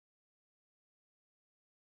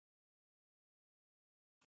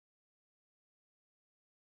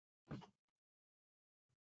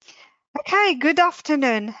Okay, good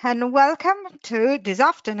afternoon and welcome to this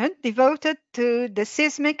afternoon devoted to the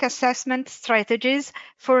seismic assessment strategies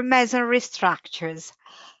for masonry structures.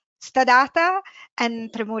 Stadata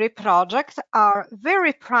and Tremuri Project are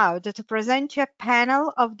very proud to present you a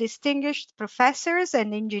panel of distinguished professors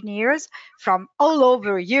and engineers from all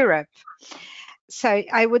over Europe. So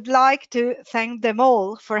I would like to thank them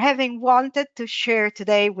all for having wanted to share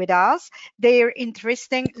today with us their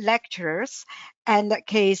interesting lectures and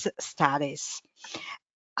case studies.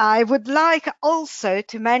 I would like also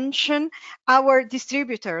to mention our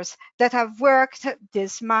distributors that have worked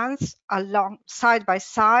this month along side by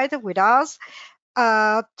side with us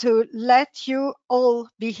to let you all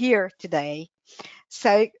be here today.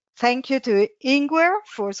 So thank you to Ingwer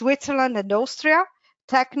for Switzerland and Austria,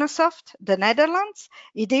 Technosoft, the Netherlands,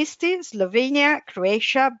 IDISTI, Slovenia,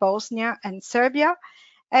 Croatia, Bosnia and Serbia,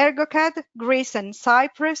 ERGOCAD, Greece and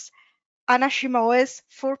Cyprus, and Simões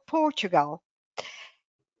for Portugal.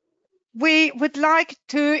 We would like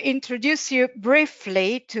to introduce you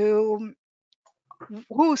briefly to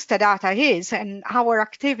who Stadata is and our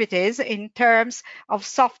activities in terms of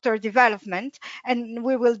software development, and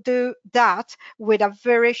we will do that with a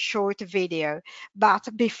very short video. But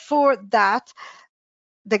before that,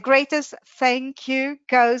 the greatest thank you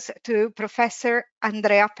goes to Professor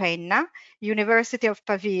Andrea Penna, University of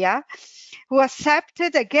Pavia, who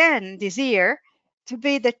accepted again this year to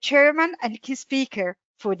be the chairman and key speaker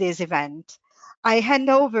for this event. I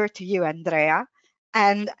hand over to you, Andrea,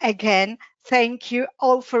 and again, thank you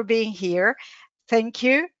all for being here. Thank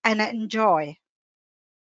you and enjoy.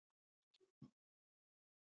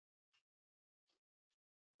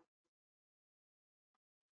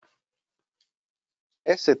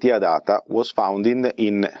 Stadata was founded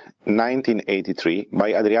in 1983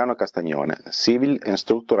 by Adriano Castagnone, civil and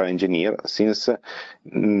structural engineer since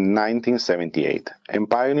 1978, and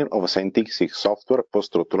pioneer of scientific software for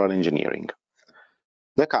structural engineering.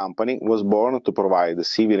 The company was born to provide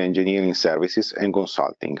civil engineering services and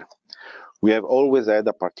consulting. We have always had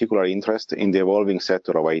a particular interest in the evolving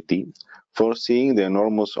sector of IT, foreseeing the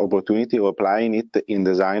enormous opportunity of applying it in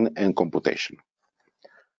design and computation.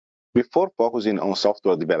 Before focusing on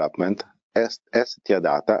software development,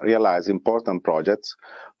 Stadata realized important projects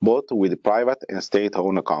both with private and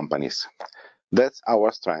state-owned companies. That's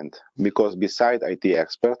our strength, because beside IT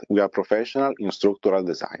experts, we are professional in structural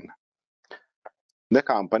design. The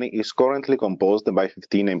company is currently composed by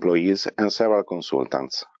 15 employees and several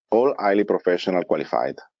consultants, all highly professional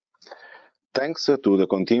qualified. Thanks to the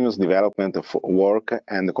continuous development of work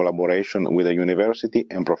and collaboration with the university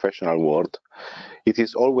and professional world, it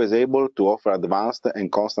is always able to offer advanced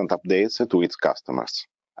and constant updates to its customers.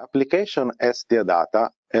 Application Stadata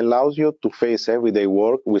allows you to face everyday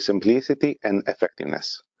work with simplicity and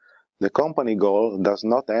effectiveness. The company goal does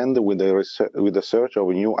not end with the search of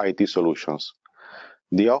new IT solutions.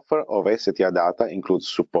 The offer of Stadata includes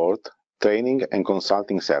support, training and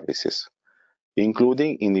consulting services,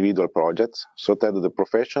 including individual projects so that the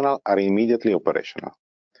professionals are immediately operational.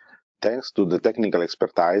 Thanks to the technical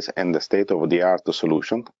expertise and the state-of-the-art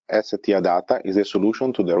solution, Stadata is a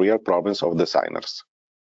solution to the real problems of designers.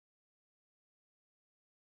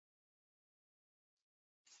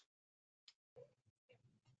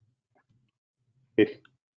 I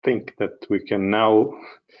think that we can now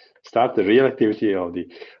start the real activity of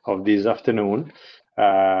this afternoon.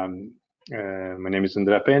 My name is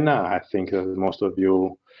Andrea Penna. I think that most of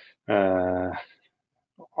you, at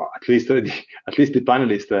least the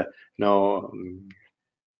panelists, know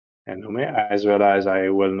me, as well as I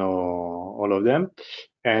will know all of them.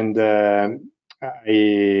 And I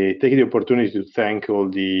take the opportunity to thank all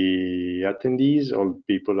the attendees, all the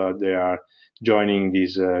people that they are joining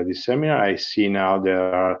this seminar. I see now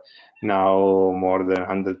there are now more than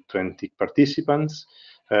 120 participants.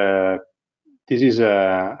 This is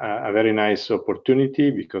a very nice opportunity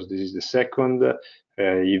because this is the second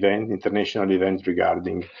international event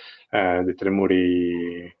regarding the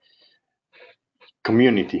Tremuri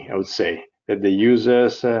community, I would say, that the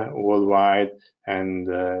users worldwide and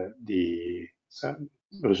the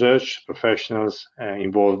research professionals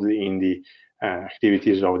involved in the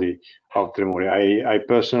activities of Tremuri. I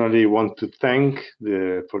personally want to thank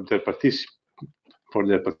for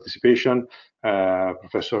their participation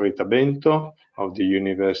Professor Rita Bento of the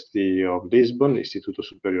University of Lisbon, Istituto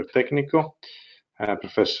Superior Tecnico,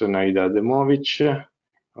 Professor Naida Ademovic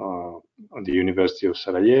of the University of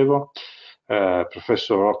Sarajevo,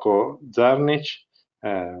 Professor Roko Žarnić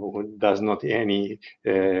does not any,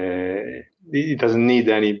 it doesn't need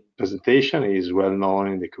any presentation. It is well known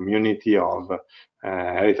in the community of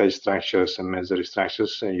heritage structures and masonry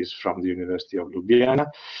structures. He's from the University of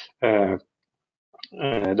Ljubljana.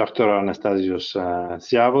 Dr. Anastasios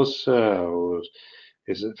Tsiavos, who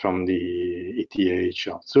is from the ETH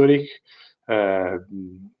of Zurich.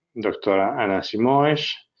 Dr. Anna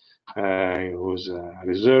Simões, who's a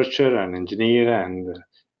researcher and engineer, and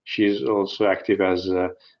she's also active as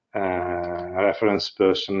a reference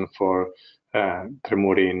person for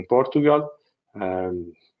Tremuri in Portugal.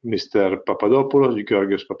 Mr. Papadopoulos,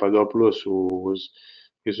 Georgios Papadopoulos, who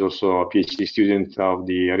is also a PhD student of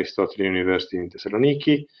the Aristotle University in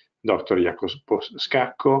Thessaloniki, Dr. Jacopo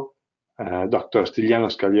Scacco, Dr. Stigliano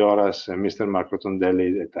Scaglioras, and Mr. Marco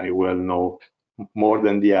Tondelli, that I well know more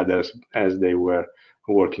than the others, as they were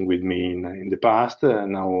working with me in the past.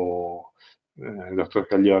 Now Dr.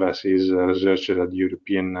 Scaglioras is a researcher at the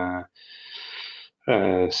European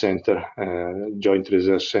Center, Joint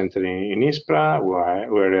Research Center in Ispra,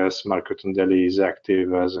 whereas Marco Tondelli is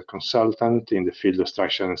active as a consultant in the field of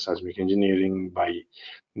structural and seismic engineering by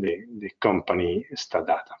the company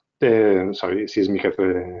Stadata. Sorry, Sismica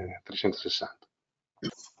 360.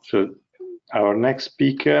 So our next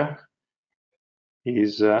speaker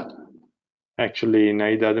is actually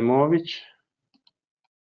Naida Ademovic.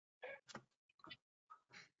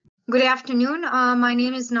 Good afternoon. My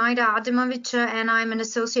name is Naida Ademovic, and I'm an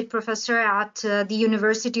associate professor at the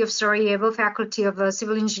University of Sarajevo, Faculty of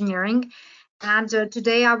Civil Engineering. And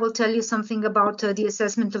today I will tell you something about the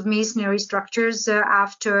assessment of masonry structures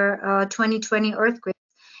after 2020 earthquake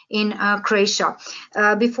in Croatia.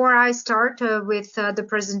 Before I start with the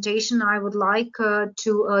presentation, I would like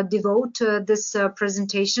to devote this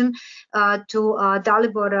presentation to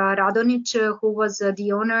Dalibor Radonic, who was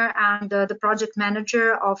the owner and the project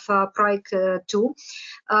manager of Project 2,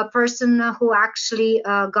 a person who actually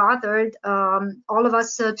gathered all of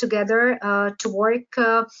us together to work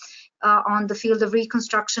on the field of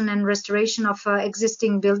reconstruction and restoration of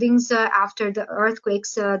existing buildings after the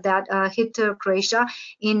earthquakes that hit Croatia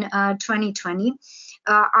in 2020.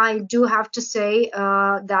 I do have to say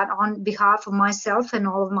that on behalf of myself and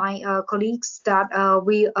all of my colleagues that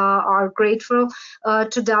we are grateful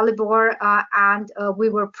to Dalibor, and we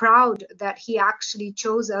were proud that he actually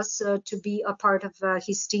chose us to be a part of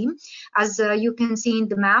his team. As you can see in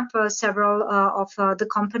the map, several of the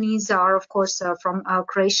companies are of course from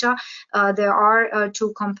Croatia. There are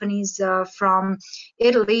 2 companies from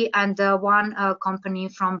Italy and 1 company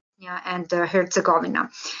from Bosnia and Herzegovina.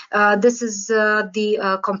 This is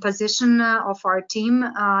the composition of our team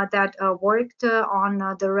that worked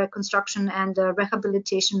on the reconstruction and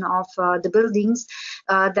rehabilitation of the buildings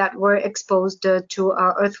that were exposed to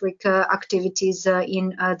earthquake activities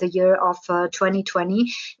in the year of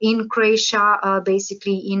 2020 in Croatia,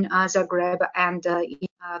 basically in Zagreb and in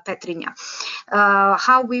Petrinja.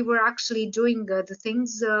 How we were actually doing the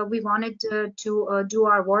things, we wanted to do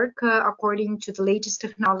our work according to the latest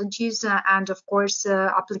technologies and of course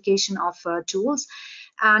application of tools.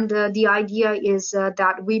 And the idea is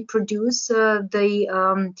that we produce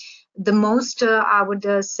the most, I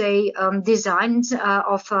would say, designs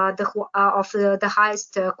of the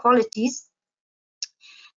highest qualities.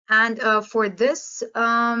 And for this,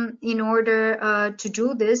 in order to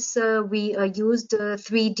do this, we used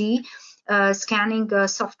 3D scanning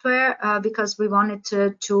software because we wanted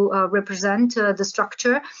to represent the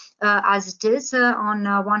structure as it is on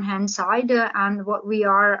one hand side, and what we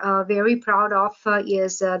are very proud of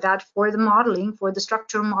is that for the modeling, for the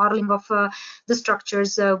structural modeling of the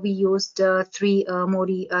structures, we used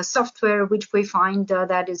 3Modi software, which we find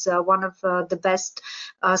that is one of the best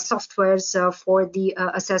softwares for the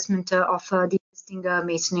assessment of the existing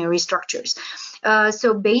masonry structures.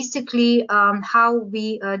 So basically, how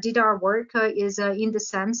we did our work is in the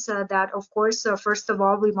sense that, of course, first of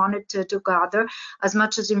all, we wanted to gather as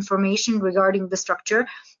much as information regarding the structure.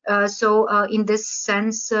 So in this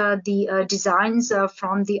sense, the designs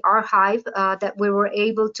from the archive that we were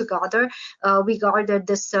able to gather, we gathered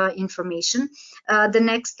this information. The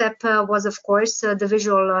next step was, of course, the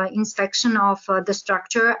visual inspection of the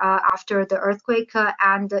structure after the earthquake,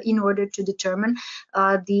 and in order to determine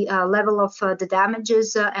the level of the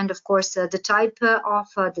damages and, of course, the type of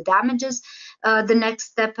the damages. The next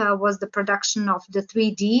step was the production of the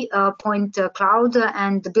 3D point cloud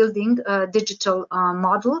and the building digital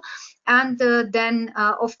model. And then,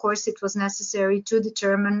 of course, it was necessary to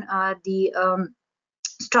determine the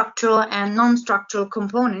structural and non-structural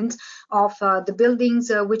components of the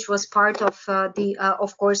buildings, which was part of the,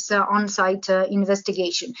 of course, on-site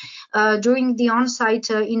investigation. During the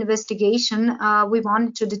on-site investigation, we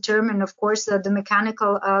wanted to determine, of course, the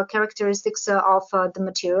mechanical characteristics of the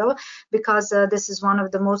material, because this is one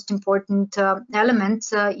of the most important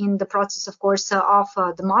elements in the process, of course, of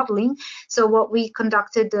the modeling. So what we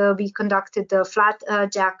conducted flat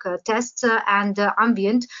jack tests and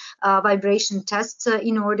ambient vibration tests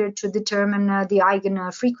in order to determine the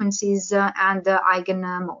eigen frequencies and the eigen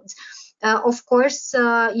modes. Of course,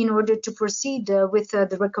 in order to proceed with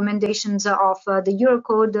the recommendations of the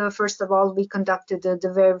ERGOCAD, first of all, we conducted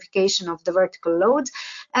the verification of the vertical loads,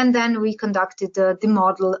 and then we conducted the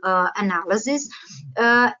model analysis.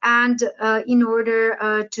 And in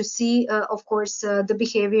order to see, of course, the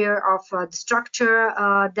behavior of the structure,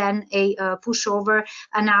 then a pushover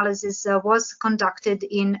analysis was conducted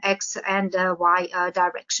in X and Y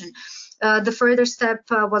direction. The further step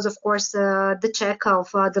was, of course, the check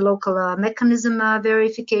of the local mechanism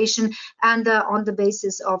verification, and on the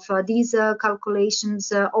basis of these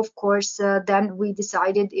calculations, of course, then we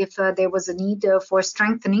decided if there was a need for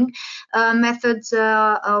strengthening methods.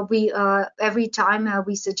 Every time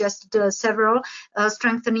we suggested several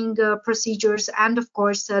strengthening procedures, and of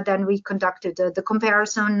course, then we conducted the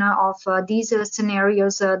comparison of these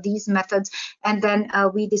scenarios, these methods, and then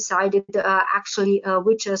we decided actually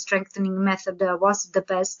which strengthening method was the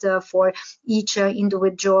best for each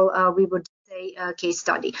individual, we would say, case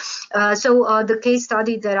study. So the case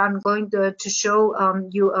study that I'm going to show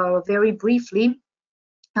you very briefly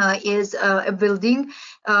is a building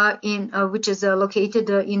which is located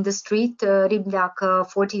in the street Ribljak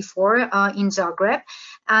 44 in Zagreb.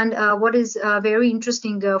 And what is very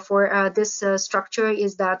interesting for this structure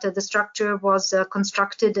is that the structure was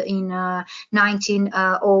constructed in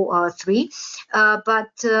 1903.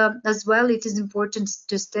 But as well, it is important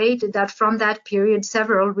to state that from that period,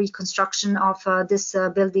 several reconstruction of this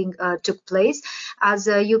building took place. As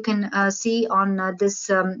you can see on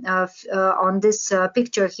this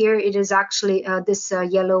picture here, it is actually this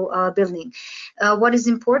yellow building. What is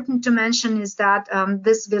important to mention is that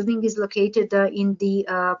this building is located in the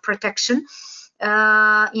protection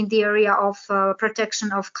in the area of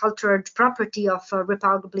protection of cultural property of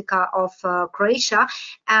Republika of Croatia,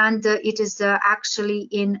 and it is actually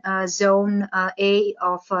in zone A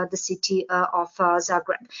of the city of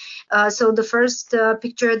Zagreb. So the first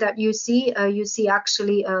picture that you see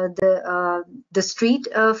actually the street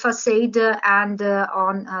facade, and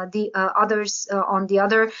on the others, on the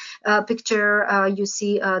other picture you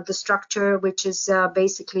see the structure, which is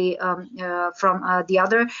basically from the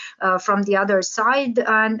other side.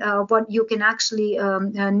 And what you can actually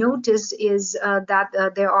notice is that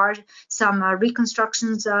there are some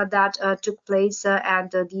reconstructions that took place, and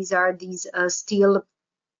these are steel,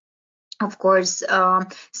 of course,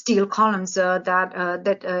 steel columns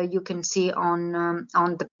that you can see on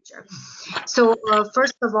the picture. So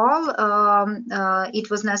first of all, it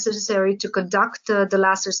was necessary to conduct the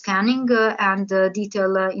laser scanning and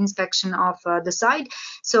detailed inspection of the site.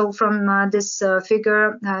 So from this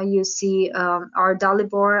figure, you see our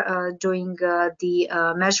Dalibor doing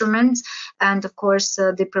the measurements, and of course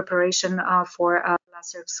the preparation for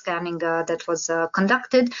laser scanning that was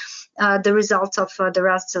conducted. The results of the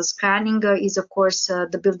laser scanning is, of course,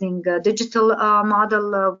 the building digital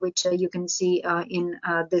model, which you can see in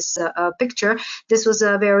this picture. This was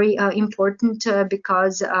very important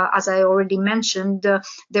because, as I already mentioned,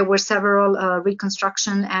 there were several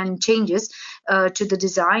reconstruction and changes to the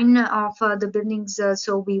design of the buildings.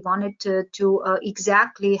 So we wanted to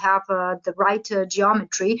exactly have the right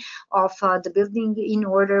geometry of the building in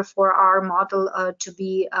order for our model to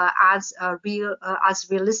be as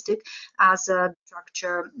realistic as the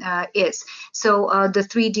structure is. So the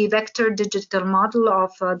 3D vector digital model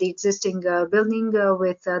of the existing building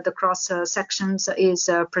with the cross sections is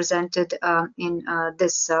presented in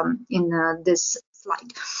this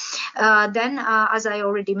slide. Then, as I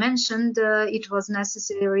already mentioned, it was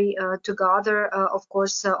necessary to gather, of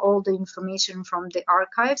course, all the information from the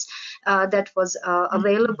archives that was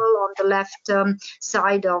available on the left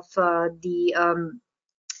side of the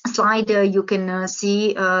slide. You can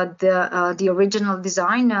see the original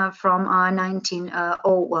design from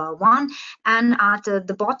 1901, and at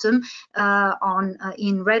the bottom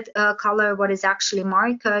in red color, what is actually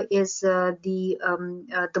marked is the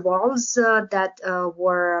walls that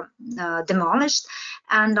were demolished,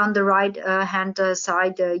 and on the right hand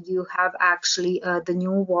side you have actually the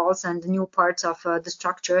new walls and the new parts of the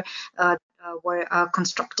structure were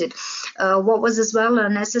constructed. What was as well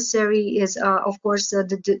necessary is, of course,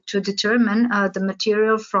 to determine the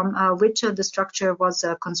material from which the structure was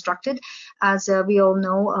constructed. As we all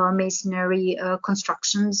know, masonry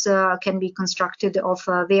constructions can be constructed of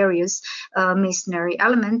various masonry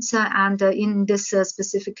elements, and in this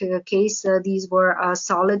specific case, these were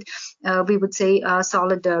solid, we would say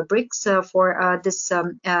solid bricks for this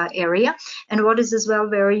area. And what is as well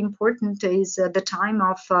very important is the time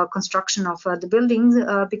of construction of the buildings,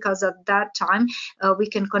 because at that time we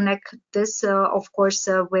can connect this, of course,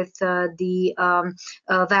 with the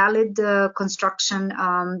valid construction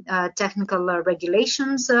technical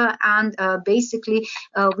regulations, and basically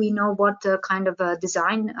we know what kind of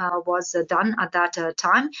design was done at that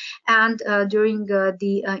time. And during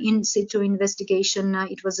the in situ investigation,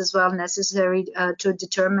 it was as well necessary to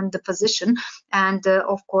determine the position and,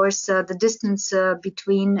 of course, the distance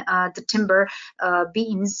between the timber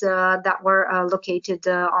beams that were located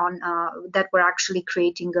on that were actually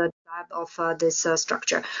creating a slab of this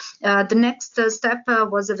structure. The next step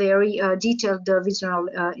was a very detailed visual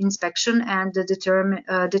inspection and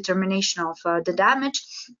determination of the damage.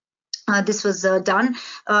 This was done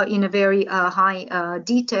in a very high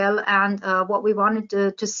detail, and what we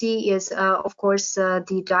wanted to see is, of course,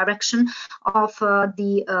 the direction of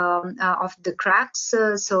the cracks,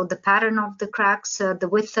 so the pattern of the cracks, the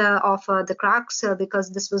width of the cracks, because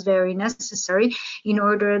this was very necessary in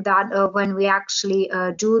order that when we actually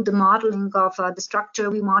do the modeling of the structure,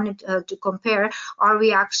 we wanted to compare, are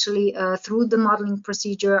we actually through the modeling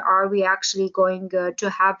procedure, are we actually going to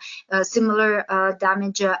have similar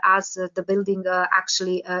damage as the building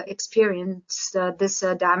actually experienced this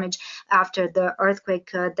damage after the earthquake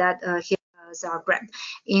that hit Zagreb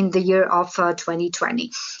in the year of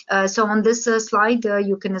 2020. So on this slide,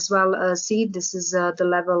 you can as well see this is the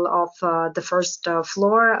level of the first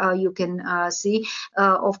floor. You can see,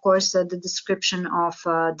 of course, the description of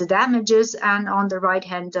the damages, and on the right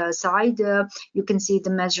hand side, you can see the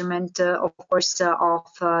measurement, of course,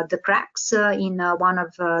 of the cracks in one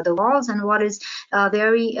of the walls. And what is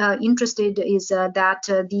very interesting is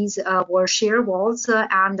that these were shear walls,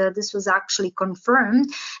 and this was actually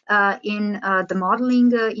confirmed in the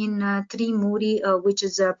modeling in 3 Muri, which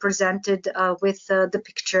is presented with the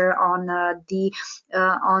picture on at the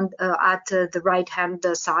right hand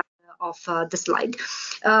side of the slide.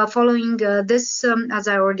 Following this, as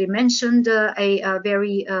I already mentioned, a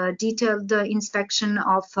very detailed inspection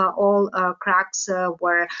of all cracks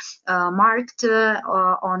were marked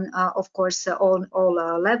on, of course, all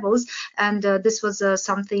levels, and this was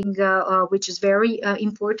something which is very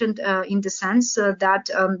important in the sense that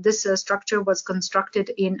this structure was constructed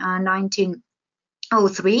in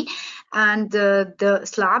 1903, and the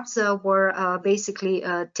slabs were basically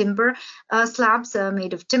timber slabs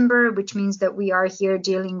made of timber, which means that we are here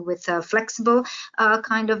dealing with flexible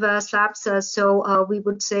kind of slabs. So we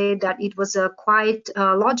would say that it was quite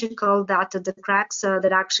logical that the cracks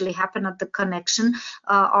that actually happen at the connection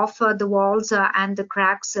of the walls and the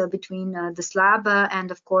cracks between the slab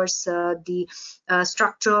and, of course, the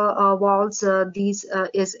structural walls, these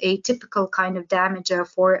is a typical kind of damage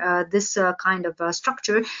for this kind of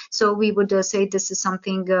structure. So we would say this is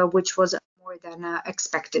something which was more than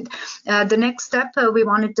expected. The next step we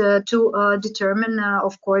wanted to determine,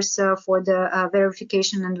 of course, for the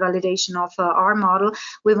verification and validation of our model,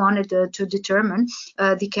 we wanted to determine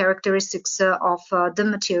the characteristics of the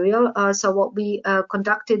material. So what we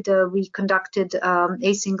conducted a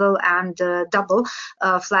single and double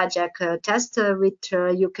flat jack test, which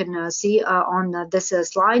you can see on this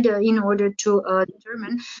slide, in order to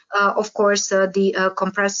determine, of course, the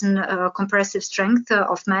compressive strength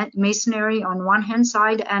of masonry on one hand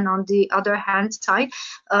side, and on the other hand side,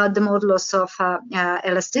 the modulus of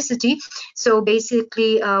elasticity. So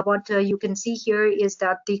basically, what you can see here is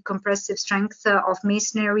that the compressive strength of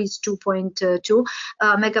masonry is 2.2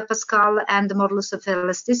 megapascal, and the modulus of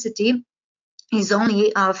elasticity is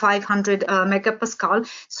only 500 megapascal.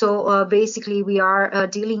 So basically, we are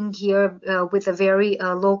dealing here with a very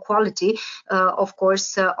low quality, of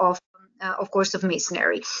course, of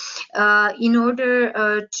masonry. In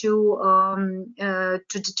order to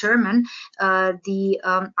determine the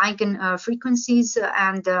eigen frequencies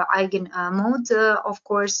and eigen modes, of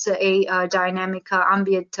course, a dynamic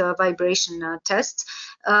ambient vibration tests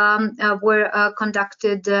were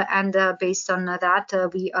conducted, and based on that,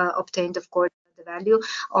 we obtained, of course, the value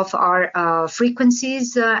of our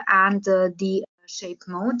frequencies and the shape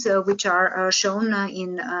modes, which are shown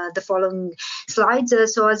in the following slides.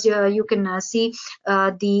 So as you can see,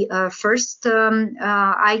 the first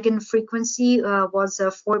eigen frequency was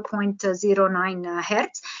 4.09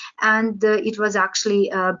 hertz, and it was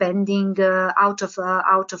actually bending out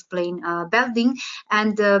of plane bending,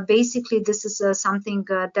 and basically this is something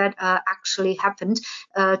that actually happened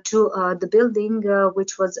to the building,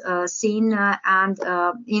 which was seen, and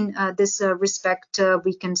in this respect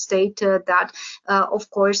we can state that of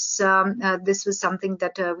course this was something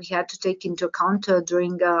that we had to take into account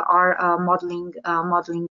during our modeling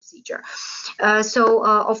procedure. So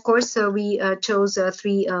of course we chose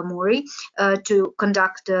 3 MORI to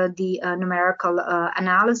conduct the numerical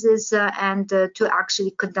analysis and to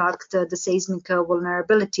actually conduct the seismic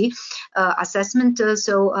vulnerability assessment.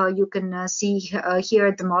 So you can see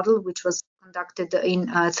here the model, which was conducted in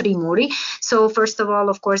 3 MORI. So first of all,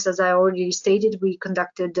 of course, as I already stated, we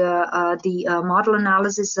conducted the model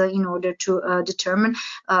analysis in order to determine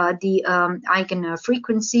the eigen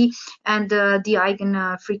frequency, and the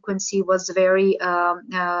eigen frequency was very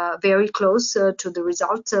close to the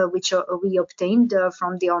result which we obtained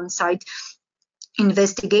from the on-site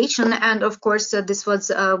investigation. And of course this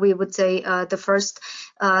was we would say the first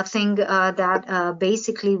thing that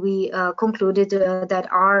basically we concluded that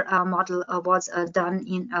our model was done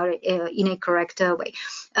in a correct way.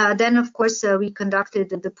 Then of course we conducted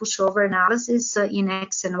the pushover analysis in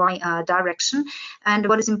X and Y direction, and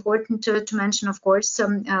what is important to mention, of course,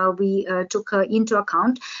 we took into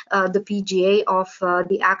account the PGA of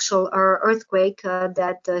the actual earthquake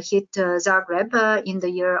that hit Zagreb in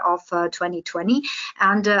the year of 2020.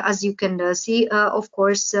 And as you can see, of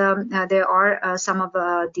course, there are some of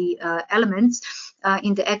the elements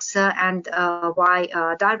in the X and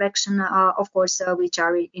Y direction, of course, which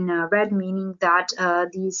are in red, meaning that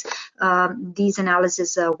these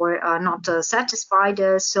analyses were not satisfied.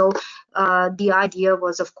 So the idea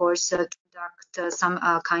was, of course, to conduct some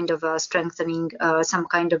kind of strengthening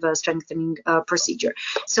procedure.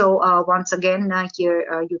 So once again,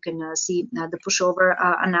 here you can see the pushover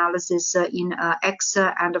analysis in X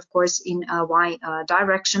and of course in Y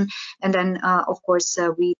direction, and then of course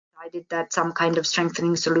we decided that some kind of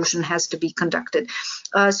strengthening solution has to be conducted.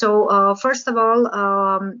 So first of all,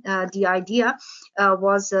 the idea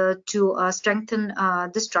was to strengthen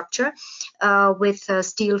the structure with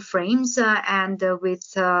steel frames and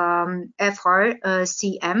with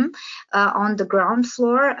FRCM on the ground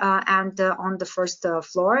floor and on the first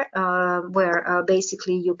floor, where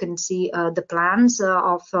basically you can see the plans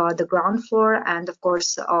of the ground floor and of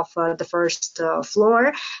course of the first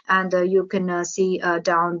floor, and you can see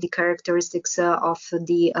down the characteristics of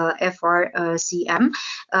the FRCM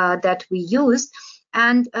that we used.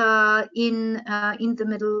 And in the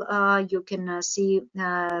middle, you can see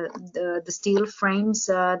the steel frames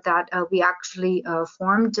that we actually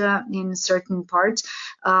formed in certain parts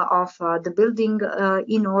of the building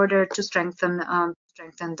in order to strengthen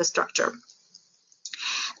the structure.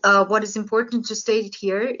 What is important to state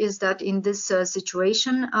here is that in this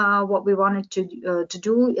situation, what we wanted to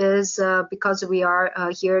do is, because we are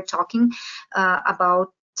here talking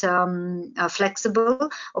about flexible,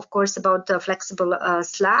 of course, about flexible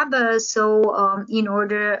slab. So in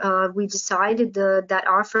order, we decided that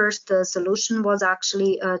our first solution was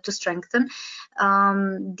actually to strengthen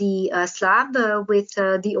the slab with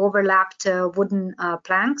the overlapped wooden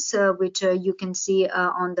planks, which you can see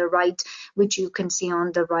on the right,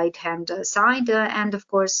 right hand side, and of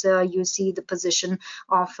course you see the position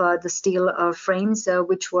of the steel frames,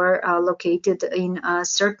 which were located in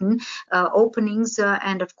certain openings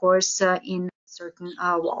and of course in certain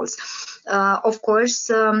walls. Of course,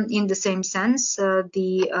 in the same sense,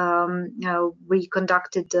 we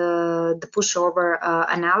conducted the pushover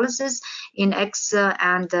analysis in X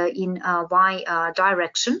and in Y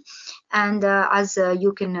direction. And as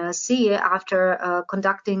you can see, after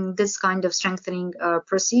conducting this kind of strengthening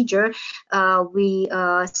procedure, we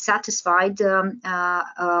satisfied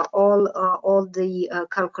all the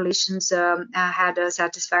calculations had a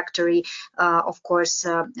satisfactory, of course,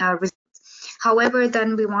 result. However,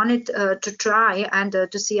 then we wanted to try and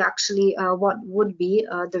to see actually what would be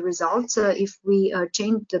the results if we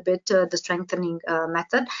changed a bit the strengthening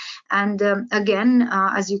method. And again,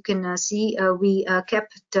 as you can see, we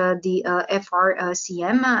kept the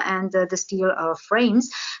FRCM and the steel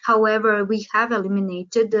frames. However, we have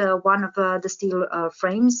eliminated one of the steel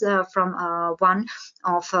frames from one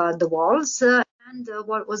of the walls. And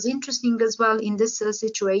what was interesting as well in this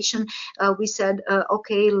situation, we said,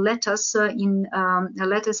 okay, let us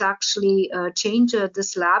actually change the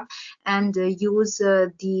slab and use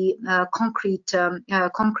the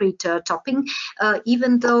concrete topping,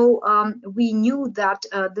 even though we knew that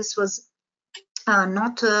this was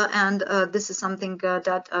this is something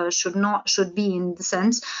that should be, in the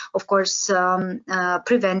sense, of course,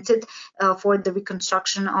 prevented for the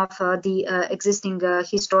reconstruction of the existing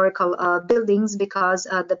historical buildings, because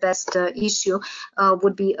the best issue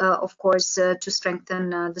would be, of course, to strengthen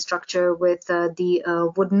the structure with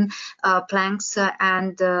the wooden planks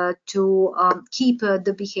and to keep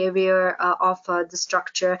the behavior of the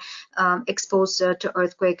structure exposed to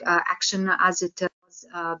earthquake action as it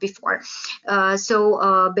before.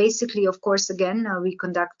 So basically, of course, again, we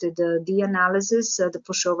conducted the analysis, the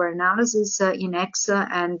pushover analysis in X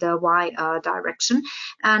and Y direction.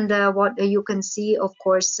 And what you can see, of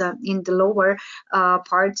course, in the lower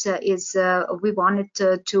part is we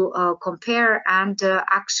wanted to compare and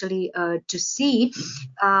actually to see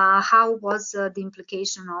how was the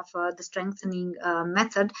implication of the strengthening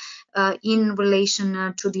method in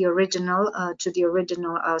relation to the original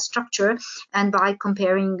structure. And by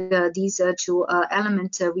comparing these two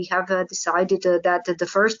elements, we have decided that the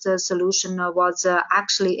first solution was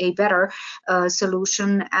actually a better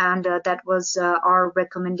solution, and that was our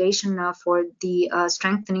recommendation for the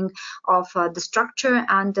strengthening of the structure.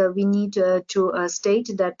 And we need to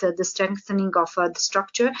state that the strengthening of the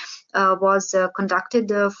structure was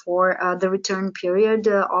conducted for the return period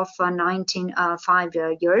of 5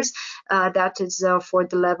 years. That is for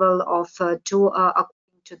the level of 2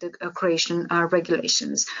 to the Croatian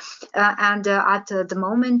regulations. And at the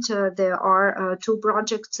moment, there are 2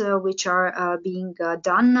 projects which are being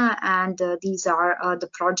done, and these are the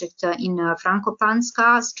project in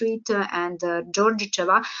Frankopanska Street and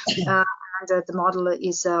Đorđičeva. And the model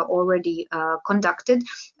is already conducted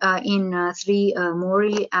in 3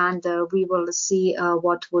 Mori, and we will see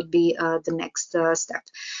what would be the next step.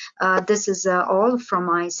 This is all from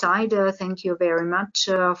my side. Thank you very much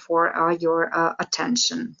for your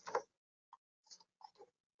attention.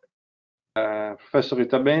 Professor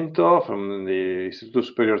Rita Bento from the Istituto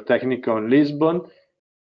Superior Técnico in Lisbon.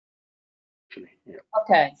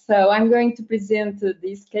 Okay, so I'm going to present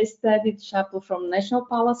this case study, the chapel from National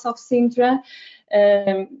Palace of Sintra.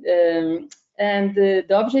 And the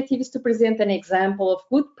objective is to present an example of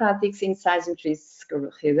good practice in seismic risk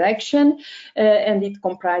reduction, and it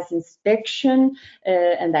comprises inspection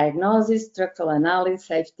and diagnosis, structural analysis,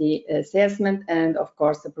 safety assessment, and of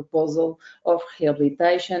course, a proposal of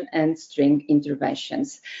rehabilitation and string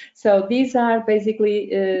interventions. So these are basically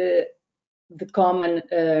the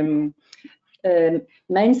common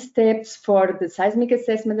main steps for the seismic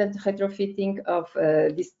assessment and retrofitting of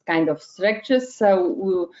this kind of structures.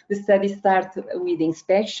 So the study starts with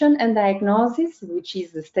inspection and diagnosis, which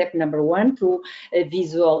is the step number 1, through a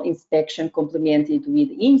visual inspection complemented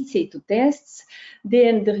with in situ tests.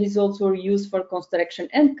 Then the results were used for construction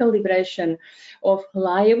and calibration of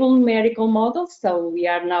reliable numerical models. So we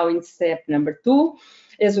are now in step number 2,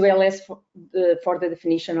 as well as for the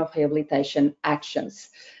definition of rehabilitation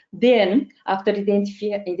actions. Then, after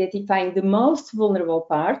identifying the most vulnerable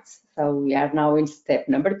parts, so we are now in step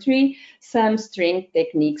number 3, some string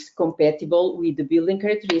techniques compatible with the building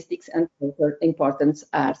characteristics and importance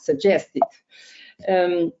are suggested.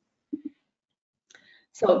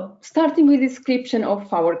 So, starting with description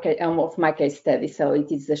of my case study. So,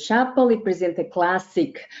 it is a chapel. It presents a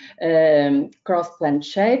classic cross-plan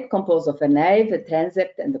shape composed of a nave, a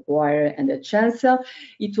transept, and a choir and a chancel.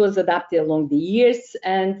 It was adapted along the years,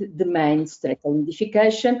 and the main structural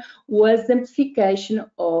modification was the amplification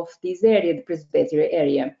of this area, the presbytery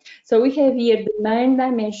area. So, we have here the main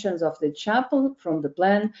dimensions of the chapel from the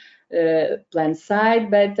plan side,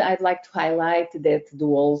 but I'd like to highlight that the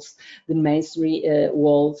walls, the masonry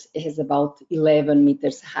walls, has about 11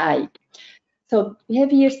 meters high. So we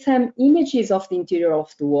have here some images of the interior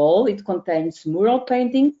of the wall. It contains mural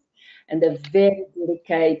paintings and a very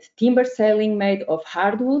delicate timber ceiling made of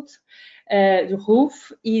hardwood. The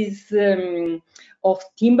roof is of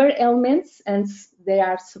timber elements, and they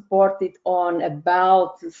are supported on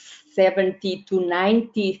about 70 to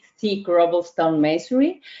 90 thick cobblestone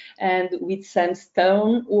masonry, and with some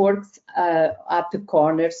stone works at the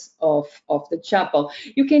corners of the chapel.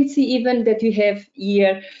 You can see even that you have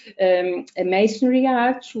here a masonry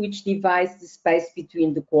arch which divides the space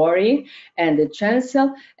between the quarry and the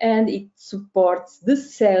chancel, and it supports the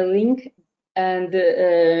ceiling and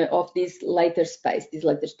of this later space.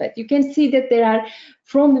 You can see that there are,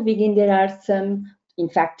 from the beginning, there are some in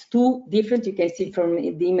fact, two different. You can see from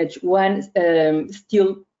the image one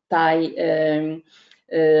steel tie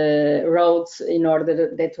roads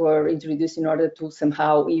that were introduced in order to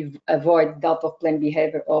somehow avoid out of plan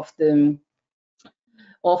behavior of the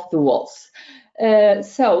walls.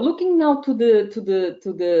 So looking now to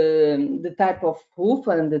the type of roof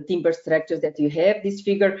and the timber structures that you have, this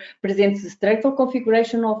figure presents the structural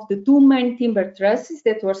configuration of the two main timber trusses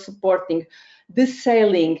that were supporting the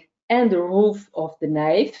ceiling and the roof of the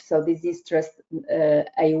nave. So this is truss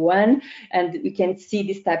A1, and we can see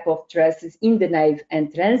this type of trusses in the nave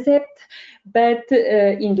and transept, but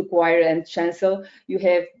in the choir and chancel you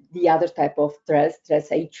have the other type of truss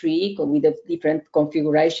A3 with a different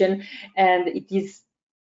configuration, and it is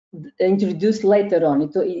introduced later on.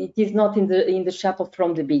 It is not in the chapel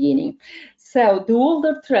from the beginning. So the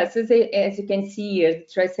older trusses, as you can see here, the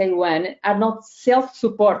truss A1, are not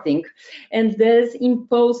self-supporting and thus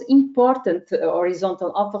impose important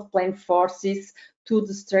horizontal out-of-plane forces to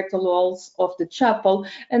the structural walls of the chapel.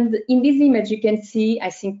 And in this image, you can see, I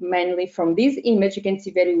think mainly from this image, you can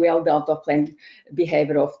see very well the out-of-plane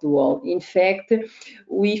behavior of the wall. In fact,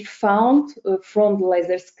 we found from the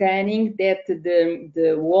laser scanning that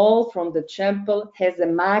the wall from the chapel has a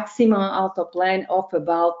maximum out-of-plane of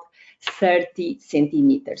about 30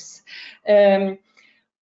 centimeters. In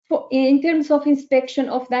terms of inspection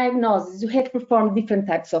of diagnosis, we have performed different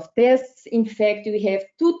types of tests. In fact, we have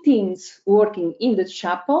two teams working in the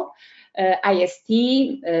chapel,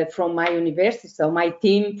 IST from my university, so my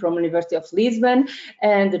team from University of Lisbon,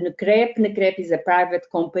 and NCREP. NCREP is a private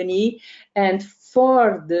company, and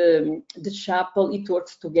for the chapel, it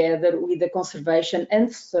works together with the conservation and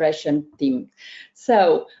restoration team.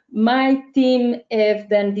 So my team have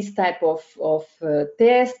done this type of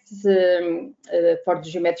tests for the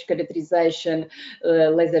geometric characterization,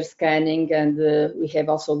 laser scanning, and we have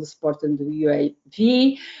also the support in the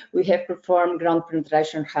UAV. We have performed ground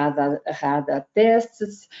penetration radar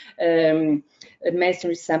tests,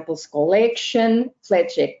 masonry samples collection, flat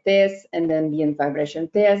check tests, and ambient vibration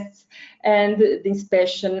tests. And the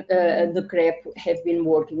inspection, the CREP have been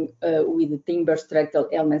working with the timber structural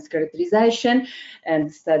elements characterization and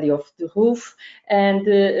the study of the roof. And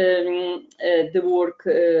the work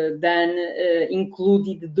done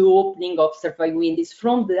included the opening of survey windows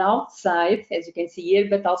from the outside, as you can see here,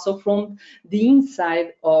 but also from the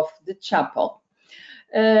inside of the chapel.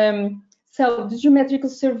 So the geometrical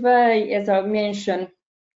survey, as I mentioned,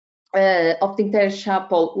 of the entire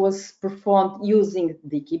chapel was performed using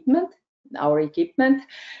the equipment, our equipment,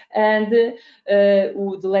 and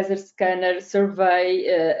with the laser scanner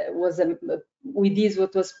survey with this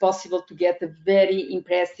what was possible to get a very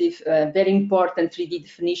impressive, very important 3D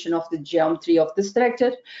definition of the geometry of the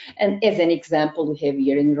structure. And as an example, we have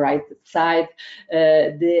here in the right side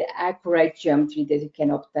the accurate geometry that you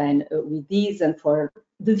can obtain with these, and for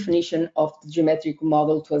the definition of the geometric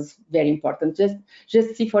model, it was very important.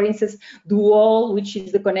 Just see, for instance, the wall, which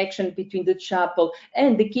is the connection between the chapel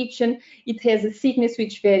and the kitchen. It has a thickness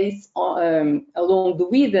which varies along the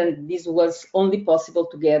width, and this was only possible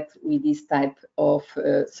to get with this type of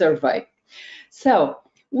survey. So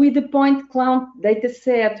with the point cloud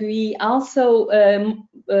dataset, we also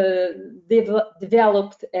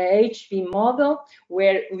developed a HV model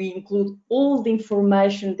where we include all the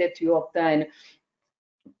information that you obtain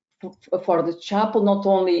for the chapel, not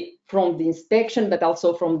only from the inspection, but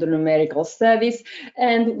also from the numerical studies.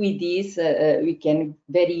 And with this, we can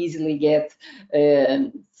very easily get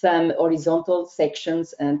some horizontal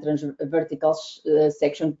sections and vertical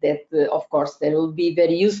sections that, of course, they will be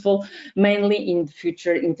very useful, mainly in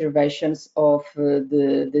future interventions of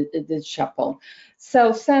the chapel.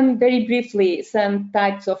 So very briefly, some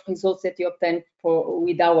types of results that you obtain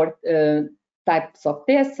with our types of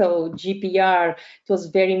tests. So GPR, it was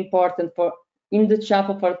very important in the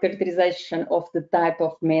chapel for characterization of the type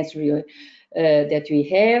of masonry that we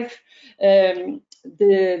have. The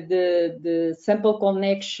sample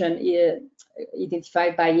connection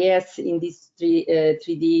identified by S in this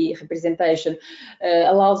 3D representation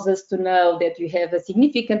allows us to know that we have a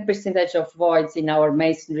significant percentage of voids in our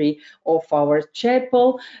masonry of our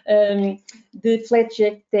chapel. The flat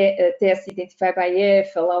check test identified by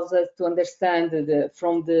F allows us to understand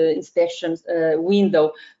from the inspection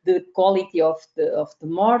window the quality of the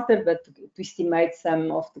mortar, but to estimate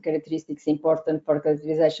some of the characteristics important for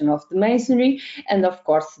characterization of the masonry. And of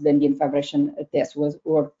course, the ambient vibration test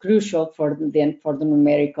were crucial for than for the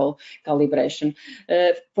numerical calibration.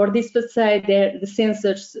 For this facade, the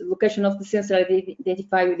sensors, location of the sensor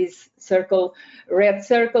identified with these red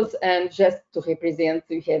circles, and just to represent,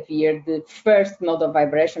 we have here the first mode of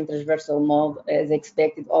vibration, transversal mode, as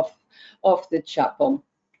expected of the chapel.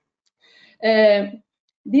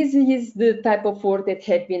 This is the type of work that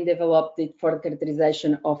had been developed for the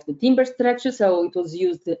characterization of the timber structure. So it was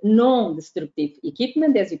used non-destructive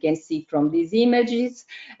equipment, as you can see from these images,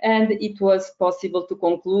 and it was possible to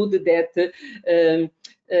conclude that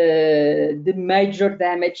the major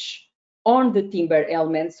damage on the timber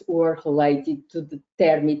elements were related to the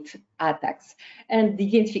termite attacks. And the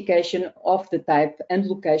identification of the type and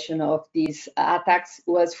location of these attacks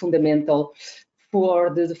was fundamental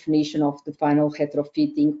for the definition of the final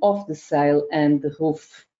retrofitting of the sail and the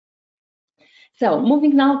roof. So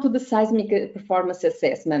moving now to the seismic performance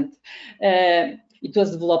assessment. It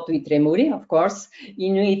was developed with Tremuri, of course,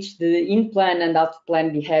 in which the in-plan and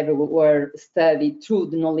out-plan behavior were studied through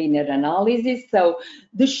the nonlinear analysis. So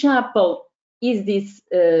the chapel is this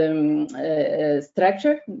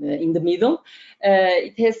structure in the middle.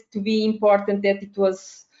 It has to be important that it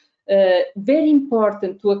was very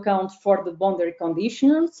important to account for the boundary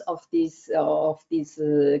conditions of this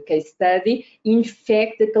case study. In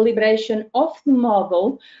fact, the calibration of the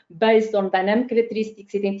model based on dynamic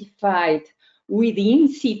characteristics identified with the in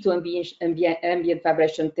situ ambient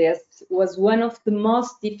vibration tests was one of the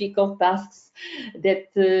most difficult tasks that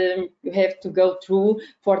you have to go through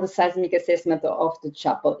for the seismic assessment of the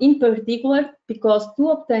chapel. In particular, because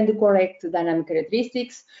to obtain the correct dynamic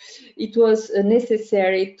characteristics, it was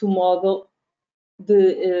necessary to model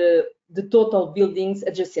the total buildings,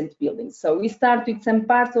 adjacent buildings. So we start with some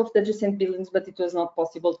parts of the adjacent buildings, but it was not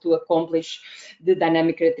possible to accomplish the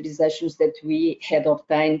dynamic characterizations that we had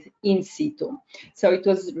obtained in situ. So it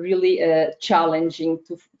was really challenging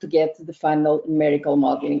to get the final numerical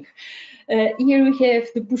modeling. Here we have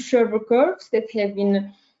the pushover curves that have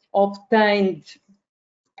been obtained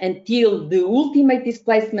until the ultimate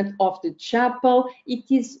displacement of the chapel. It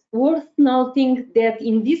is worth noting that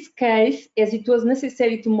in this case, as it was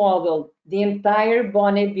necessary to model the entire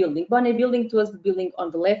Bonnet building. Bonnet building was the building on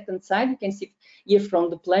the left-hand side. You can see here from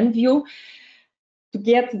the plan view. To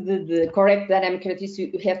get the correct dynamic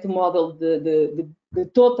characteristics, you have to model the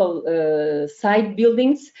total side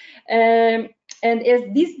buildings. And as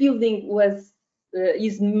this building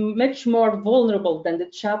is much more vulnerable than the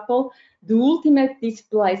chapel, the ultimate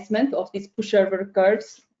displacement of these pushover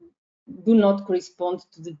curves do not correspond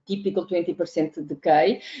to the typical 20%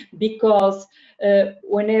 decay, because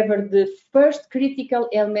whenever the first critical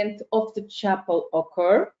element of the chapel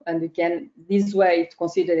occur, and we can this way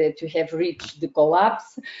consider that you have reached the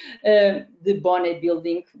collapse, the Bonnet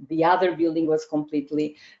building, the other building, was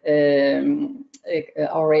completely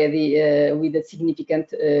already with a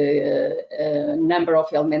significant number of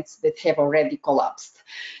elements that have already collapsed.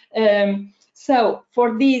 So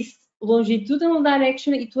for this longitudinal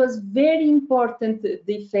direction, it was very important, the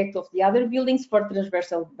effect of the other buildings. For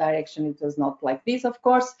transversal direction, it was not like this, of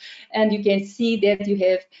course. And you can see that you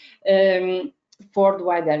have for the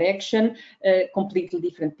y direction completely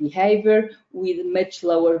different behavior, with much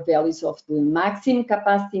lower values of the maximum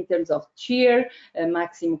capacity in terms of shear,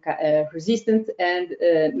 maximum resistance, and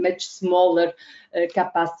much smaller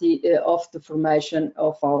capacity of the formation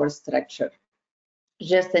of our structure.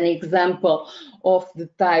 Just an example of the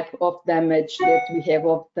type of damage that we have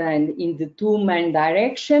obtained in the two main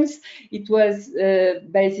directions. It was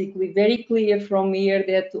basically very clear from here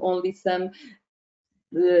that only some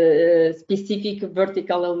specific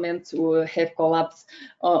vertical elements have collapsed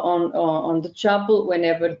on the chapel,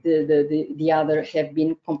 whenever the other have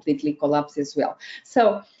been completely collapsed as well.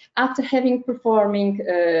 So after having performing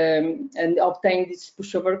and obtained these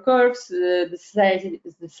pushover curves, the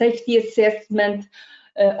safety assessment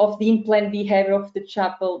of the in-plan behavior of the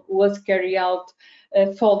chapel was carried out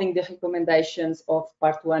following the recommendations of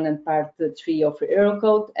Part 1 and Part 3 of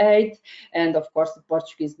ERGOCAD 8, and of course the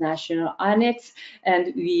Portuguese National Annex,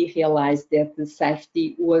 and we realized that the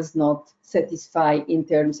safety was not satisfied in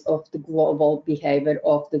terms of the global behavior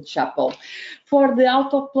of the chapel. For the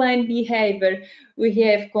out-of-plane behavior, we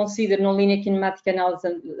have considered nonlinear kinematic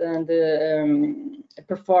analysis and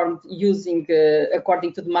performed using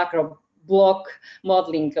according to the macro block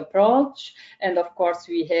modeling approach, and of course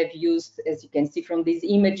we have used, as you can see from these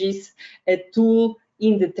images, a tool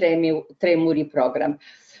in the Tremuri program.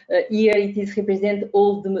 Here it is represent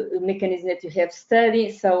all the mechanisms that you have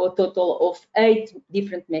studied, so a total of 8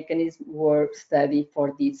 different mechanisms were studied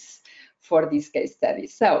for for this case study.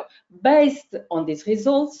 So based on these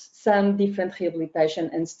results, some different rehabilitation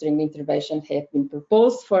and string intervention have been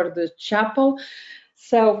proposed for the chapel.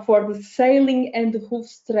 So for the ceiling and the roof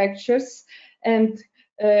structures, and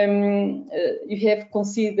you have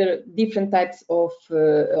considered different types of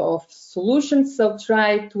solutions. So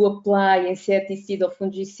try to apply insecticide or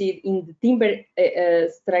fungicide in the timber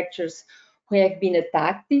structures who have been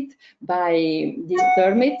attacked by these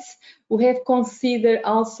termites. We have considered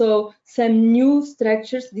also some new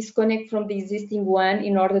structures disconnect from the existing one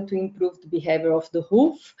in order to improve the behavior of the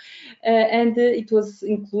roof, and it was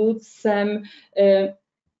include some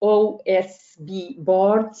OSB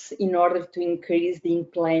boards in order to increase the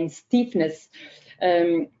in-plane stiffness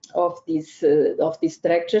of these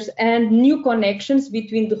structures, and new connections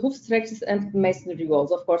between the roof structures and masonry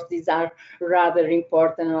walls. Of course, these are rather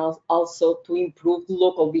important also to improve the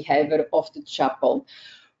local behavior of the chapel.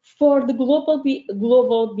 For the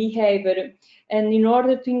global behavior, and in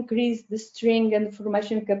order to increase the strength and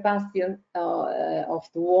formation capacity of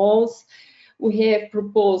the walls, we have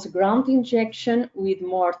proposed ground injection with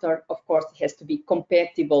mortar. Of course, it has to be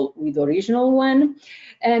compatible with the original one.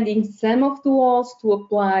 And in some of the walls, to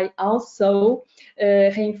apply also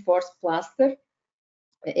reinforced plaster,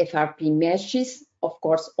 FRP meshes, of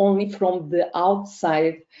course, only from the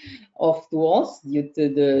outside of the walls due to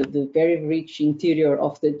the very rich interior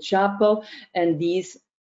of the chapel, and these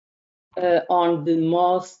on the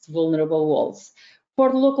most vulnerable walls. For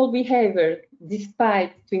the local behavior,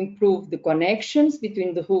 despite to improve the connections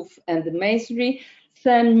between the roof and the masonry,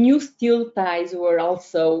 some new steel ties were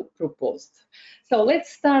also proposed. So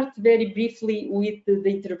let's start very briefly with the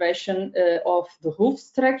intervention of the roof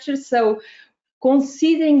structure. So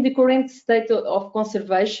considering the current state of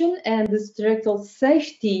conservation and the structural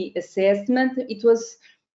safety assessment, it was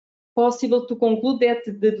possible to conclude that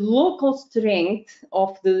the local strength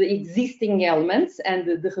of the existing elements and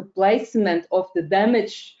the replacement of the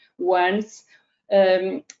damaged ones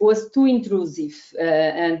was too intrusive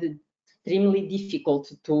and extremely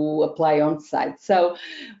difficult to apply on site. So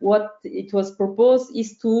what it was proposed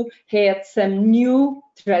is to have some new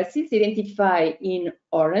trusses identified in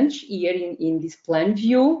orange here in this plan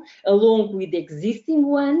view, along with the existing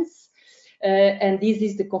ones. And this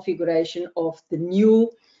is the configuration of the new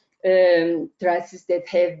trusses that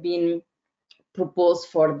have been proposed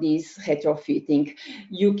for this retrofitting.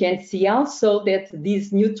 You can see also that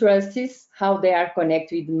these new trusses, how they are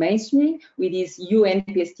connected with masonry, with this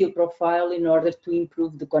UNP steel profile in order to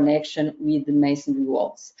improve the connection with the masonry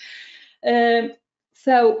walls.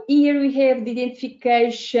 So here we have the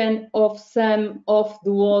identification of some of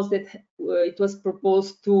the walls that it was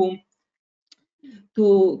proposed to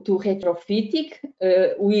retrofitting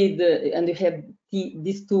with, and you have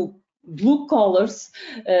these two blue colors.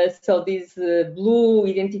 So this blue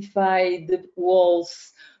identify the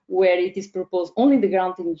walls where it is proposed only the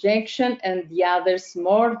ground injection, and the others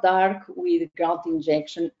more dark with ground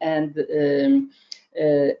injection and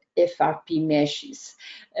FRP meshes.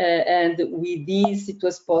 And with this, it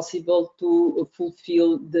was possible to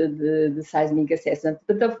fulfill the seismic assessment.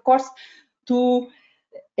 But of course, to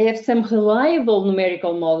have some reliable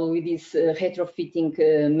numerical model with this retrofitting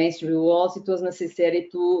masonry walls, it was necessary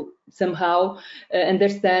to somehow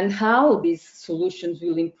understand how these solutions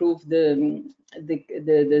will improve the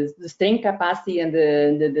strength capacity and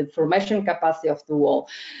the formation capacity of the wall.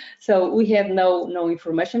 So we have no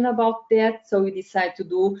information about that. So we decided to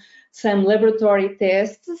do some laboratory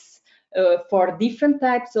tests for different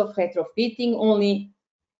types of retrofitting, only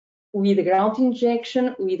with ground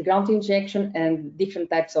injection, and different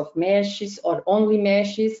types of meshes or only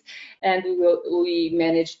meshes, and we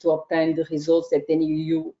managed to obtain the results that then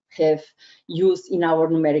you have used in our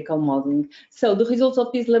numerical modeling. So the results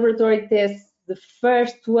of these laboratory tests, the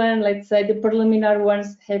first one, let's say the preliminary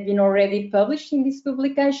ones, have been already published in this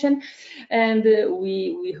publication, and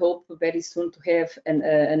we hope very soon to have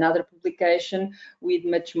another publication with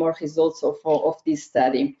much more results of this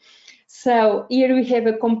study. So here we have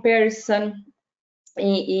a comparison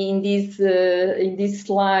in this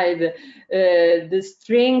slide, the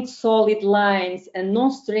strength solid lines and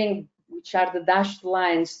non-strength, which are the dashed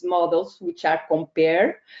lines models, which are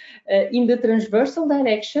compared in the transversal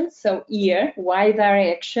direction. So here, Y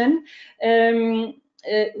direction,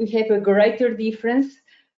 we have a greater difference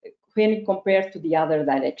when compared to the other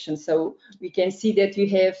direction. So we can see that we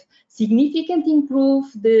have significant improve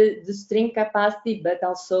the strength capacity, but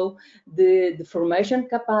also the formation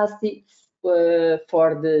capacity for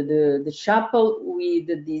the chapel with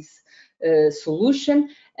this solution,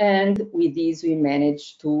 and with this we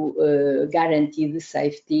managed to guarantee the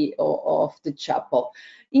safety of the chapel.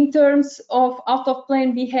 In terms of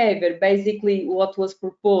out-of-plane behavior, basically what was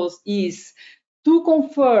proposed is to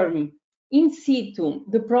confirm in situ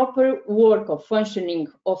the proper work of functioning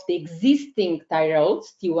of the existing tie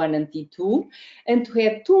roads, T1 and T2, and to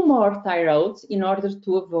have 2 more tie roads in order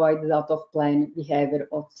to avoid the out-of-plane behavior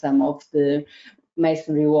of some of the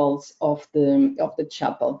masonry walls of the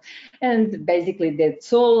chapel. And basically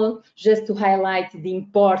that's all, just to highlight the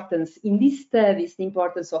importance in these studies, the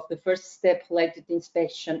importance of the first step related to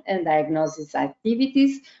inspection and diagnosis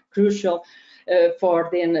activities, crucial for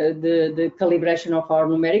then the calibration of our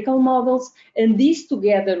numerical models. And this,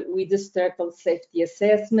 together with the structural safety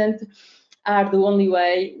assessment, are the only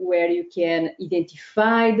way where you can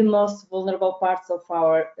identify the most vulnerable parts of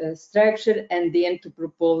our structure, and then to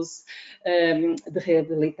propose the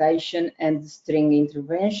rehabilitation and the string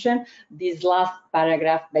intervention. This last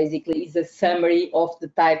paragraph basically is a summary of the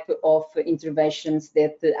type of interventions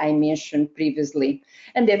that I mentioned previously.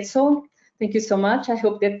 And that's all. Thank you so much. I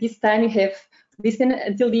hope that this time you have listened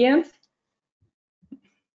until the end.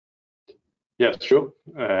 Yeah, sure.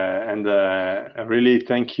 And I really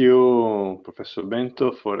thank you, Professor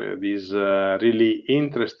Bento, for this really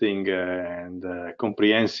interesting and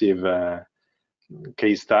comprehensive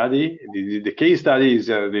case study. The case study is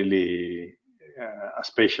really a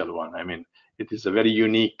special one. I mean, it is a very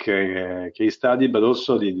unique case study, but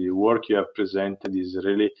also the work you have presented is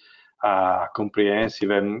really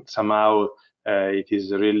comprehensive, and somehow it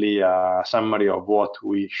is really a summary of what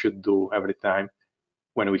we should do every time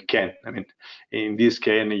when we can. I mean, in this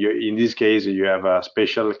case, you have a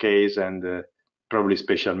special case and probably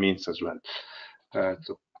special means as well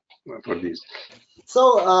for this.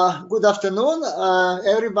 So, good afternoon,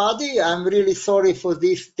 everybody. I'm really sorry for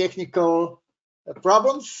these technical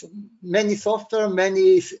problems, many software,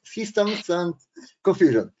 many systems, and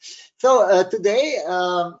confusion. So today,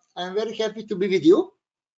 I'm very happy to be with you.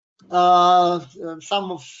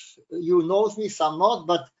 Some of you knows me, some not,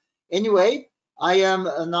 but anyway, I am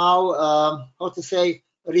now, how to say,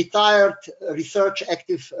 retired research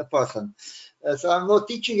active person. So I'm not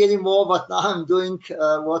teaching anymore, but now I'm doing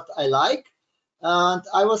what I like. And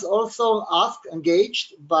I was also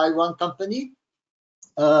engaged by one company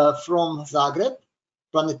from Zagreb,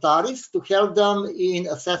 Planetaris, to help them in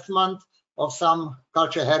assessment of some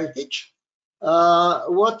cultural heritage.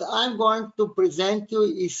 What I'm going to present you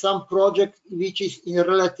is some project which is in a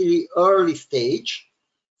relatively early stage.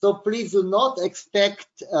 So please do not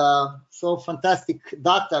expect so fantastic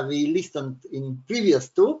data we listened in previous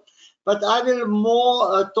two, but I will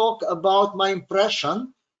more talk about my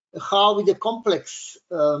impression, how with the complex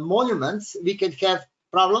monuments we can have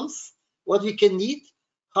problems, what we can need,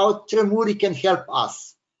 how Tremuri can help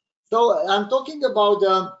us. So I'm talking about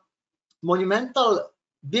a monumental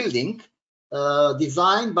building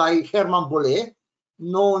designed by Herman Bolle,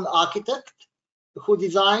 known architect, who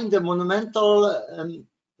designed the monumental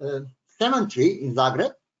cemetery in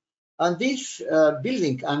Zagreb. And this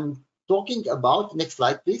building I'm talking about, next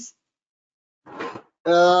slide please,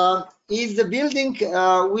 is the building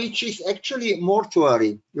which is actually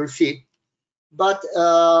mortuary, you'll see, but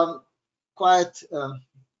quite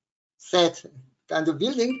sad kind of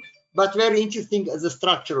building, but very interesting as a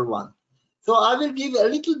structural one. So I will give a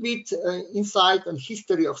little bit insight on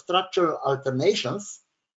history of structural alternations,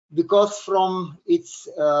 because from its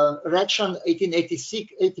erection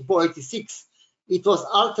 1884-86, it was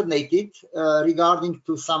alternated regarding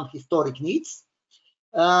to some historic needs,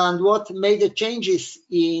 and what made the changes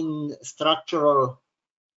in structural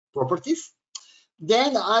properties.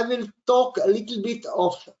 Then I will talk a little bit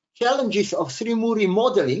of challenges of Tremuri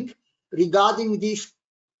modeling regarding this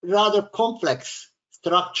rather complex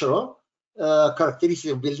structural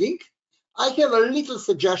characteristics of building. I have a little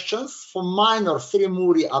suggestions for minor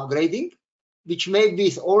Tremuri upgrading, which maybe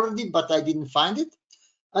is already, but I didn't find it.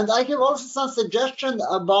 And I have also some suggestions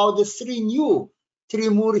about the 3 new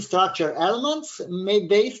Tremuri structure elements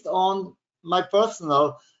based on my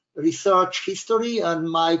personal research history and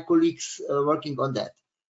my colleagues working on that.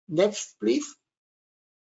 Next, please.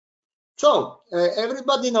 So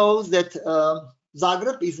everybody knows that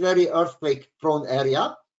Zagreb is very earthquake-prone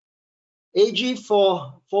area. AG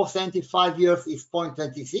for 475 years is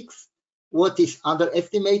 0.26, what is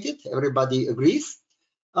underestimated, everybody agrees.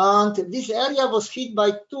 And this area was hit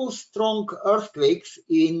by 2 strong earthquakes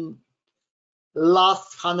in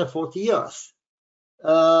last 140 years.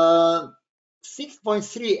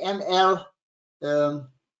 6.3 ml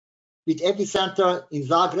with epicenter in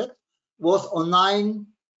Zagreb was on 9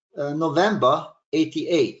 November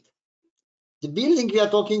 88. The building we are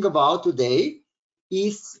talking about today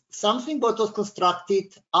is something what was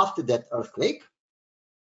constructed after that earthquake.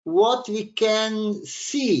 What we can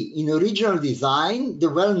see in original design, the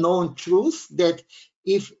well-known truth that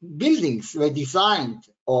if buildings were designed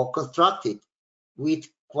or constructed with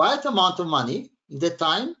quite amount of money in that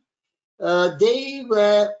time, they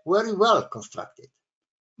were very well constructed.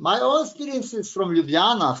 My own experiences from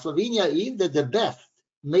Ljubljana, Slovenia, is that the best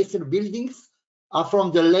masonry buildings are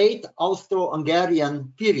from the late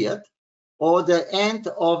Austro-Hungarian period or the end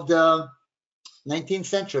of the 19th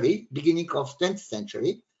century, beginning of 20th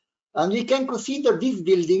century. And we can consider this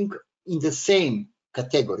building in the same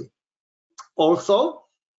category. Also,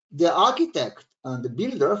 the architect and the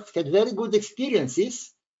builders had very good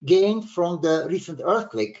experiences gained from the recent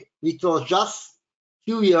earthquake, which was just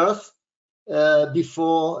few years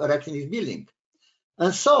before erecting this building.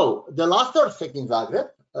 And so the last earthquake in Zagreb,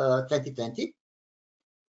 2020,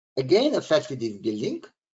 again affected this building,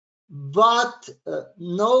 but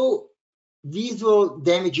no visual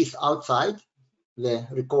damages outside were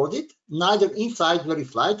recorded, neither inside were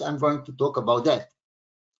reflected. I'm going to talk about that.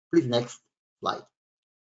 Please, next slide.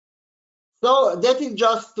 So that is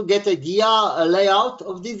just to get idea, a layout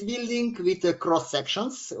of this building with the cross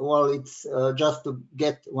sections. Well, it's just to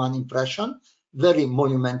get one impression, very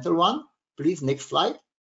monumental one. Please, next slide.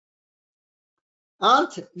 And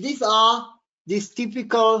these are these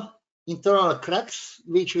typical internal cracks,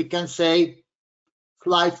 which we can say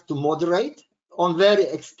slight to moderate on very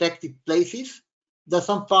expected places. There are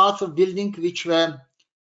some parts of building which were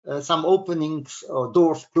some openings or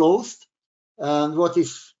doors closed. And what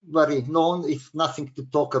is very known is nothing to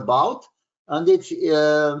talk about. And it's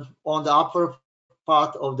on the upper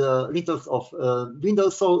part of the lintels of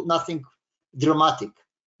windows, so nothing dramatic.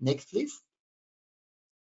 Next, please.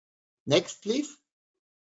 Next, please.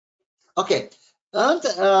 Okay. And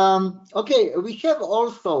okay, we have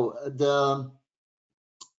also the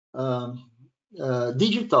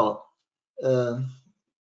digital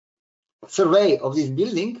survey of this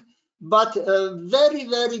building, but very,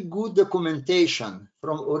 very good documentation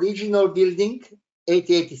from original building,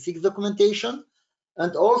 1886 documentation,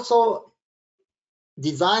 and also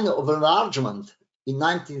design of enlargement in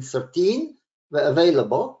 1913 were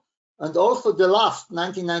available, and also the last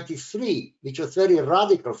 1993, which was very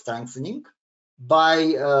radical strengthening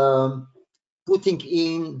by putting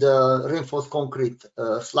in the reinforced concrete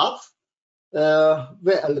slabs, were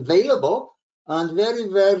available, and very,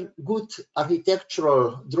 very good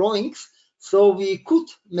architectural drawings. So we could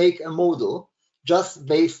make a model just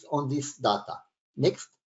based on this data. Next.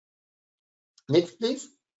 Next, please.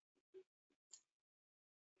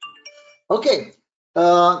 Okay.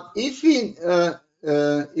 If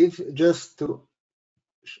just to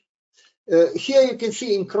here you can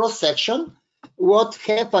see in cross section what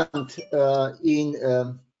happened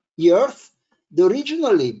in years. The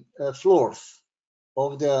originally floors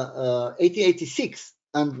of the 1886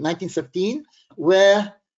 and 1913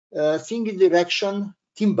 were single direction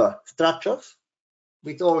timber structures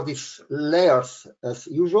with all these layers as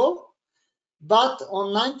usual. But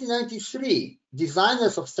on 1993,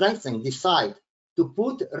 designers of strengthening decide to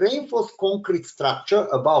put reinforced concrete structure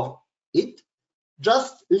above it,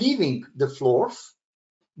 just leaving the floors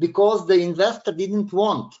because the investor didn't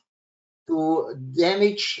want to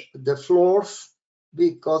damage the floors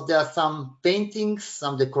because there are some paintings,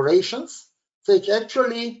 some decorations. So it's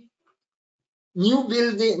actually new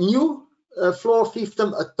building, new floor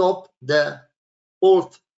system atop the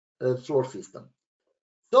old floor system.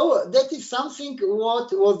 So that is something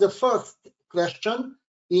what was the first question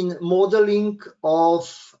in modeling of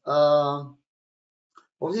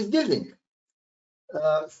this building.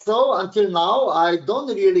 So until now, I don't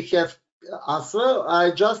really have answer.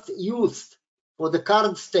 I just used for the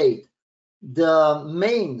current state the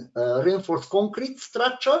main reinforced concrete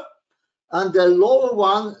structure and the lower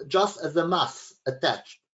one just as a mass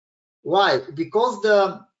attached. Why? Because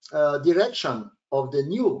the direction of the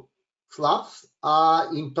new slabs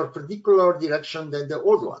are in perpendicular direction than the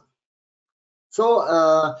old one.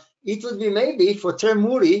 So it would be maybe for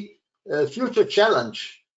Tremuri a future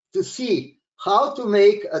challenge to see how to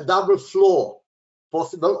make a double floor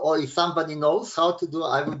possible, or if somebody knows how to do,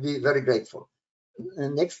 I would be very grateful.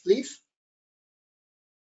 Next, please.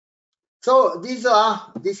 So these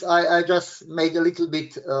are I just made a little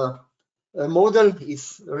bit a model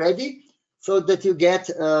is ready so that you get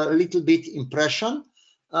a little bit impression,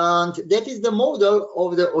 and that is the model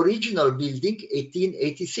of the original building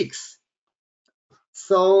 1886.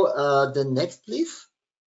 So the next, please.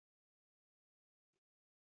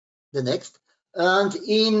 The next. And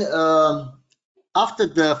in after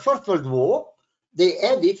the First World War, they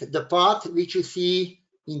added the part which you see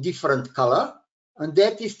in different color, and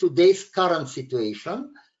that is today's current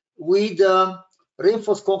situation with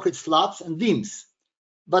reinforced concrete slabs and beams.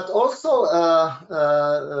 But also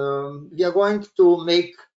we are going to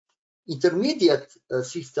make intermediate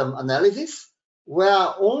system analysis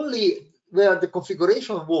where the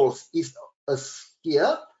configuration of walls is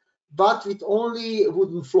here, but with only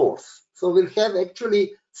wooden floors. So we'll have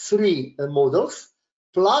actually 3 models,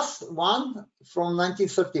 plus one from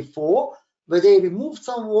 1934, where they removed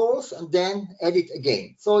some walls and then added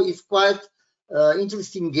again. So it's quite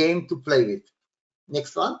interesting game to play with.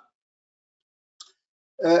 Next one.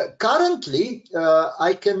 Currently,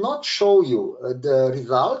 I cannot show you the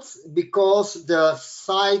results because the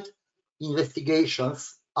site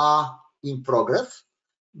investigations are in progress.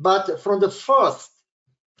 But from the first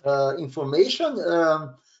information,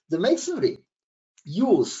 the masonry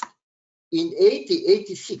used in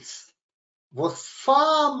 86 was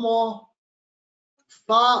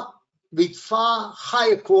with far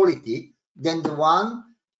higher quality than the one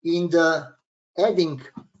in the adding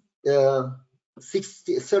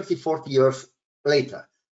 30, 40 years later.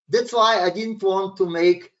 That's why I didn't want to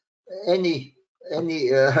make any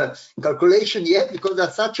calculation yet, because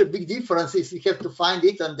there's such a big difference. We have to find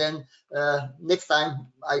it, and then next time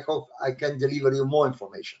I hope I can deliver you more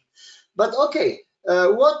information. But okay,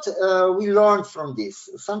 what we learned from this,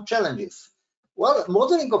 some challenges. Well,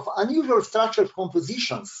 modeling of unusual structural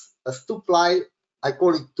compositions as 2-ply, I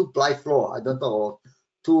call it 2-ply floor, I don't know,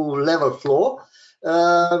 2-level floor,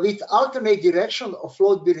 with alternate direction of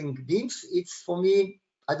load-bearing beams. It's, for me,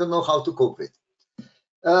 I don't know how to cope with.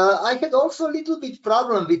 I had also a little bit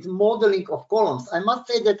problem with modeling of columns. I must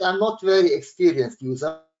say that I'm not very experienced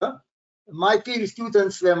user. My peer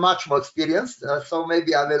students were much more experienced, so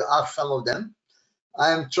maybe I will ask some of them.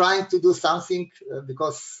 I am trying to do something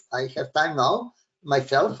because I have time now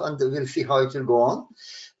myself, and we'll see how it will go on.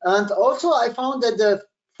 And also I found that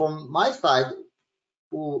from my side,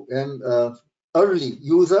 who am early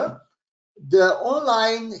user, the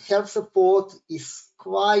online help support is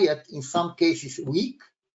quite, in some cases, weak,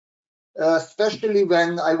 especially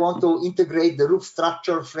when I want to integrate the roof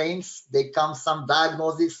structure frames. They come some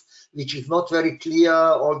diagnosis which is not very clear,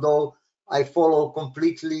 although I follow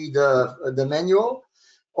completely the manual.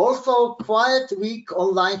 Also, quite weak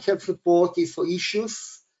online help support is for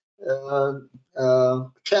issues found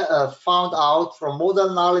out from model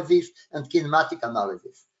analysis and kinematic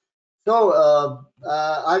analysis. So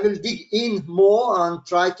I will dig in more and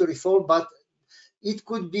try to resolve, but it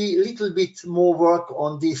could be a little bit more work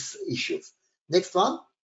on these issues. Next one.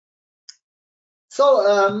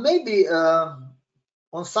 So maybe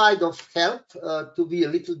on side of help to be a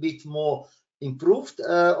little bit more improved.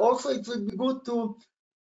 Also, it would be good to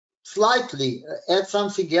slightly add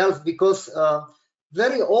something else, because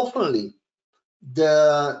very oftenly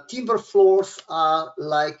the timber floors are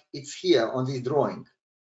like it's here on this drawing.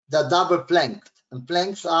 They're double planked, and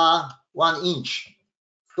planks are 1 inch.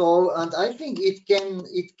 So, and I think it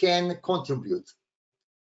can contribute.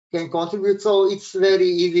 So it's very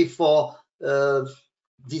easy for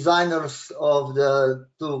designers of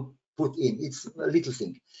to put in. It's a little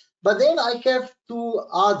thing. But then I have 2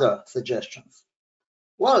 other suggestions.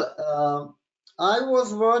 Well, I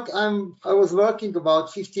was working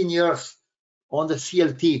about 15 years on the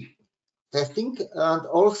CLT testing, and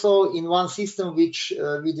also in one system which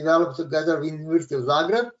we developed together with the University of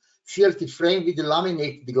Zagreb, CLT frame with the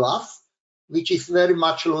laminated glass, which is very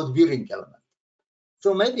much load-bearing element.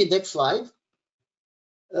 So maybe next slide.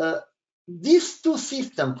 These 2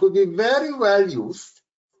 systems could be very well used,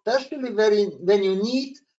 especially when you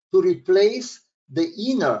need to replace the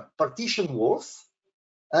inner partition walls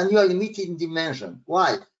and you are limited in dimension.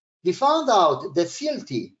 Why? We found out that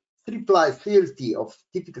CLT, 3-ply CLT of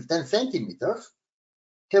typical 10 centimeters,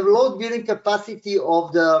 have load-bearing capacity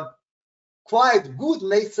of the quite good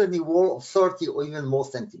masonry wall of 30 or even more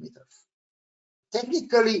centimeters.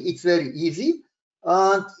 Technically, it's very easy,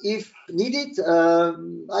 and if needed,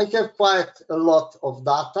 I have quite a lot of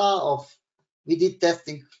data we did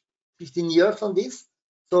testing 15 years on this.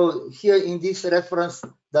 So here in this reference,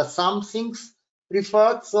 there are some things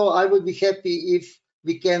referred, so I would be happy if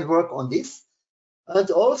we can work on this.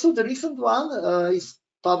 And also the recent one is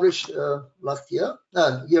published last year,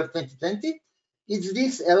 year 2020. It's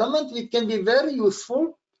this element which can be very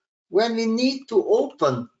useful when we need to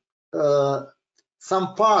open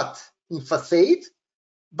some part in facade,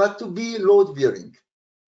 but to be load bearing.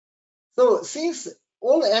 So since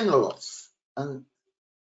all envelopes and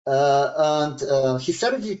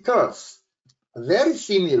hysterography curves are very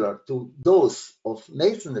similar to those of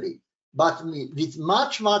masonry, but with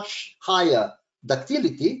much higher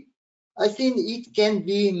ductility, I think it can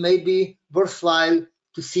be maybe worthwhile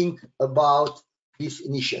to think about this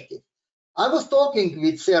initiative. I was talking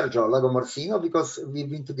with Sergio Lagomarsino because we've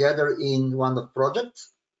been together in one of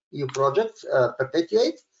projects, EU projects,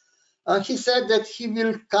 Perpetuate. He said that he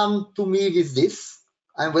will come to me with this.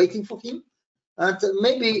 I'm waiting for him. And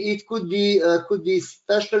maybe it could be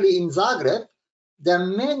especially in Zagreb. There are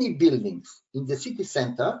many buildings in the city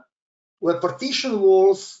center where partition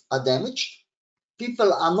walls are damaged.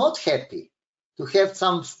 People are not happy to have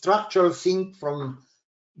some structural thing from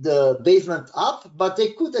the basement up, but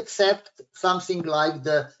they could accept something like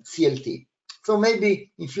the CLT. So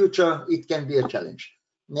maybe in future it can be a challenge.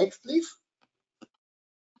 Next, please.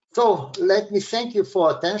 So let me thank you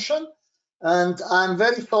for attention. And I'm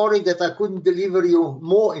very sorry that I couldn't deliver you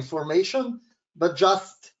more information, but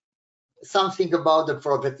just something about the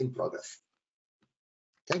project in progress.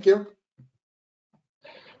 Thank you.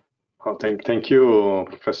 Oh, thank you,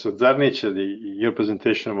 Professor Žarnić. Your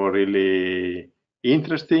presentation was really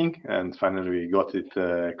interesting, and finally we got it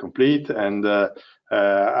complete. And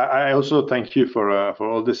I also thank you for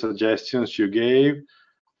all the suggestions you gave.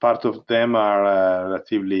 Part of them are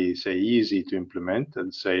relatively, say, easy to implement,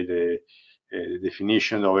 and say the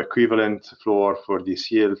definition of equivalent floor for the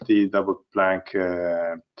CLT double plank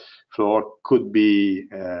floor could be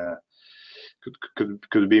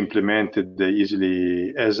implemented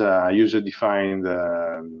easily as a user-defined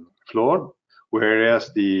floor,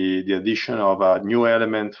 whereas the addition of a new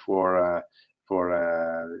element for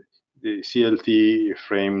the CLT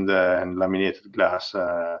framed and laminated glass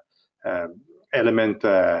element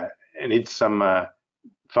needs some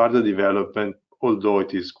further development, although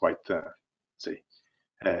it is quite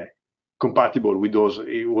compatible with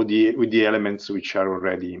the elements which are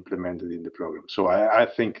already implemented in the program. So I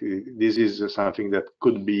think this is something that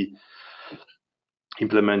could be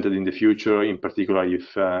implemented in the future, in particular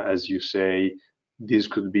if, as you say, this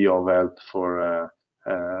could be of help for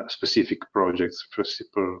specific projects, for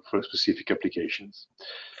specific applications.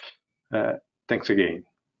 Thanks again.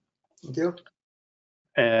 Thank you.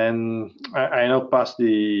 And I now pass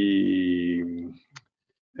the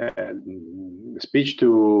speech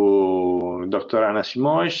to Dr. Ana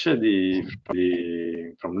Simões,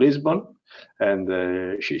 from Lisbon,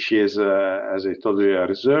 and she is, as I told you, a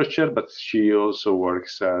researcher, but she also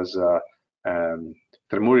works as a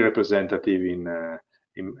Tremuri representative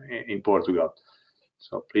in Portugal.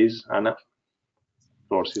 So please, Ana, the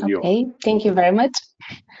floor is yours. Okay, thank you very much.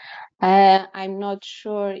 I'm not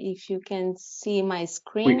sure if you can see my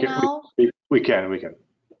screen now. We can.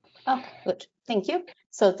 Oh, good. Thank you.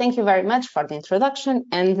 So thank you very much for the introduction,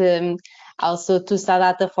 and also to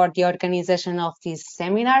Stadata for the organization of this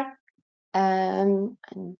seminar.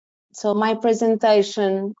 So my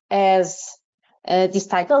presentation has this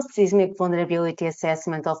title, Seismic Vulnerability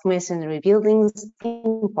Assessment of Masonry Buildings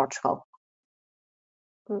in Portugal.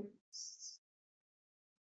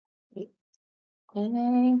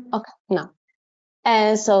 Okay, now.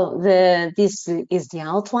 So this is the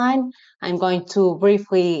outline. I'm going to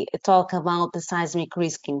briefly talk about the seismic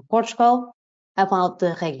risk in Portugal, about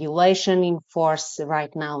the regulation in force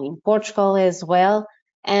right now in Portugal as well,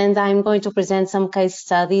 and I'm going to present some case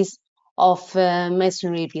studies of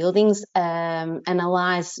masonry buildings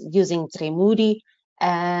analyzed using Tremuri,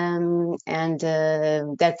 and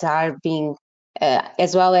that are being,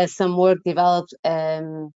 as well as some work developed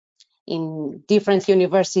in different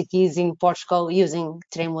universities in Portugal using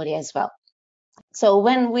Tremuri as well. So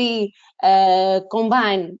when we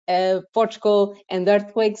combine Portugal and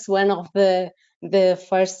earthquakes, one of the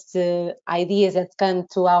first ideas that come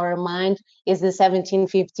to our mind is the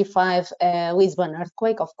 1755 Lisbon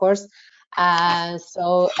earthquake, of course.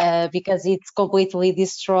 Because it's completely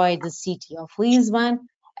destroyed the city of Lisbon,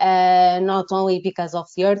 not only because of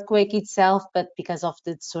the earthquake itself, but because of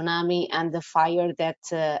the tsunami and the fire that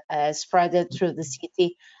spread through the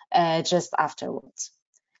city just afterwards.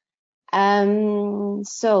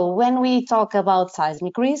 So when we talk about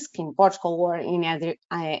seismic risk in Portugal or in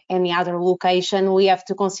any other location, we have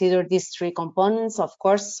to consider these three components, of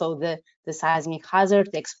course. So the seismic hazard,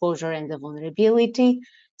 the exposure, and the vulnerability.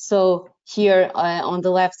 So here on the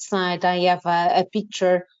left side, I have a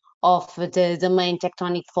picture of the main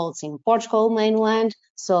tectonic faults in Portugal mainland.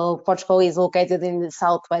 So Portugal is located in the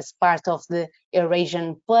southwest part of the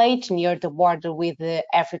Eurasian plate, near the border with the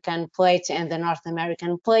African plate and the North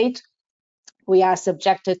American plate. We are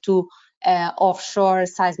subjected to offshore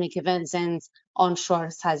seismic events and onshore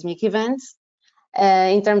seismic events.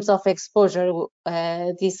 In terms of exposure,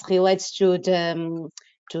 this relates to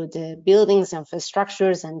the buildings,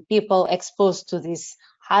 infrastructures, and people exposed to this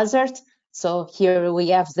hazard. So here we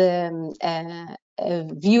have the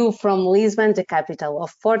view from Lisbon, the capital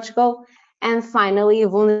of Portugal, and finally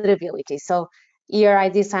vulnerability. So here I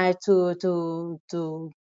decided to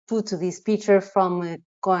put this picture from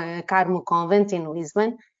Carmo Convent in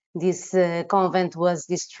Lisbon. This convent was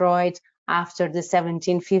destroyed after the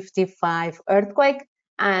 1755 earthquake,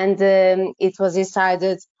 and it was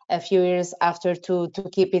decided a few years after to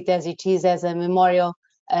keep it as it is, as a memorial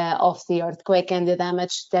of the earthquake and the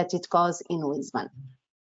damage that it caused in Lisbon.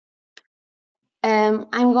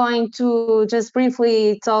 I'm going to just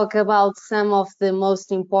briefly talk about some of the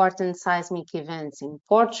most important seismic events in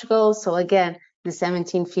Portugal. So again, the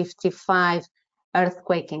 1755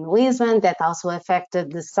 earthquake in Lisbon that also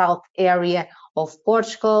affected the south area of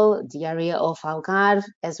Portugal, the area of Algarve,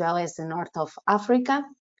 as well as the north of Africa.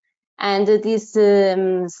 And this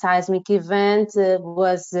seismic event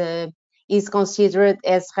is considered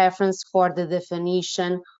as reference for the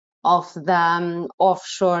definition of the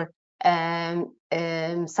offshore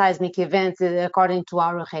seismic event according to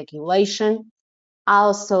our regulation.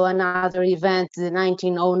 Also another event, the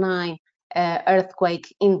 1909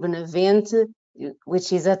 earthquake in Benavente,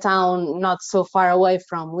 which is a town not so far away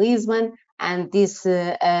from Lisbon, and this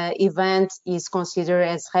event is considered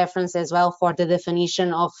as reference as well for the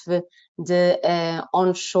definition of the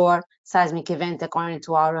onshore seismic event according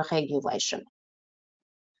to our regulation.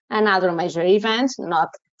 Another major event, not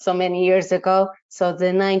so many years ago, so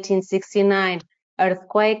the 1969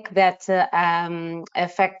 earthquake that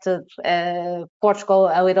affected Portugal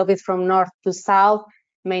a little bit from north to south,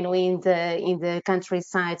 mainly in the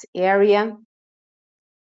countryside area.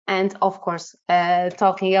 And of course,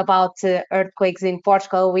 talking about earthquakes in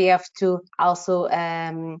Portugal, we have to also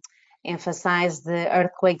emphasize the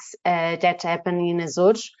earthquakes that happened in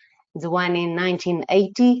Azores, the one in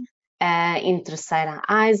 1980 in Terceira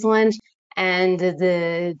Island, and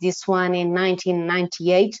this one in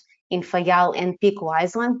 1998 in Faial and Pico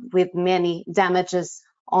Island, with many damages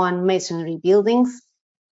on masonry buildings.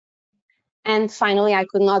 And finally, I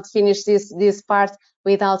could not finish this part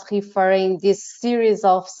without referring this series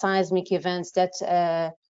of seismic events that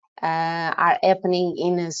are happening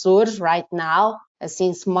in Azores right now,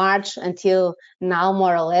 since March until now,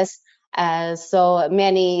 more or less. So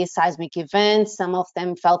many seismic events, some of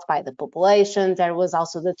them felt by the population. There was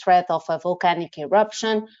also the threat of a volcanic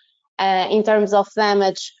eruption. In terms of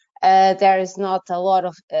damage, there is not a lot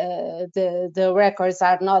of, the records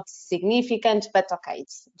are not significant, but okay,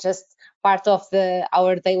 it's just part of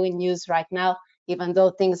our daily news right now, even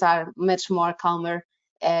though things are much more calmer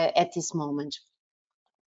at this moment.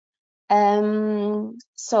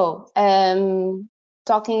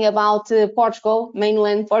 Talking about Portugal,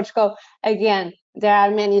 mainland Portugal, again, there are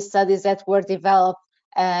many studies that were developed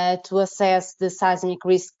to assess the seismic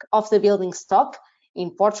risk of the building stock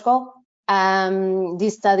in Portugal.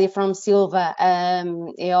 This study from Silva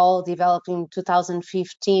all developed in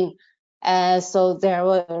 2015. So there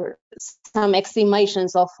were some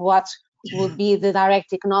estimations of what would be the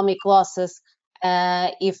direct economic losses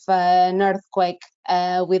if an earthquake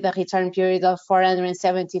with a return period of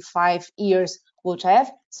 475 years would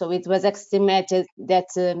have. So it was estimated that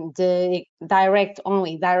the direct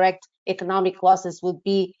economic losses would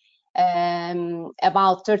be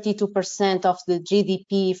about 32% of the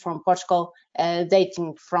GDP from Portugal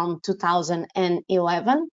dating from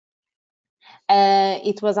 2011.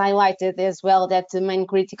 It was highlighted as well that the main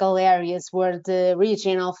critical areas were the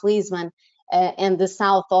region of Lisbon and the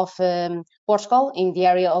south of Portugal in the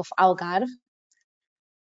area of Algarve.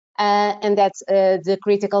 And that the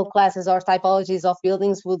critical classes or typologies of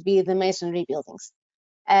buildings would be the masonry buildings.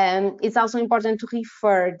 It's also important to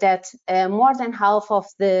refer that more than half of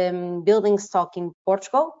the building stock in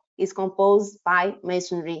Portugal is composed by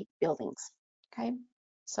masonry buildings. Okay,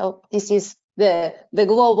 so this is the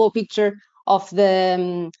global picture of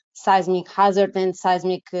the seismic hazard and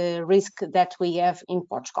seismic risk that we have in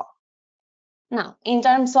Portugal. Now, in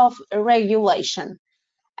terms of regulation,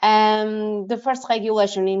 the first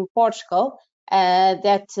regulation in Portugal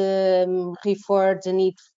that referred the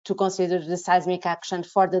need to consider the seismic action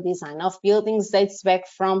for the design of buildings dates back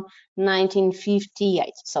from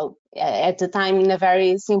 1958. So at the time, in a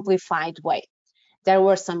very simplified way. There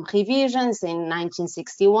were some revisions in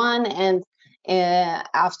 1961 and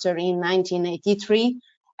after in 1983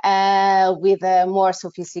 with a more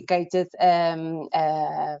sophisticated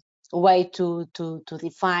way to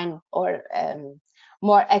define, or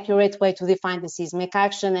more accurate way to define the seismic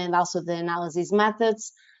action and also the analysis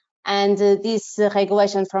methods. And this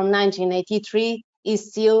regulation from 1983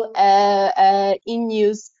 is still in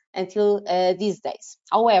use until these days.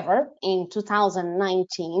 However, in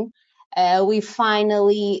 2019, we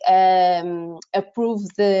finally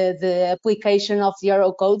approved the application of the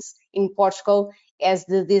ERGOCAD in Portugal as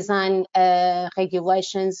the design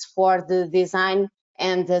regulations for the design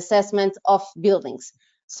and assessment of buildings.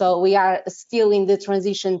 So we are still in the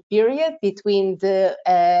transition period between the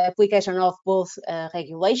application of both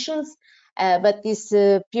regulations, but this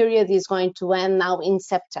period is going to end now in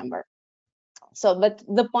September. So, but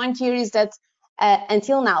the point here is that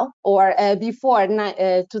until now, or before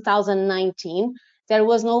 2019, there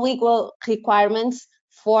was no legal requirements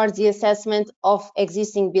for the assessment of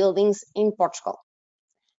existing buildings in Portugal.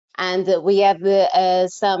 And we have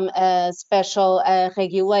some special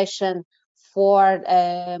regulation for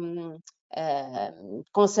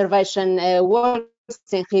conservation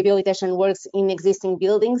works and rehabilitation works in existing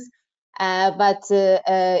buildings. But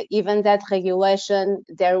even that regulation,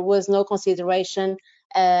 there was no consideration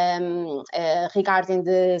regarding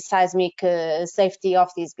the seismic safety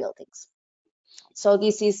of these buildings. So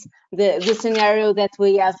this is the scenario that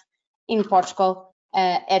we have in Portugal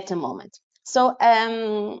at the moment. So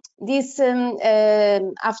this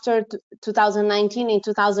after 2019, in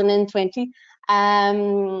 2020,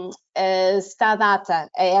 Stadata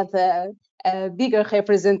had a bigger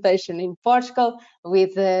representation in Portugal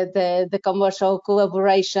with the commercial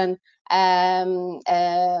collaboration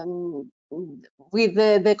with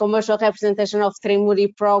the commercial representation of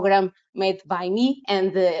Tremuri program made by me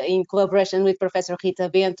and in collaboration with Professor Rita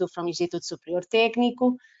Bento from Instituto Superior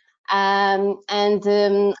Técnico.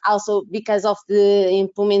 Also because of the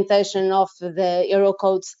implementation of the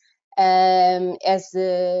ERGOCAD as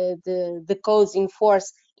the codes in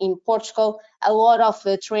force in Portugal, a lot of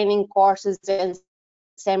training courses and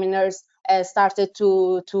seminars started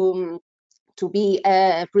to be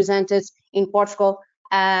presented in Portugal,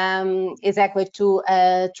 exactly to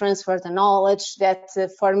transfer the knowledge that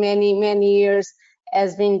for many years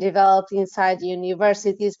has been developed inside the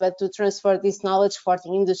universities, but to transfer this knowledge for the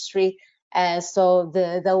industry, so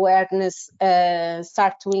the awareness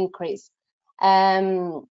start to increase.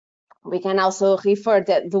 We can also refer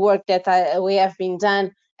that the work that we have been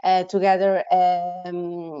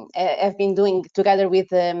doing together with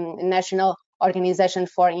the National Organization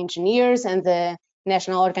for Engineers and the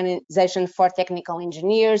National Organization for Technical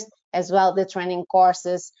Engineers, as well the training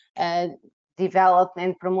courses developed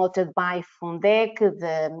and promoted by Fundec,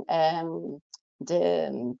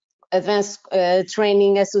 the Advanced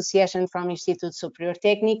Training Association from Instituto Superior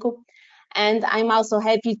Técnico. And I'm also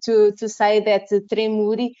happy to say that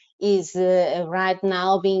Tremuri is right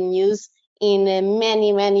now being used in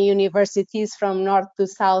many universities from north to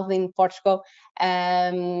south in Portugal,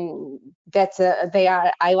 that they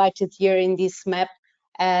are highlighted here in this map.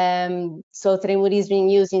 So Tremuri is being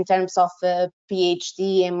used in terms of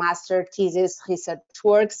PhD and master thesis research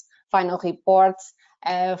works, final reports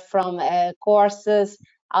from courses,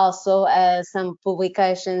 also some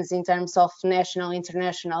publications in terms of national,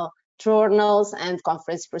 international journals and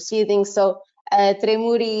conference proceedings. So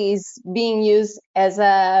Tremuri is being used as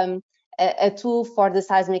a tool for the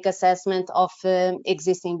seismic assessment of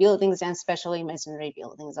existing buildings and especially masonry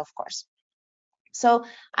buildings, of course. So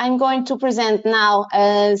I'm going to present now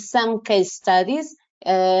some case studies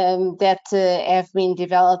that have been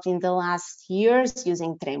developed in the last years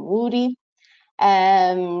using Tremuri.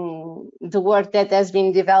 The work that has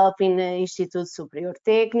been developed in the Instituto Superior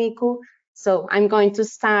Técnico. So I'm going to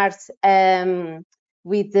start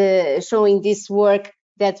with showing this work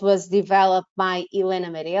that was developed by Helena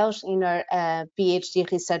Meirelles in her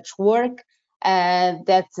PhD research work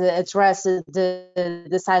that addresses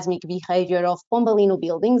the seismic behavior of Pombalino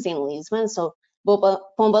buildings in Lisbon. So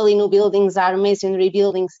Pombalino buildings are masonry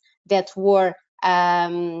buildings that were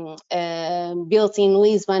built in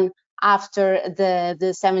Lisbon after the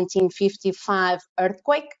 1755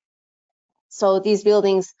 earthquake. So these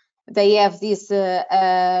buildings, they have these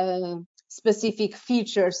specific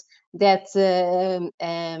features that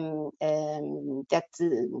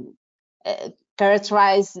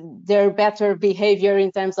characterize their better behavior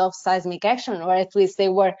in terms of seismic action, or at least they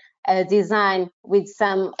were designed with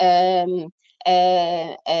some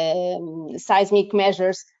seismic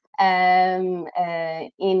measures in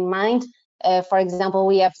mind. For example,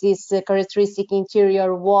 we have these characteristic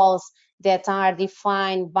interior walls that are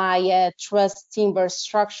defined by a truss timber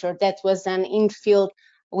structure that was then infilled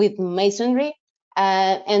with masonry.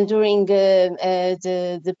 And during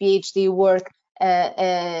the PhD work,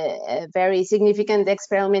 a very significant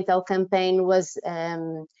experimental campaign was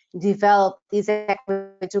developed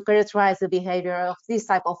exactly to characterize the behavior of this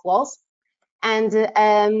type of walls. And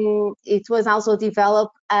it was also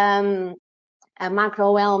developed a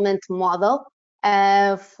macro element model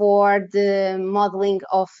for the modeling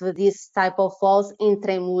of this type of walls in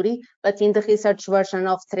Tremuri, but in the research version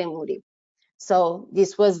of Tremuri. So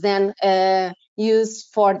this was then used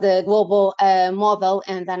for the global model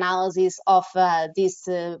and analysis of this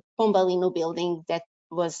Pombalino building that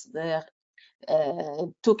was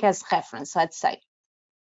took as reference, let's say.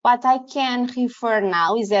 What I can refer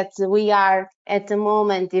now is that we are at the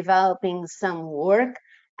moment developing some work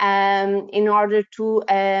in order to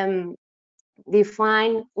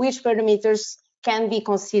define which parameters can be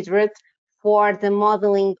considered for the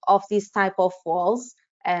modeling of this type of walls,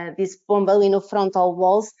 these Pombalino frontal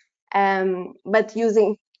walls, but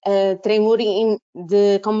using Tremuri in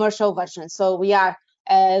the commercial version. So we are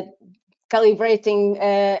calibrating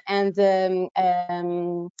and the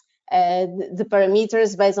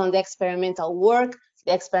parameters based on the experimental work,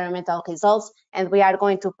 the experimental results, and we are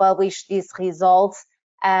going to publish these results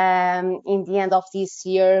in the end of this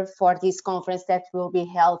year for this conference that will be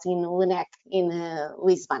held in LUNEC in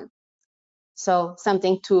Lisbon. So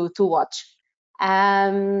something to watch.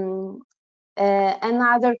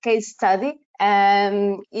 Another case study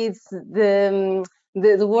is the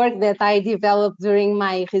work that I developed during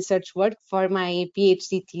my research work for my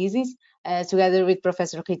PhD thesis, together with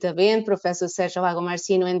Professor Rita Bento, Professor Sérgio Lago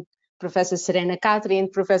Marcino, and Professor Serena Catri,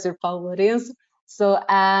 and Professor Paulo Lourenço. So,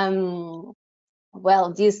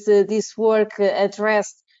 well, this work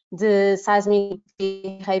addressed the seismic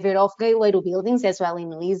behavior of Galeiro buildings as well in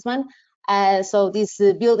Lisbon. So these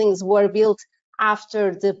buildings were built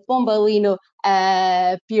after the Pombalino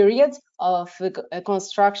period of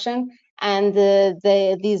construction, and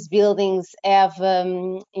these buildings have,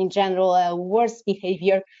 in general, a worse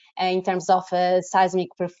behavior in terms of seismic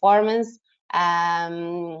performance.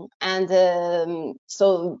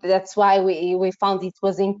 So that's why we found it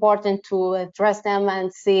was important to address them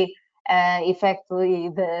and see effectively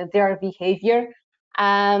their behavior.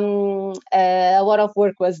 A lot of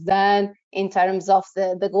work was done in terms of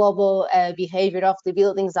the global behavior of the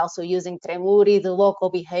buildings, also using Tremuri, the local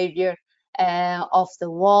behavior of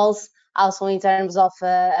the walls, also in terms of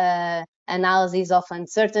analysis of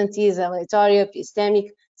uncertainties, aleatory, epistemic.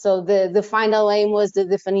 So the final aim was the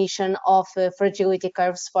definition of fragility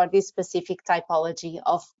curves for this specific typology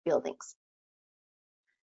of buildings.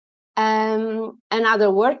 Another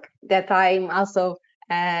work that I'm also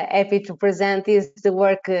happy to present is the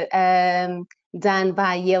work done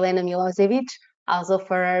by Jelena Milosevic, also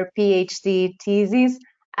for her PhD thesis,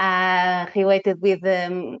 related with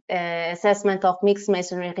the assessment of mixed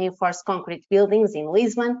masonry reinforced concrete buildings in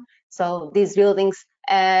Lisbon. So these buildings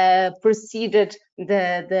preceded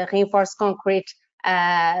the reinforced concrete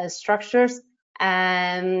structures.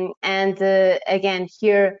 Again,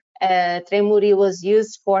 here Tremuri was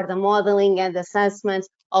used for the modeling and assessment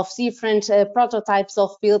of different prototypes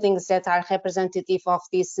of buildings that are representative of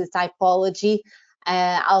this typology.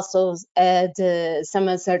 Also, some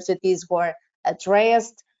uncertainties were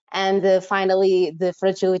addressed, and finally, the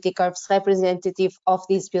fragility curves representative of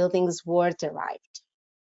these buildings were derived.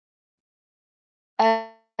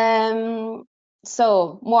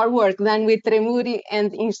 So more work done with Tremuri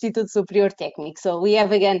and Instituto Superior Técnico. So we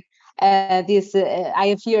have again I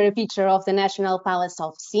have here a picture of the National Palace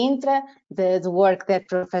of Sintra, the work that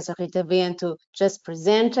Professor Rita Bento just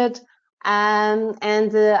presented. I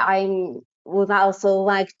would also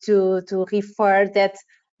like to refer that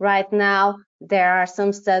right now there are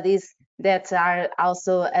some studies that are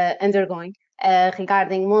also undergoing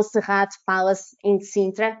regarding Montserrat Palace in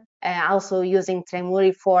Sintra, also using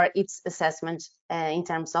Tremuri for its assessment in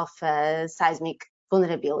terms of seismic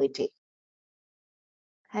vulnerability.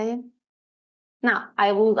 Okay. Now,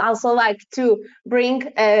 I would also like to bring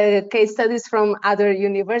case studies from other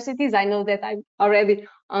universities. I know that I'm already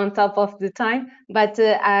on top of the time, but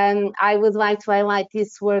I would like to highlight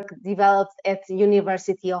this work developed at the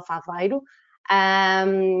University of Aveiro.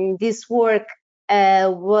 This work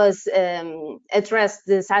was addressed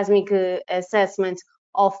the seismic assessment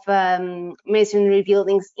of masonry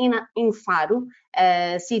buildings in Faro,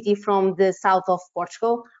 a city from the south of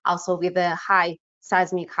Portugal, also with a high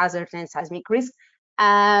seismic hazard and seismic risk.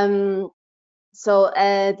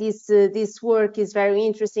 This work is very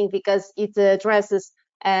interesting because it addresses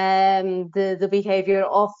the behavior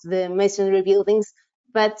of the masonry buildings,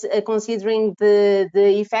 but considering the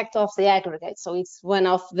effect of the aggregate. So it's one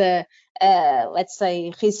of the, let's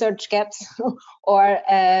say, research gaps or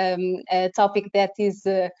a topic that is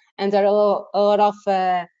under a lot of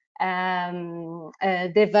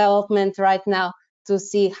development right now to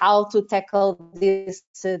see how to tackle this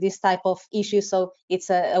type of issue. So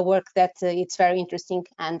it's a work that it's very interesting,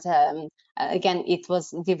 and again, it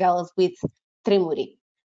was developed with Tremuri.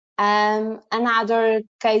 Another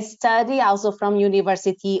case study, also from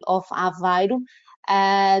University of Aveiro,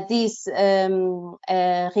 this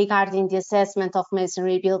regarding the assessment of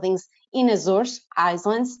masonry buildings in Azores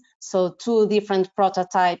Islands. So 2 different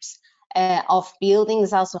prototypes of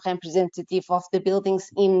buildings, also representative of the buildings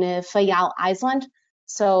in Faial Island.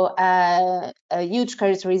 So a huge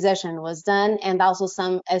characterization was done, and also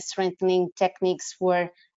some strengthening techniques were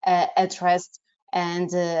addressed and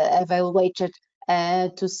evaluated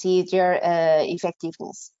to see their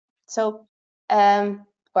effectiveness. So,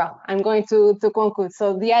 well, I'm going to conclude.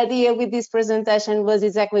 So the idea with this presentation was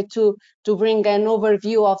exactly to bring an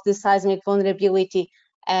overview of the seismic vulnerability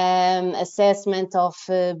assessment of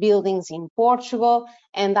buildings in Portugal,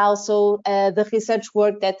 and also the research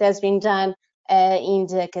work that has been done in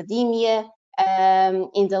the academia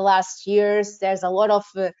in the last years. There's a lot of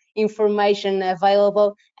information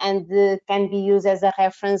available and can be used as a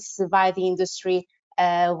reference by the industry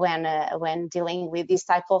when dealing with this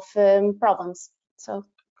type of problems. So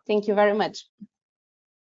thank you very much.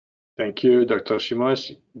 Thank you, Dr.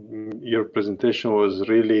 Simões. Your presentation was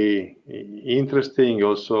really interesting,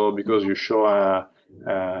 also because you show a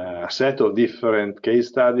set of different case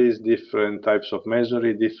studies, different types of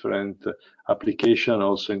masonry, different application,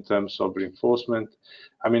 also in terms of reinforcement.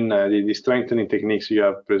 I mean, the strengthening techniques you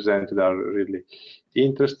have presented are really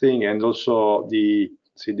interesting, and also the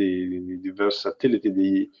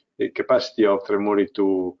versatility, the capacity of Tremori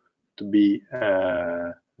to be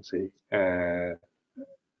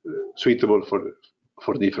suitable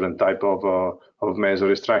for different type of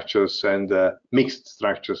masonry structures and mixed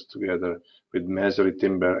structures together with masonry,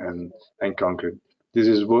 timber, and concrete. This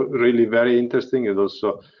is really very interesting, and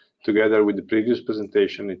also together with the previous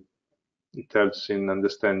presentation, it helps in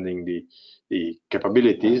understanding the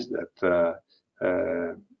capabilities that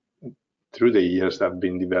through the years have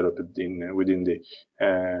been developed within the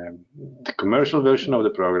commercial version of the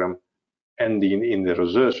program and in the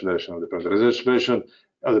research version of the program. The research version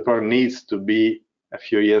of the program needs to be a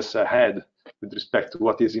few years ahead with respect to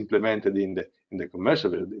what is implemented in the commercial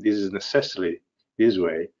version. This is necessarily this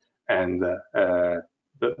way, and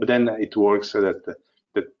but then it works so that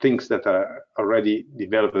the things that are already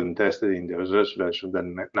developed and tested in the research version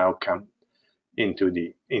then now come into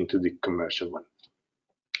the commercial one.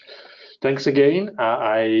 Thanks again.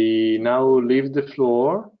 I now leave the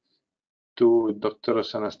floor to Dr.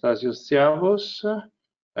 Anastasios Tsiavos.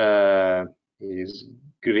 He's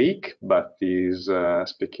Greek, but he's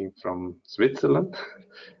speaking from Switzerland.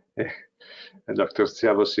 Dr.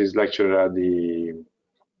 Tsiavos is lecturer at the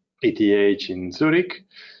ETH in Zurich,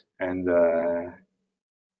 and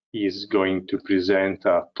he's going to present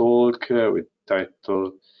a talk with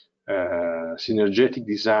title Synergetic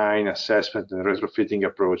Design, Assessment and Retrofitting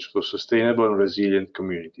Approach for Sustainable and Resilient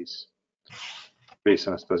Communities. Please,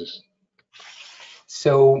 Anastasios.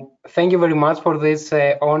 So thank you very much for this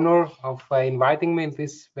honor of inviting me in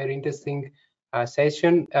this very interesting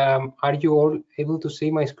session. Are you all able to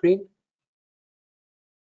see my screen?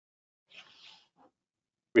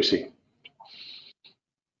 We see.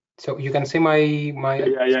 So you can see my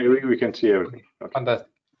yeah, we can see everything. Okay. Fantastic.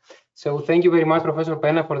 So thank you very much, Professor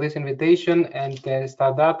Penna, for this invitation and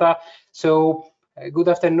start data. So good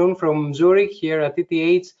afternoon from Zurich here at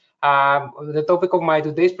ETH. The topic of my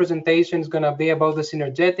today's presentation is going to be about the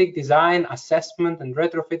synergetic design, assessment, and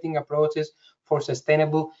retrofitting approaches for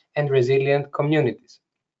sustainable and resilient communities.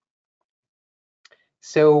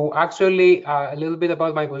 So actually, a little bit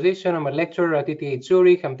about my position. I'm a lecturer at ETH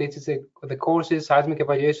Zurich. I'm teaching the courses Seismic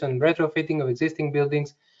Evaluation and Retrofitting of Existing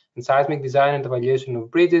Buildings and Seismic Design and Evaluation of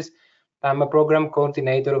Bridges. I'm a program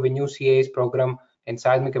coordinator of a new CA's program in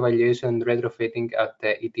Seismic Evaluation and Retrofitting at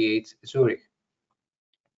ETH Zurich.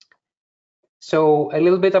 So a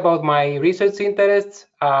little bit about my research interests.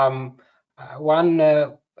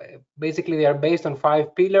 Basically, they are based on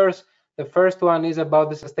 5 pillars. The first one is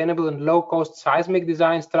about the sustainable and low-cost seismic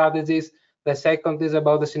design strategies. The second is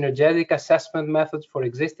about the synergetic assessment methods for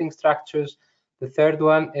existing structures. The third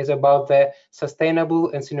one is about the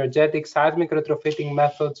sustainable and synergetic seismic retrofitting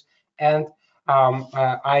methods. And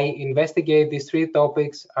I investigate these 3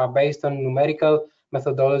 topics based on numerical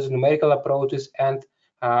methodologies, numerical approaches, and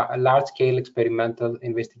a large-scale experimental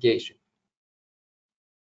investigation.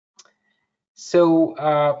 So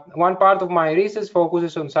one part of my research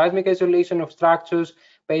focuses on seismic isolation of structures.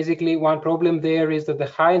 Basically, one problem there is that the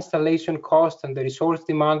high installation cost and the resource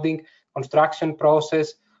demanding construction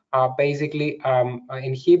process basically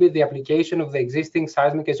inhibit the application of the existing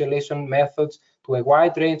seismic isolation methods to a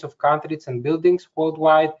wide range of countries and buildings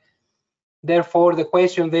worldwide. Therefore, the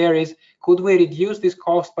question there is, could we reduce this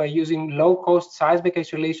cost by using low-cost seismic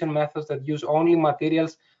isolation methods that use only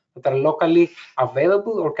materials that are locally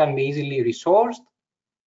available or can be easily resourced.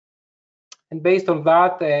 And based on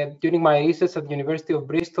that, during my research at the University of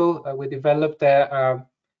Bristol, we developed a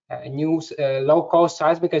new low-cost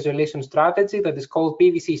seismic isolation strategy that is called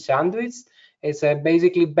PVC sandwich. It's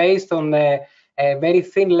basically based on a very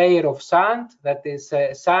thin layer of sand that is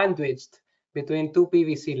sandwiched between two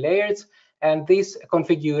PVC layers. And this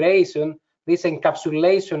configuration, this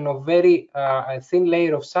encapsulation of very thin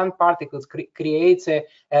layer of sand particles creates a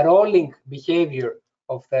rolling behavior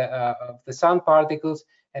of the sand particles,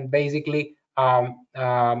 and basically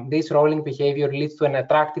this rolling behavior leads to an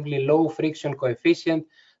attractively low friction coefficient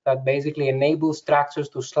that basically enables structures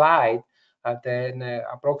to slide at an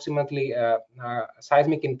approximately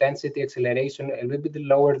seismic intensity acceleration a little bit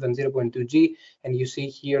lower than 0.2 G. And you see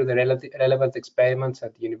here the relevant experiments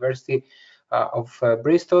at the University of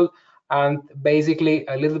Bristol. And basically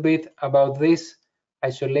a little bit about this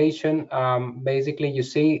isolation. Basically, you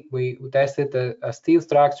see we tested a steel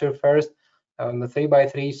structure first on the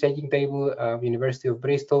 3x3 shaking table of University of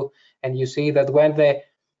Bristol, and you see that when the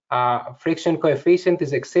friction coefficient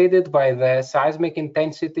is exceeded by the seismic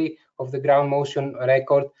intensity of the ground motion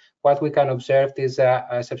record, what we can observe is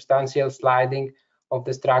a substantial sliding of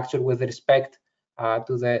the structure with respect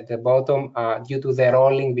to the bottom due to the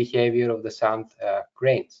rolling behavior of the sand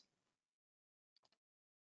grains.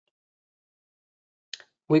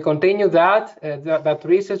 We continue that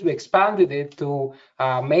research. We expanded it to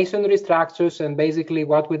masonry structures, and basically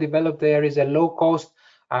what we developed there is a low-cost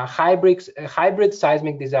hybrid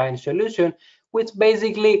seismic design solution, which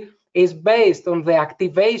basically is based on the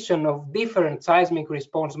activation of different seismic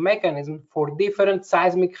response mechanisms for different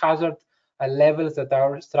seismic hazard levels that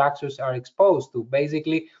our structures are exposed to.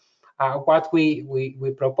 Basically, what we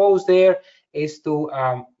propose there is to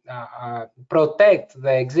protect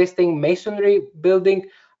the existing masonry building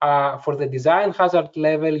for the design hazard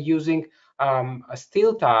level using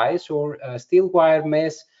steel ties or steel wire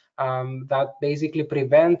mesh that basically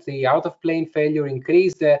prevent the out-of-plane failure,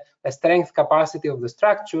 increase the strength capacity of the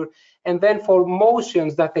structure. And then for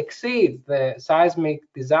motions that exceed the seismic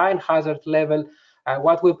design hazard level,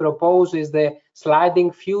 what we propose is the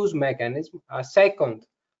sliding fuse mechanism, a second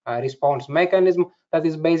response mechanism that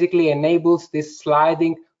is basically enables this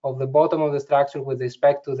sliding of the bottom of the structure with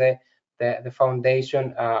respect to the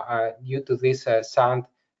foundation due to this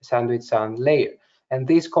sandwich sand layer. And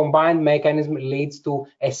this combined mechanism leads to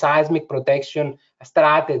a seismic protection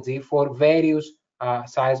strategy for various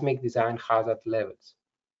seismic design hazard levels.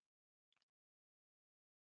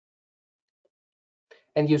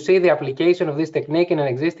 And you see the application of this technique in an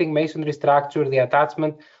existing masonry structure, the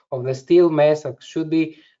attachment of the steel mesh that should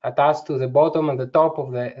be attached to the bottom and the top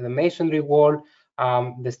of the masonry wall,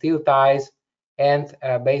 the steel ties, and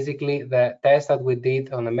basically the test that we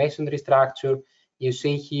did on the masonry structure. You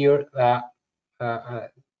see here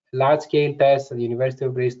large-scale test at the University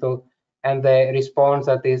of Bristol, and the response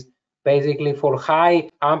that is basically for high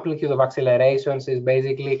amplitude of accelerations is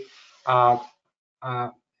basically a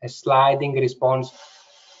sliding response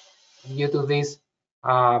due to this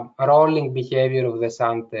rolling behavior of the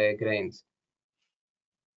sand grains.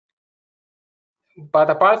 But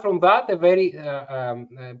apart from that, a very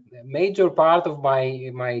major part of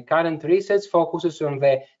my current research focuses on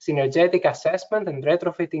the synergetic assessment and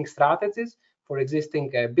retrofitting strategies for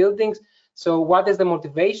existing buildings. So what is the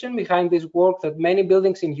motivation behind this work? That many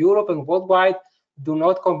buildings in Europe and worldwide do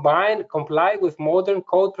not comply with modern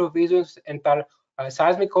code provisions and are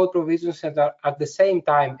seismic code provisions that are at the same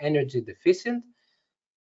time energy deficient.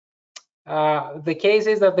 The case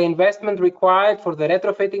is that the investment required for the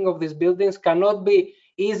retrofitting of these buildings cannot be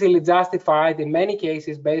easily justified in many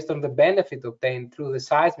cases based on the benefit obtained through the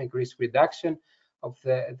seismic risk reduction of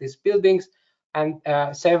these buildings, and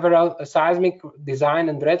several seismic design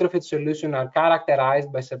and retrofit solutions are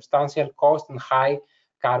characterized by substantial cost and high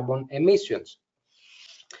carbon emissions.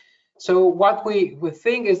 So what we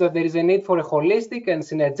think is that there is a need for a holistic and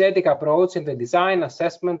synergetic approach in the design,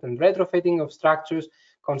 assessment, and retrofitting of structures,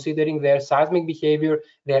 considering their seismic behavior,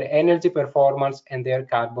 their energy performance, and their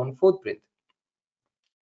carbon footprint.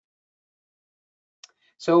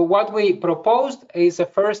 So what we proposed is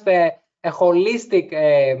first a holistic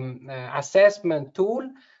assessment tool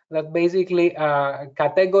that basically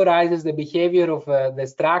categorizes the behavior of the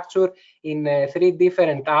structure in three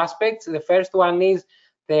different aspects. The first one is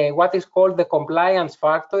what is called the compliance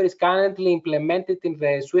factor. Is currently implemented in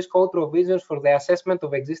the Swiss code provisions for the assessment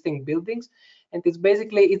of existing buildings, and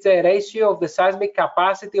it's a ratio of the seismic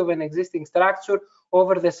capacity of an existing structure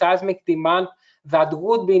over the seismic demand that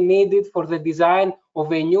would be needed for the design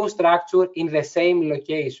of a new structure in the same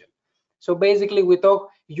location. So basically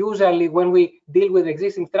usually when we deal with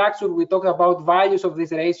existing structure, we talk about values of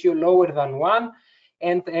this ratio lower than 1.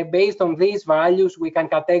 And based on these values, we can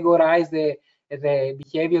categorize the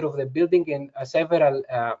behavior of the building in several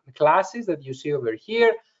classes that you see over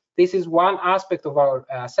here. This is one aspect of our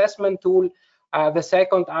assessment tool. The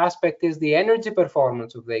second aspect is the energy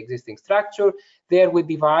performance of the existing structure. There we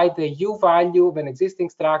divide the U value of an existing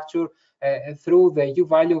structure through the U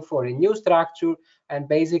value for a new structure. And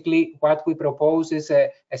basically what we propose is a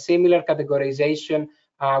similar categorization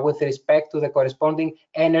with respect to the corresponding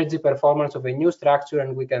energy performance of a new structure.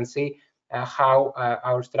 And we can see how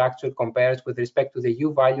our structure compares with respect to the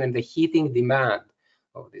U value and the heating demand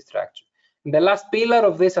of the structure. And the last pillar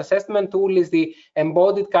of this assessment tool is the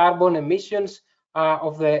embodied carbon emissions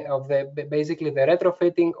basically the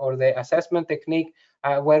retrofitting or the assessment technique,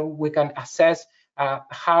 where we can assess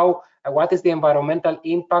what is the environmental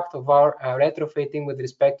impact of our retrofitting with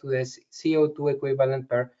respect to the CO2 equivalent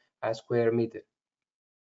per square meter.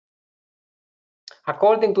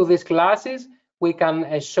 According to these classes, we can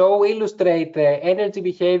illustrate the energy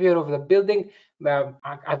behavior of the building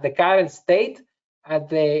at the current state,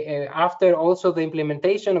 after also the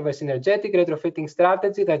implementation of a synergetic retrofitting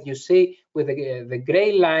strategy that you see with the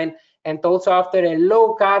gray line, and also after a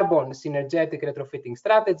low carbon synergetic retrofitting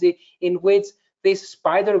strategy in which this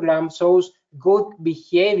spidergram shows good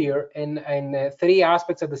behavior in 3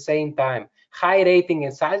 aspects at the same time: high rating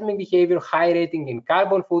in seismic behavior, high rating in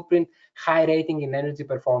carbon footprint, high rating in energy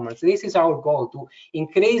performance. This is our goal, to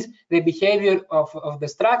increase the behavior of the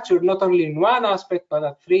structure, not only in one aspect, but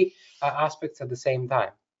at 3 aspects at the same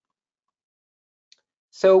time.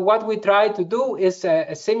 So what we try to do is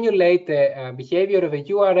simulate the behavior of a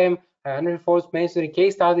URM, unreinforced masonry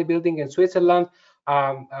case study building in Switzerland,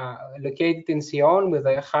 located in Simões with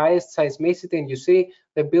the highest seismicity. And you see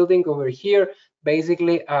the building over here.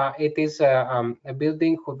 Basically, it is a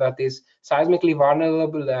building that is seismically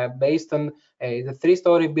vulnerable based on the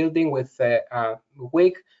 3-story building with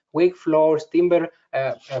weak floors, timber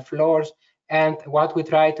floors. And what we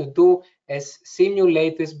try to do is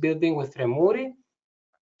simulate this building with Remuri.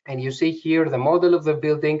 And you see here the model of the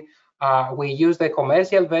building. We use the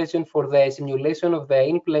commercial version for the simulation of the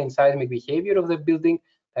in-plane seismic behavior of the building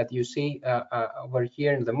that you see over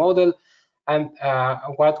here in the model. And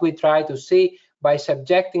what we try to see by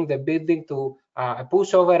subjecting the building to a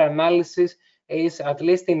pushover analysis is, at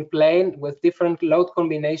least in plane with different load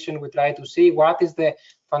combination, we try to see what is the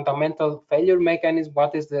fundamental failure mechanism,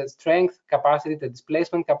 what is the strength capacity, the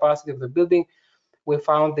displacement capacity of the building. We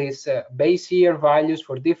found these base shear values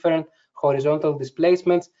for different horizontal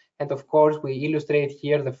displacements. And of course, we illustrate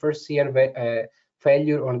here the first shear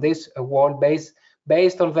failure on this wall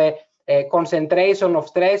based on the concentration of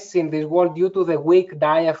stress in this wall due to the weak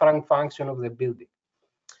diaphragm function of the building.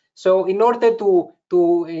 So in order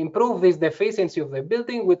to improve this efficiency of the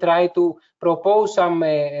building, we try to propose some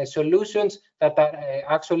solutions that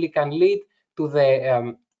actually can lead to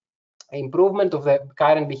the improvement of the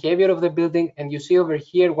current behavior of the building. And you see over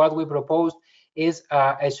here what we proposed is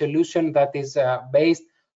a solution that is based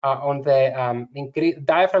on the increased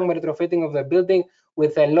diaphragm retrofitting of the building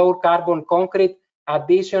with a low carbon concrete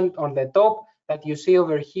addition on the top that you see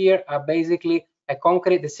over here. Basically a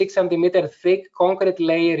concrete, the 6 centimeter thick concrete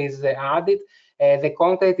layer is added. The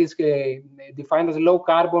concrete is defined as low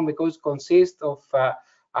carbon because it consists of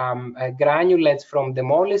granulates from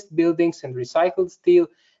demolished buildings and recycled steel.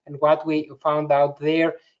 And what we found out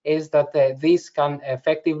there is that this can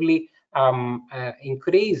effectively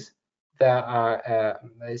increase the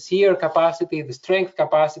shear capacity, the strength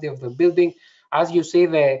capacity of the building. As you see,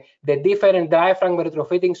 the different diaphragm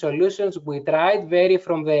retrofitting solutions we tried vary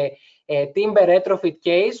from the timber retrofit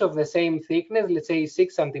case of the same thickness, let's say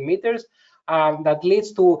 6 centimeters, that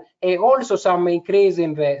leads to also some increase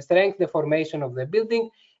in the strength deformation of the building,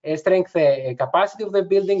 strength capacity of the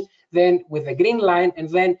building. Then with the green line, and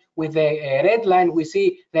then with the red line, we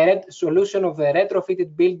see the red solution of the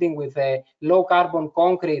retrofitted building with a low carbon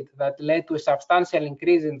concrete that led to a substantial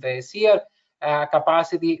increase in the shear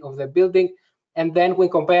capacity of the building. And then we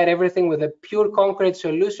compare everything with a pure concrete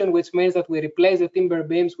solution, which means that we replace the timber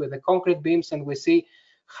beams with the concrete beams, and we see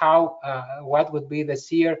how what would be the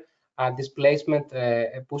shear displacement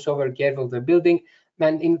pushover curve of the building.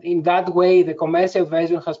 And in that way, the commercial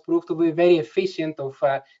version has proved to be very efficient of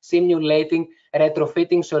simulating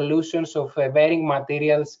retrofitting solutions of varying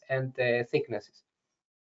materials and thicknesses.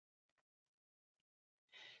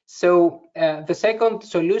 So the second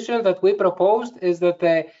solution that we proposed is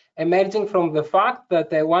that emerging from the fact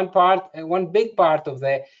that one big part of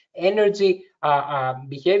the energy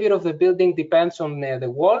behavior of the building depends on the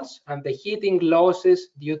walls and the heating losses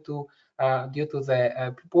due to due to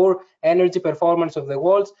the poor energy performance of the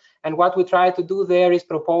walls. And what we try to do there is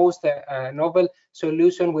propose a novel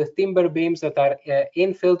solution with timber beams that are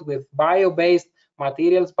infilled with bio-based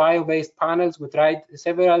materials, bio-based panels. We tried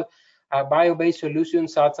several bio-based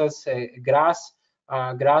solutions such as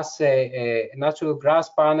natural grass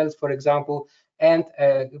panels, for example, and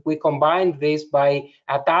we combined this by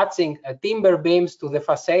attaching timber beams to the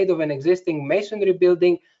facade of an existing masonry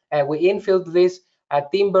building. We infilled these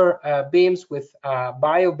timber beams with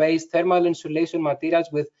bio-based thermal insulation materials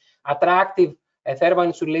with attractive thermal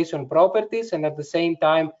insulation properties, and at the same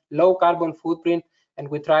time low carbon footprint. And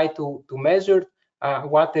we try to measure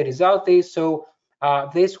what the result is. So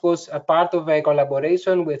this was a part of a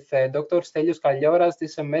collaboration with Dr. Stelios Kallioras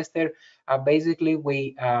this semester. Basically,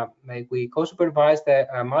 we co-supervised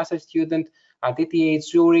a master student at ETH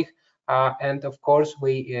Zurich, and of course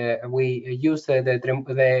we used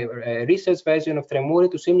the research version of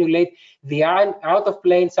Tremuri to simulate the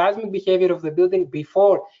out-of-plane seismic behavior of the building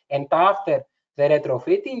before and after the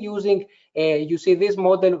retrofitting, using you see this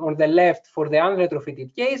model on the left for the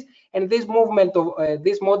unretrofitted case, and this movement of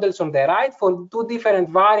these models on the right for two different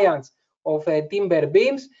variants of timber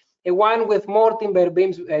beams, one with more timber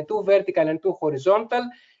beams, two vertical and two horizontal,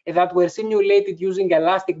 that were simulated using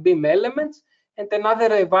elastic beam elements, and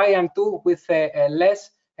another variant two with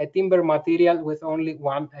less timber material with only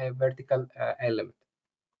one vertical element.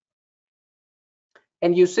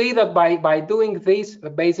 And you see that by doing this,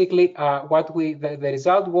 basically, what the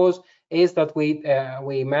result is that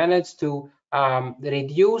we managed to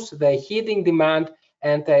reduce the heating demand,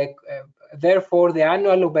 and therefore the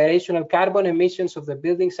annual operational carbon emissions of the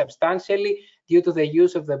building substantially due to the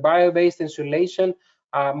use of the bio-based insulation,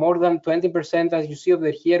 more than 20%, as you see over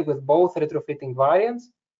here, with both retrofitting variants.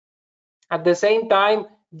 At the same time,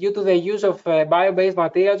 due to the use of bio-based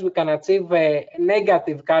materials, we can achieve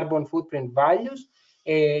negative carbon footprint values.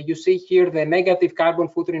 You see here the negative carbon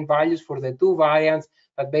footprint values for the two variants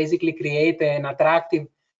that basically create an attractive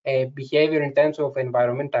behavior in terms of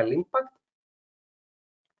environmental impact.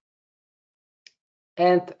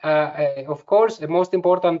 And of course, the most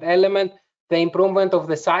important element, the improvement of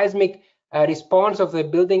the seismic response of the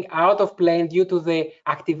building out of plane due to the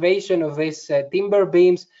activation of these timber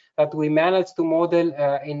beams that we managed to model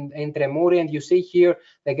in Tremuri. And you see here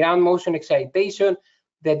the ground motion excitation,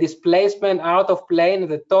 the displacement out of plane at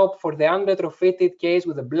the top for the unretrofitted case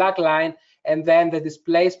with the black line, and then the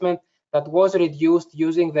displacement that was reduced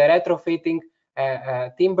using the retrofitting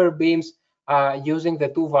timber beams using the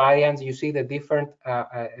two variants. You see the different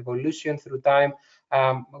evolution through time.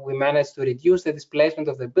 We managed to reduce the displacement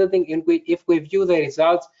of the building. And if we view the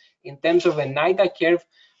results in terms of a Naida curve,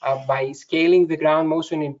 by scaling the ground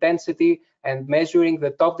motion intensity and measuring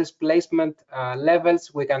the top displacement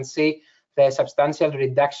levels, we can see the substantial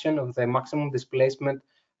reduction of the maximum displacement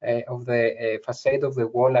of the facade of the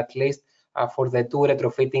wall, at least for the two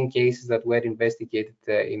retrofitting cases that were investigated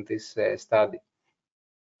in this study.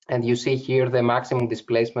 And you see here the maximum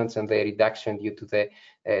displacements and the reduction due to the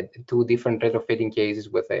two different retrofitting cases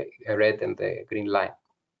with a red and the green line.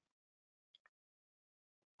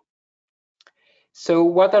 So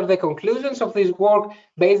what are the conclusions of this work?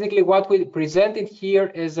 Basically, what we presented here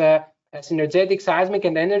is a synergetic seismic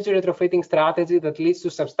and energy retrofitting strategy that leads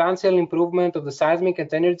to substantial improvement of the seismic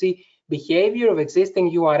and energy behavior of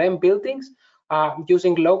existing URM buildings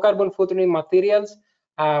using low carbon footprint materials.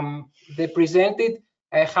 They presented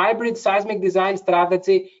a hybrid seismic design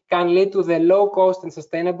strategy can lead to the low cost and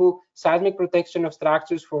sustainable seismic protection of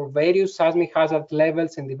structures for various seismic hazard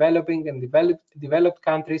levels in developing and developed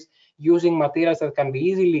countries using materials that can be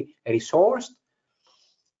easily resourced.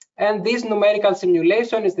 And this numerical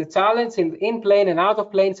simulation is the challenge in plane and out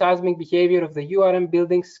of plane seismic behavior of the URM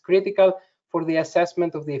buildings is critical for the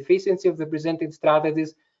assessment of the efficiency of the presented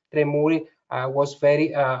strategies. Tremuri was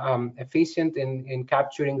very efficient in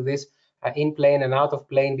capturing this in plane and out of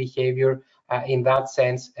plane behavior in that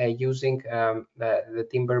sense, using the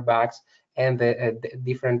timber bags and the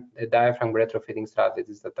different diaphragm retrofitting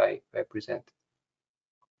strategies that I present.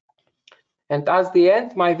 And as the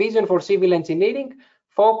end, my vision for civil engineering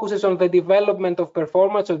focuses on the development of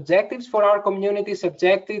performance objectives for our community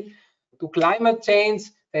subjected to climate change.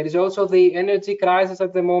 There is also the energy crisis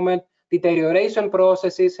at the moment, deterioration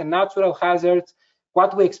processes and natural hazards,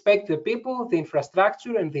 what we expect the people, the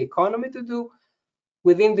infrastructure and the economy to do.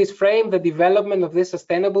 Within this frame, the development of this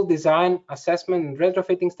sustainable design, assessment and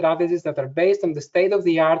retrofitting strategies that are based on the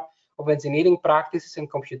state-of-the-art of engineering practices and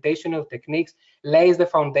computational techniques lays the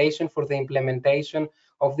foundation for the implementation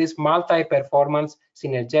of this multi-performance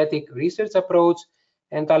synergetic research approach.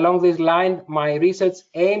 And along this line, my research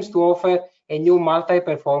aims to offer a new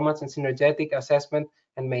multi-performance and synergetic assessment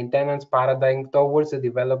and maintenance paradigm towards the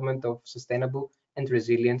development of sustainable and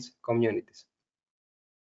resilient communities.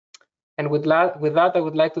 And with that, I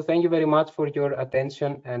would like to thank you very much for your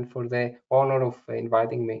attention and for the honor of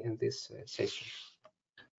inviting me in this session.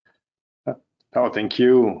 Oh, thank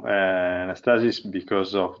you, Anastasis,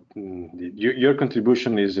 because of your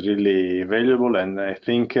contribution is really valuable, and I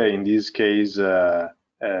think in this case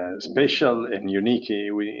special and unique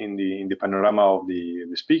in the panorama of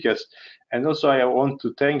the speakers. And also, I want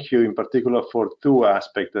to thank you in particular for two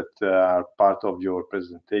aspects that are part of your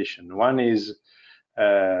presentation. One is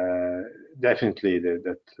definitely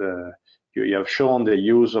that you have shown the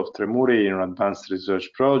use of Tremuri in an advanced research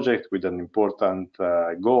project with an important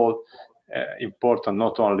goal. Important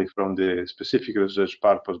not only from the specific research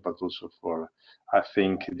purpose, but also for, I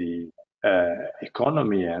think, the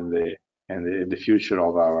economy and the future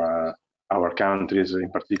of our countries, in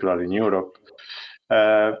particular in Europe.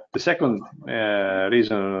 The second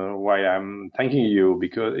reason why I'm thanking you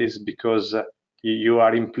is because you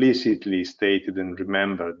are implicitly stated and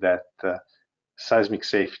remember that seismic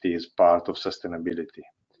safety is part of sustainability.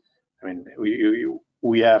 I mean,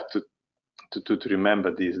 we have to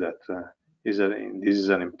remember this, that this is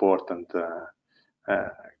an important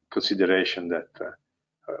consideration, that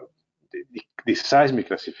the seismic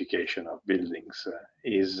classification of buildings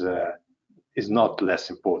is not less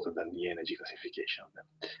important than the energy classification of them.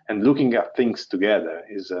 And looking at things together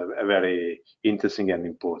is a very interesting and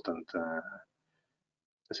important,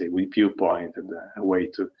 let's say, viewpoint and a way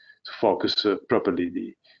to focus properly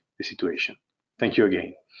the situation. Thank you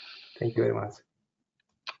again. Thank you very much.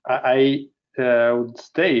 I would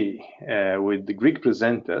stay with the Greek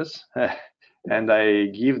presenters, and I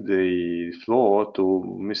give the floor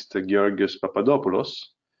to Mr. Georgios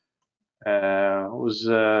Papadopoulos, who's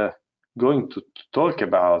going to talk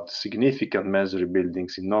about significant masonry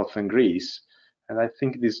buildings in northern Greece. And I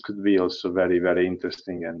think this could be also very, very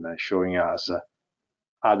interesting, and showing us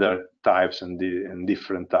other types and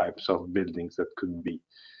different types of buildings that could be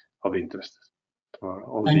of interest for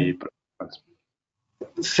all the participants.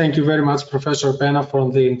 Thank you very much, Professor Penna,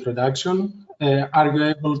 for the introduction. Are you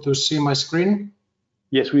able to see my screen?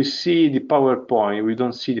 Yes, we see the PowerPoint. We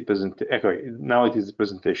don't see the presentation. Okay, now it is the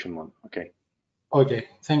presentation one. Okay. Okay,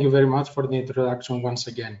 thank you very much for the introduction once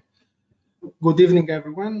again. Good evening,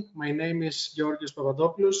 everyone. My name is Georgios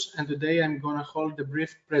Papadopoulos, and today I'm going to hold a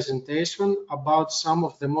brief presentation about some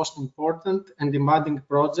of the most important and demanding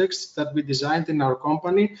projects that we designed in our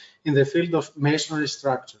company in the field of masonry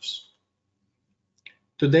structures.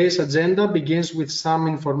 Today's agenda begins with some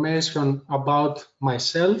information about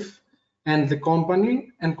myself and the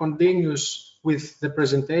company, and continues with the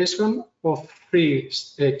presentation of 3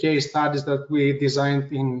 case studies that we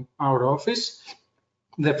designed in our office.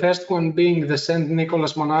 The first one being the St.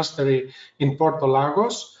 Nicholas Monastery in Porto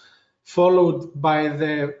Lagos, followed by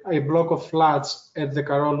a block of flats at the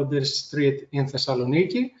Karoloudir Street in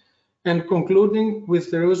Thessaloniki, and concluding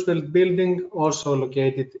with the Roosevelt Building, also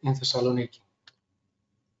located in Thessaloniki.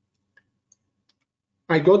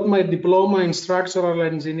 I got my diploma in structural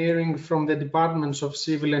engineering from the departments of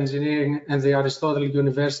civil engineering and the Aristotle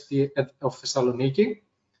University of Thessaloniki.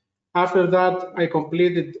 After that, I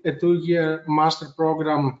completed a 2-year master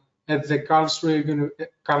program at the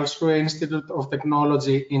Karlsruhe Institute of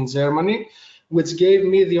Technology in Germany, which gave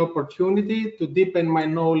me the opportunity to deepen my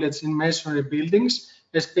knowledge in masonry buildings,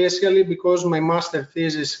 especially because my master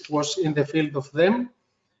thesis was in the field of them.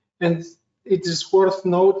 And it is worth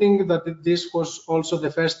noting that this was also the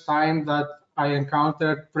first time that I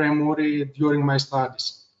encountered Tremuri during my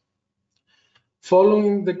studies.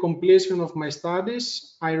 Following the completion of my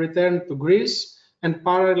studies, I returned to Greece, and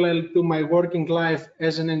parallel to my working life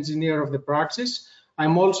as an engineer of the praxis,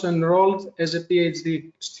 I'm also enrolled as a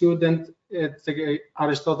Ph.D. student at the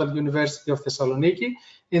Aristotle University of Thessaloniki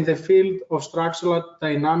in the field of structural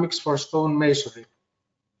dynamics for stone masonry.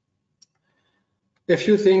 A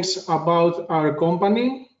few things about our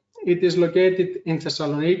company. It is located in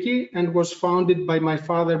Thessaloniki and was founded by my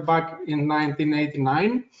father back in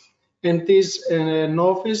 1989, and is an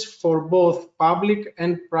office for both public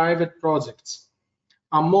and private projects.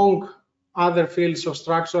 Among other fields of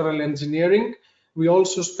structural engineering, we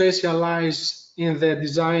also specialize in the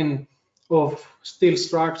design of steel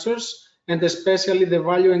structures, and especially the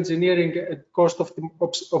value engineering and cost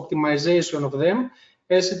optimization of them,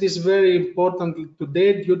 as it is very important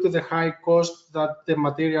today due to the high cost that the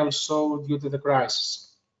materials saw due to the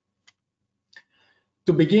crisis.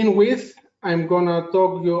 To begin with, I'm gonna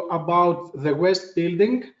talk you about the West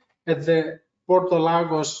Building at the Porto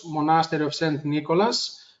Lagos Monastery of St.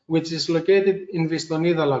 Nicholas, which is located in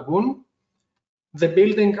Vistonida Lagoon. The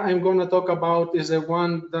building I'm going to talk about is the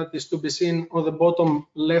one that is to be seen on the bottom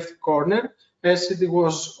left corner, as it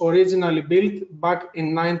was originally built back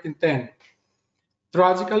in 1910.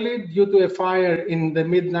 Tragically, due to a fire in the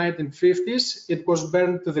mid-1950s, it was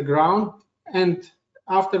burned to the ground, and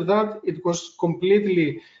after that it was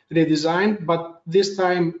completely redesigned, but this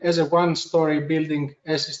time as a one-story building,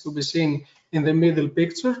 as is to be seen in the middle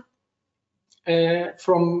picture,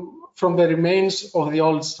 from the remains of the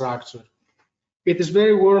old structure. It is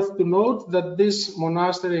very worth to note that this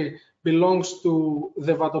monastery belongs to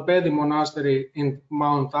the Vatopedi monastery in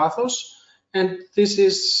Mount Athos, and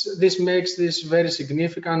this makes this very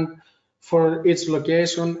significant for its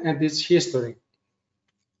location and its history.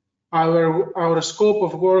 Our scope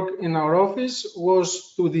of work in our office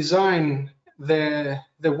was to design the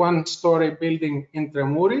one-story building in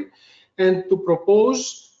Tremuri and to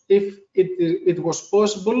propose if it was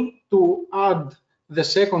possible to add the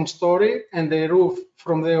second story and the roof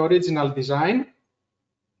from the original design,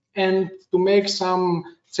 and to make some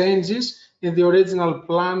changes in the original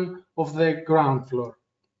plan of the ground floor.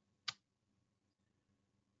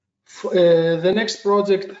 The next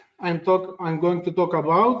project I'm going to talk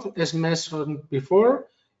about, as mentioned before,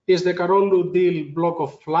 is the Karolu Dil block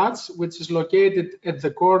of flats, which is located at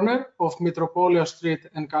the corner of Mitropolio Street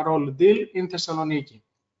and Karolu Dil in Thessaloniki.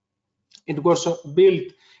 It was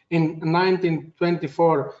built in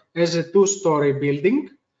 1924 as a two-story building,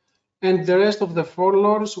 and the rest of the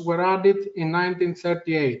floors were added in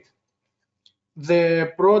 1938.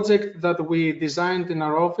 The project that we designed in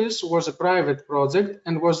our office was a private project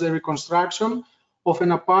and was the reconstruction of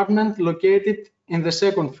an apartment located in the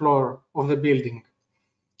second floor of the building.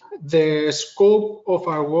 The scope of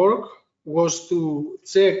our work was to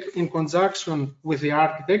check in conjunction with the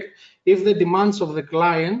architect if the demands of the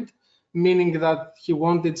client, meaning that he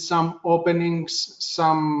wanted some openings,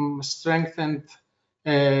 some strengthened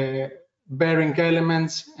bearing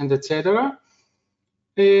elements, and etc.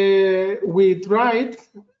 We tried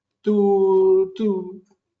to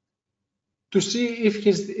see if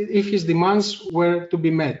his demands were to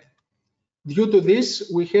be met. Due to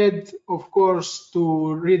this, we had, of course, to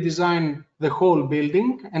redesign the whole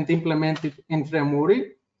building and implement it in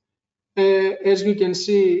Tremuri. As you can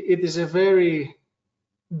see, it is a very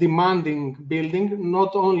demanding building,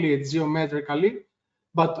 not only geometrically,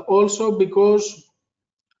 but also because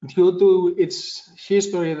due to its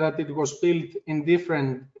history that it was built in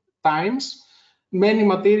different times, many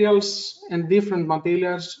materials and different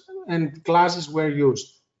materials and classes were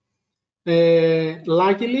used.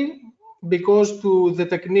 Luckily, because to the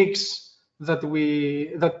techniques that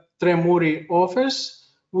Tremuri offers,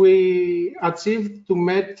 we achieved to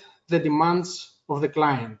meet the demands of the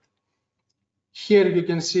client. Here you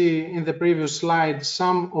can see in the previous slide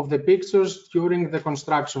some of the pictures during the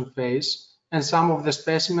construction phase and some of the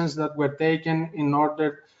specimens that were taken in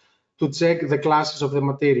order to check the classes of the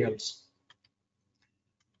materials.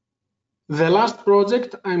 The last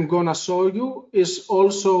project I'm gonna show you is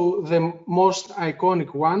also the most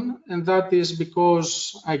iconic one, and that is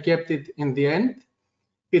because I kept it in the end.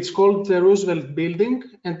 It's called the Roosevelt Building,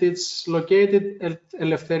 and it's located at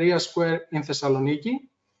Eleftheria Square in Thessaloniki.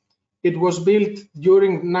 It was built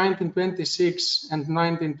during 1926 and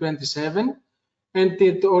 1927, and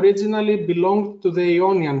it originally belonged to the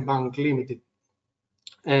Ionian Bank Limited.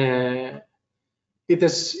 It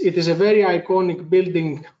is a very iconic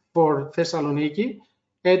building for Thessaloniki,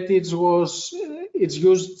 and its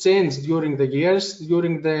use changed during the years.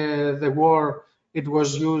 During the war, it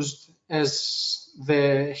was used as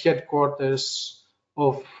the headquarters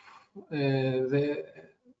of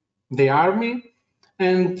the army,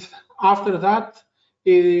 and after that,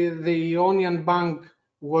 the Ionian Bank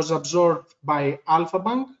was absorbed by Alpha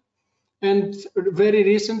Bank, and very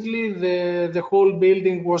recently the whole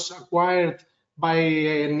building was acquired by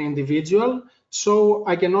an individual, so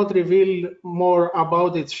I cannot reveal more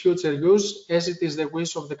about its future use as it is the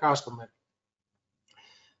wish of the customer.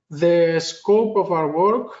 The scope of our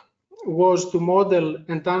work was to model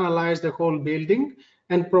and analyze the whole building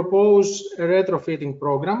and propose a retrofitting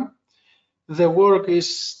program. The work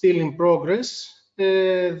is still in progress.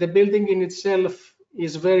 The building in itself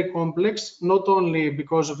is very complex, not only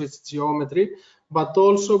because of its geometry, but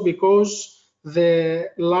also because the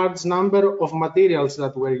large number of materials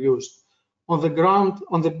that were used. On the ground,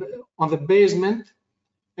 on the basement,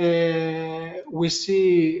 we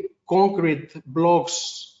see concrete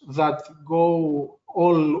blocks that go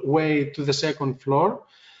all the way to the second floor.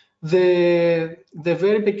 The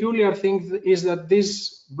very peculiar thing is that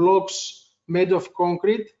these blocks made of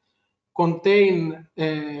concrete contain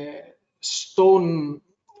stone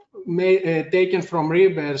taken from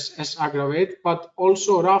rivers as aggravate, but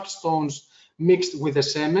also rough stones mixed with the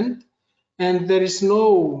cement, and there is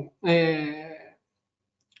no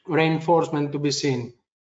reinforcement to be seen.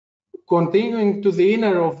 Continuing to the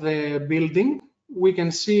inner of the building, we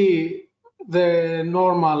can see the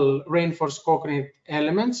normal reinforced concrete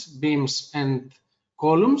elements, beams and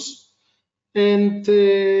columns. And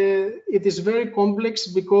it is very complex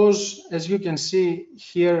because, as you can see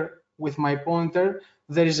here with my pointer,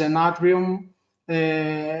 there is an atrium.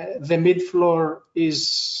 The mid-floor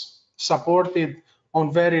is supported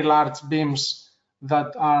on very large beams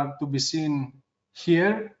that are to be seen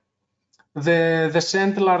here. The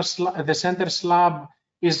center slab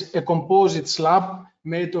is a composite slab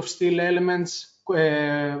made of steel elements,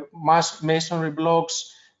 masonry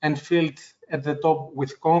blocks, and filled at the top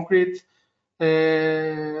with concrete.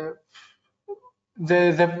 The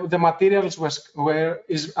materials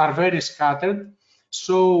are very scattered,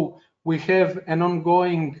 so we have an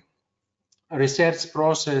ongoing research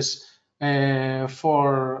process in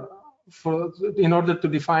order to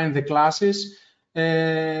define the classes.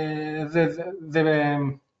 The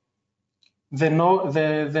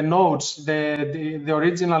notes, the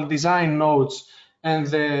original design notes, and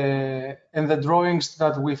the drawings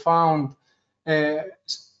that we found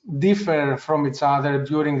differ from each other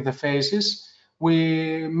during the phases.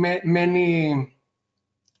 Many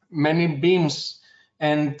beams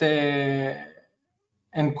and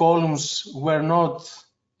columns were not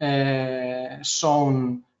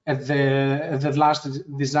shown at the last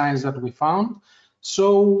designs that we found.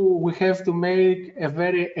 So we have to make a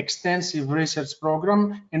very extensive research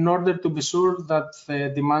program in order to be sure that the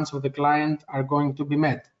demands of the client are going to be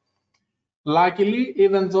met. Luckily,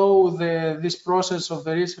 even though this process of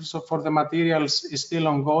the research for the materials is still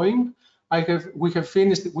ongoing, we have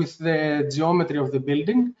finished with the geometry of the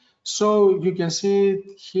building. So you can see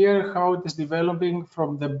here how it is developing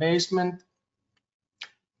from the basement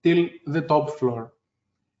till the top floor.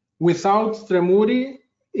 Without Tremuri,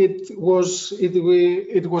 it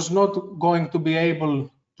was not going to be able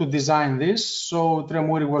to design this. So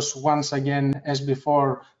Tremuri was once again, as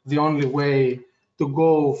before, the only way to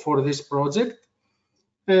go for this project.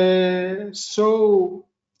 So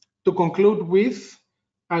to conclude with,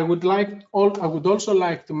 I would also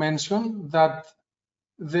like to mention that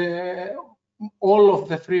all of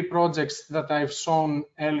the three projects that I've shown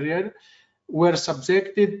earlier were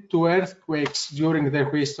subjected to earthquakes during their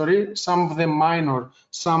history, some of them minor,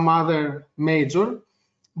 some other major.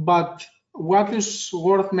 But what is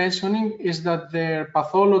worth mentioning is that their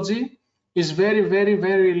pathology is very, very,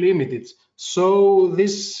 very limited. So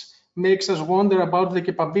this makes us wonder about the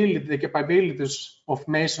capabilities of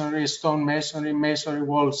masonry, stone masonry, masonry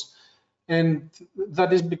walls. And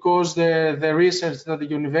that is because the research that the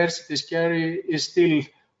universities carry is still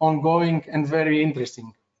ongoing and very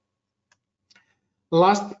interesting.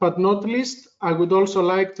 Last but not least, I would also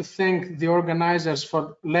like to thank the organizers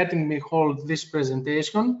for letting me hold this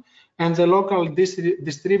presentation and the local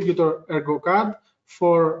distributor ERGOCAD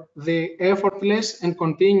for the effortless and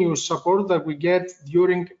continuous support that we get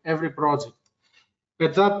during every project.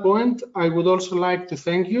 At that point, I would also like to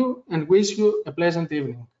thank you and wish you a pleasant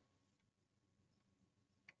evening.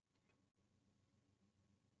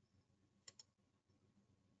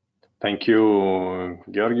 Thank you,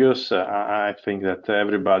 Georgios. I think that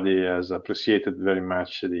everybody has appreciated very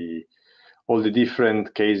much all the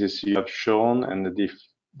different cases you have shown and the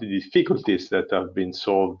difficulties that have been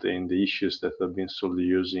solved in the issues that have been solved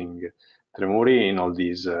using Tremuri in all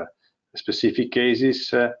these specific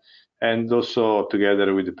cases. And also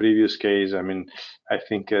together with the previous case, I mean, I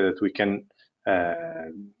think that we can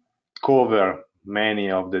cover many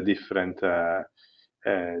of the different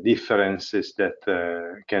differences that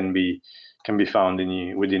can be found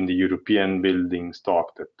within the European building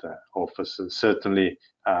stock that offers certainly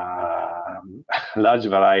a large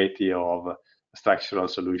variety of structural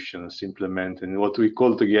solutions implementing what we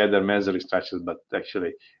call together masonry structures, but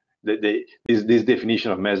actually this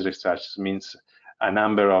definition of masonry structures means a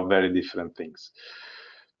number of very different things.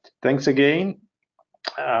 Thanks again.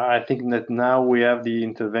 I think that now we have the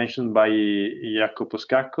intervention by Jacopo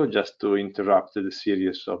Scacco, just to interrupt the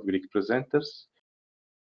series of Greek presenters.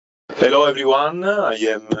 Hello everyone, I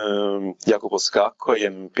am Jacopo Scacco. I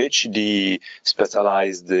am PhD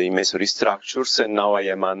specialized in masonry structures, and now I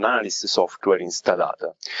am an analyst software in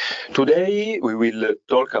Stadata. Today we will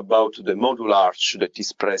talk about the module arch that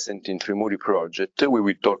is present in Tremuri project. We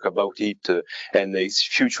will talk about it and its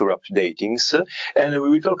future updatings, and we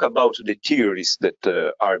will talk about the theories that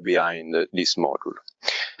are behind this module.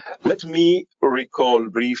 Let me recall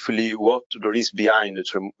briefly what there is behind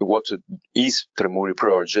what is Tremuri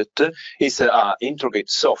project. It's an integrated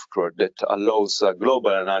software that allows a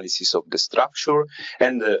global analysis of the structure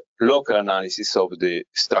and local analysis of the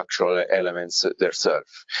structural elements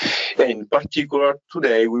themselves. In particular,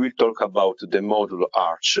 today we will talk about the module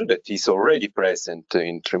arch that is already present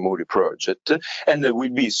in Tremuri project and will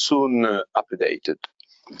be soon updated.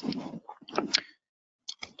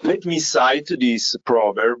 Let me cite this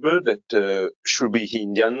proverb that should be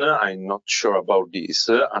Indian. I'm not sure about this.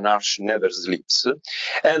 An arch never sleeps.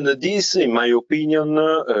 And this, in my opinion,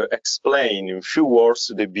 explains in few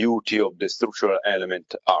words the beauty of the structural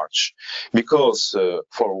element arch. Because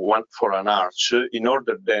for an arch, in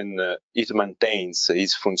order then it maintains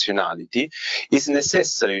its functionality, it's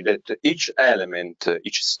necessary that each element,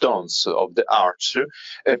 each stones of the arch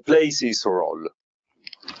plays its role.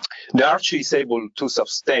 The arch is able to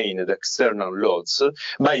sustain the external loads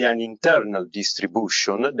by an internal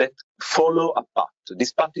distribution that follow a path.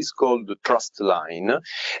 This path is called the thrust line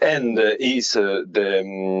and is a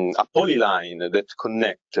polyline that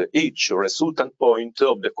connects each resultant point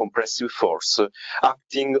of the compressive force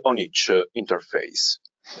acting on each interface.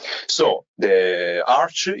 So the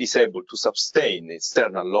arch is able to sustain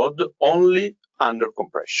external load only under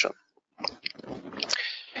compression.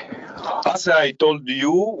 As I told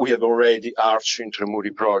you, we have already arch in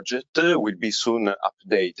Tremuri project, will be soon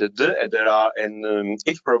updated.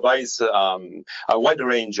 It provides a wide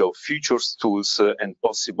range of features, tools, and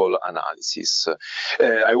possible analysis.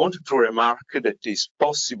 I wanted to remark that it's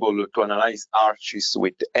possible to analyze arches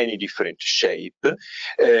with any different shape,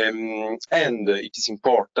 and it is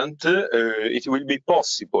important. It will be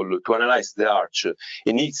possible to analyze the arch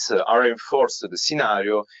in its reinforced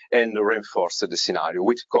scenario and reinforced scenario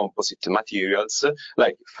with composite materials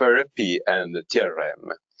like FRP and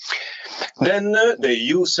TRM. Then the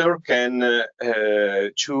user can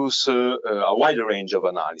choose a wide range of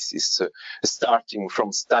analysis, starting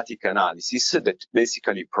from static analysis that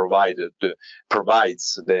basically provides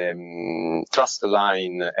the thrust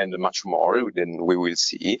line and much more, then we will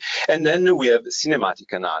see. And then we have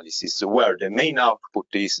cinematic analysis, where the main output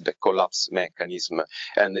is the collapse mechanism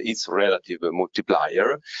and its relative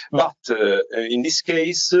multiplier. But in this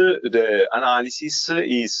case, the analysis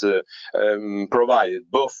is provided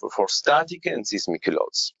both for static and seismic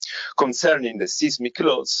loads. Concerning the seismic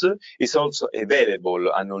loads, is also available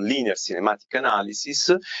a nonlinear cinematic analysis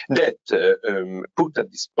that put at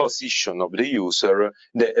disposition of the user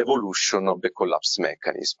the evolution of the collapse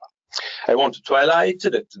mechanism. I want to highlight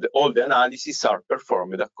that all the analyses are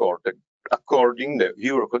performed according to the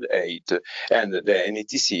ERGOCAD 8 and the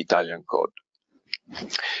NETC Italian code.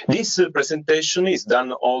 This presentation is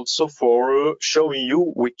done also for showing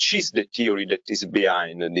you which is the theory that is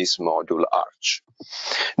behind this module arch.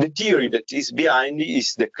 The theory that is behind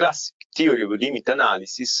is the classic theory of limit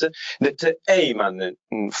analysis that Eyman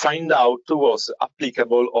found out was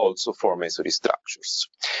applicable also for masonry structures.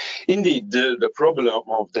 Indeed, the problem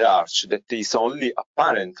of the arch that is only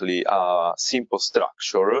apparently a simple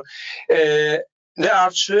structure, the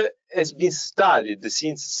arch has been studied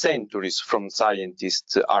since centuries from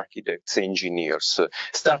scientists, architects, engineers,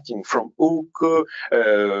 starting from Hooke,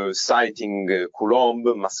 citing Coulomb,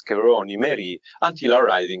 Mascheroni, Méry, until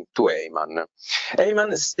arriving to Eyman.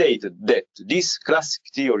 Eyman stated that this classic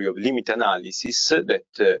theory of limit analysis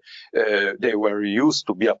that they were used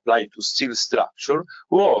to be applied to steel structure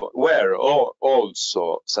were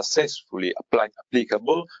also successfully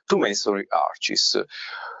applicable to masonry arches,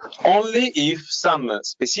 only if some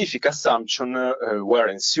specific assumptions were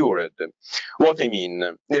ensured. What I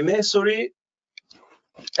mean, the masonry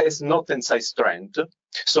has no tensile strength,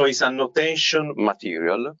 so it's a no-tension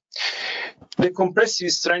material. The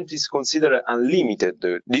compressive strength is considered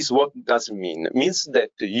unlimited. This what does it mean? It means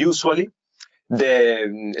that usually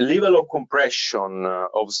the level of compression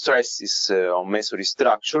of stresses on masonry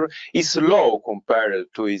structure is low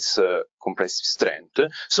compared to its compressive strength,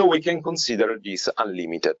 so we can consider this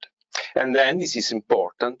unlimited. And then, this is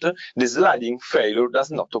important, the sliding failure does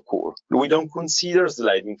not occur. We don't consider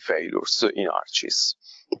sliding failures in arches.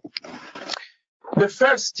 The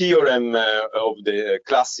first theorem of the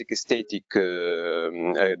classic static,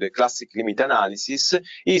 the classic limit analysis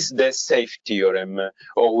is the safe theorem,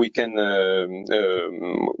 or we can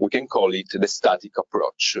call it the static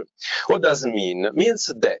approach. What does it mean? It means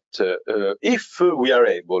that if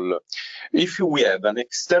we have an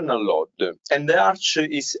external load and the arch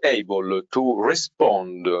is able to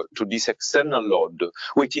respond to this external load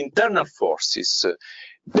with internal forces,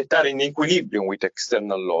 that are in equilibrium with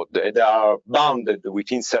external load and are bounded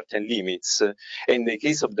within certain limits. In the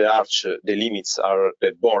case of the arch, the limits are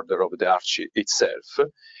the border of the arch itself.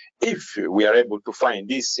 If we are able to find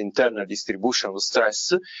this internal distribution of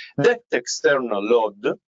stress, that external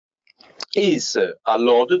load is a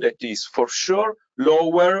load that is for sure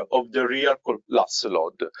lower of the real collapse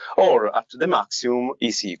load, or at the maximum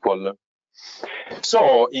is equal.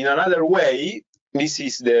 So in another way, this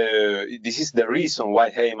is the reason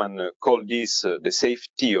why Heyman called this the safe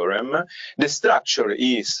theorem. The structure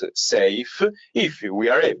is safe if we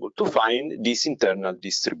are able to find this internal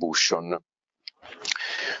distribution.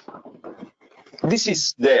 This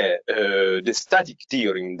is the static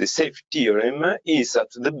theorem. The safe theorem is at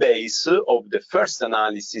the base of the first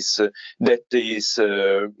analysis that is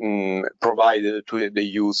provided to the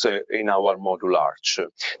user in our module arch.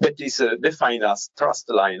 That is defined as trust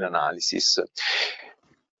line analysis.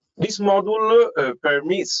 This module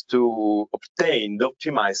permits to obtain the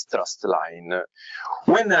optimized trust line.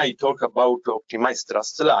 When I talk about optimized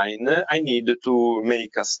trust line, I need to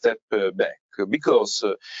make a step back, because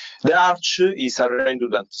the arch is a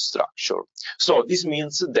redundant structure. So this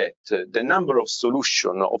means that the number of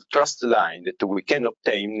solutions of trust line that we can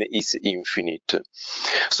obtain is infinite.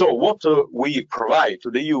 So what we provide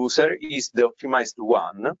to the user is the optimized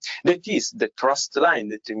one, that is the trust line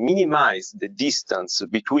that minimizes the distance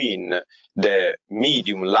between the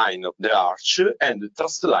medium line of the arch and the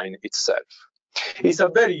trust line itself. It's a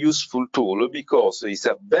very useful tool because it's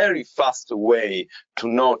a very fast way to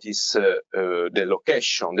notice the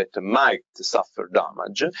location that might suffer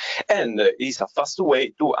damage, and it's a fast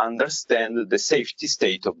way to understand the safety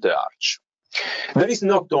state of the arch. There is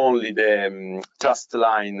not only the trust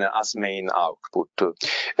line as main output.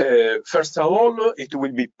 First of all, it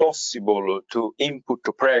will be possible to input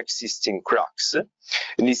pre-existing cracks.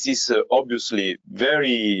 And this is obviously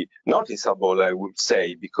very noticeable, I would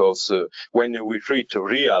say, because when we treat a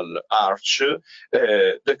real arch,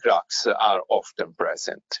 the cracks are often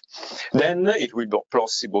present. Then it will be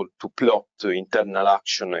possible to plot internal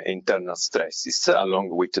action and internal stresses along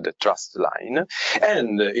with the trust line,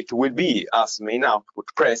 and it will be as main output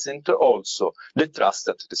present also the thrust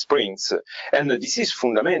at the springs. And this is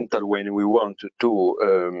fundamental when we want to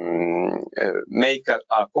make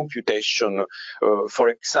a computation, for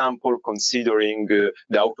example, considering the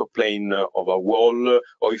autoplane of a wall,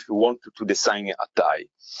 or if you want to design a tie.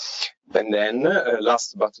 And then,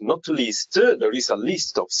 last but not least, there is a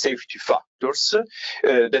list of safety factors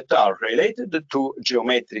that are related to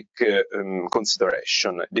geometric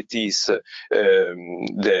consideration. That is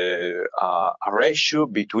a ratio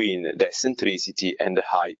between the eccentricity and the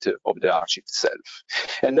height of the arch itself.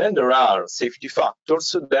 And then there are safety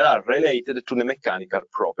factors that are related to the mechanical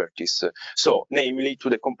properties, so namely to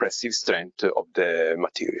the compressive strength of the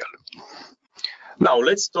material. Now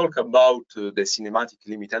let's talk about the kinematic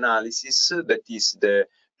limit analysis, that is the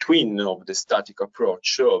twin of the static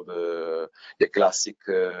approach of the classic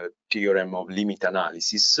theorem of limit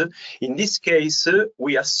analysis. In this case,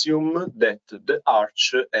 we assume that the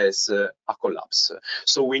arch has a collapse.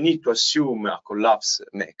 So we need to assume a collapse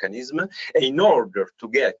mechanism. And in order to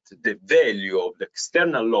get the value of the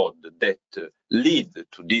external load that lead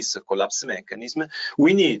to this collapse mechanism,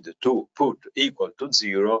 we need to put equal to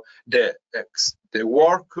 0 the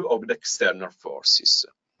work of the external forces.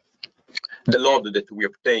 The load that we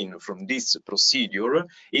obtain from this procedure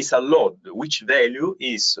is a load which value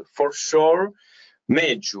is for sure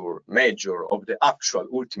measure of the actual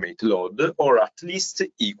ultimate load, or at least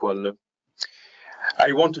equal.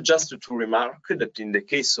 I want just to remark that in the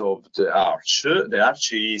case of the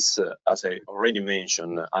arch is, as I already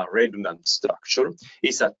mentioned, a redundant structure.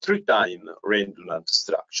 It's a 3-time redundant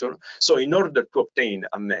structure. So in order to obtain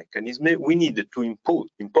a mechanism, we need to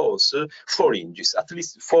impose 4 hinges, at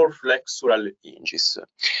least 4 flexural hinges.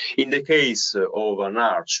 In the case of an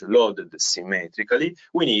arch loaded symmetrically,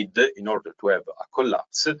 we need, in order to have a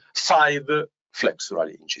collapse, 5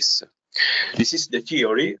 flexural hinges. This is the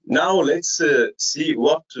theory. Now let's see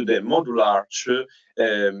what the module arch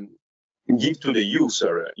give to the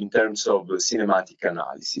user in terms of kinematic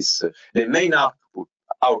analysis. The main output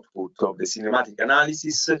of the kinematic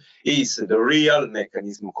analysis is the real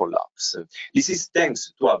mechanism collapse. This is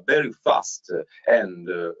thanks to a very fast and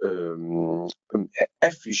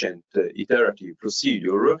efficient iterative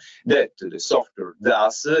procedure that the software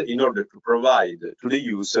does in order to provide to the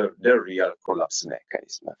user the real collapse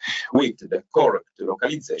mechanism with the correct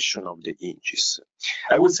localization of the hinges.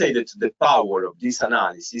 I would say that the power of this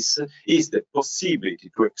analysis is the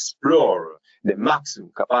possibility to explore the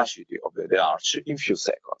maximum capacity of the arch in few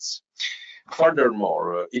seconds.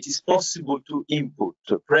 Furthermore, it is possible to input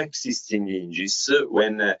pre-existing hinges.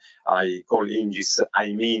 When I call hinges,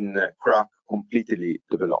 I mean crack completely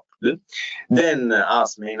developed. Then,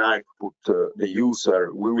 as main output, the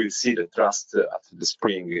user, we will see the thrust at the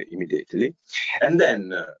spring immediately. And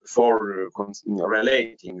then, for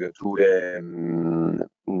relating to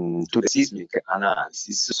the seismic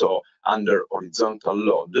analysis, so under horizontal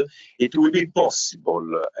load, it will be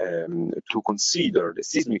possible to consider the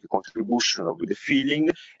seismic contribution of the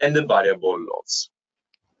filling and the variable loads.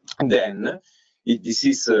 Then, this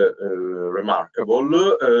is remarkable,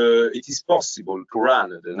 it is possible to run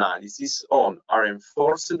the analysis on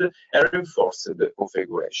reinforced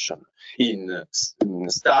configuration in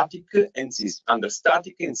static and under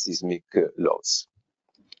static and seismic loads.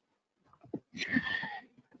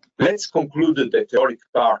 Let's conclude the theoric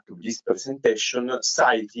part of this presentation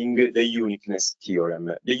citing the uniqueness theorem.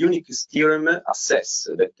 The uniqueness theorem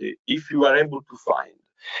assesses that if you are able to find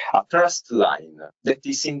a thrust line that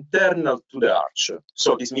is internal to the arch,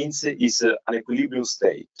 so this means is an equilibrium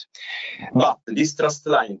state, but this thrust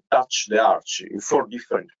line touch the arch in 4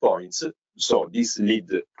 different points, so this lead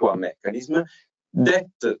to a mechanism,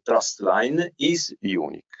 that thrust line is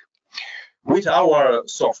unique. With our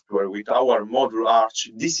software, with our module arch,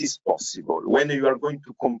 this is possible. When you are going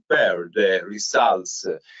to compare the results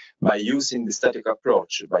by using the static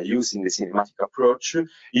approach, by using the cinematic approach,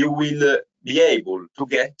 you will be able to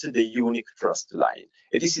get the unique thrust line.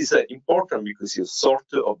 And this is important because it's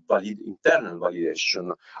sort of internal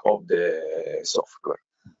validation of the software.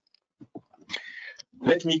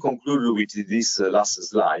 Let me conclude with this last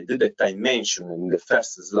slide that I mentioned in the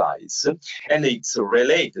first slides, and it's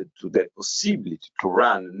related to the possibility to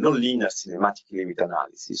run nonlinear cinematic limit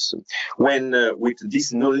analysis. When with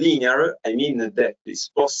this nonlinear, I mean that it's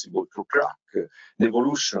possible to track the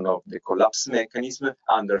evolution of the collapse mechanism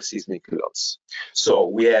under seismic loads. So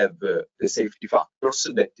we have the safety factors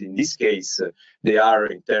that in this case, they are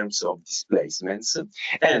in terms of displacements,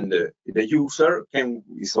 and the user can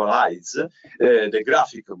visualize the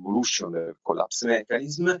graphic evolution of the collapse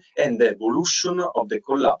mechanism and the evolution of the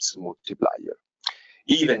collapse multiplier.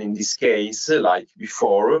 Even in this case, like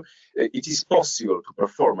before, it is possible to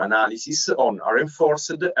perform analysis on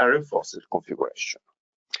reinforced configuration.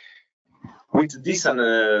 With this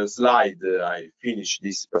slide, I finish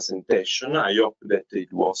this presentation. I hope that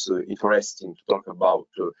it was interesting to talk about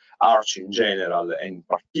arch in general and in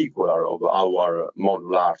particular of our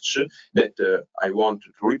module arch that I want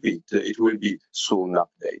to repeat. It will be soon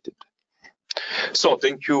updated. So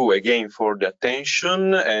thank you again for the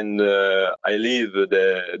attention, and I leave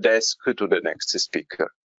the desk to the next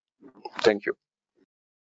speaker. Thank you.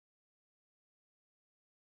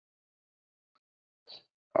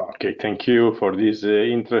 Okay, thank you for this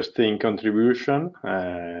interesting contribution.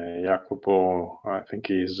 Jacopo, I think,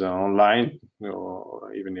 is online,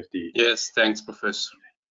 even if the... Yes, thanks, Professor.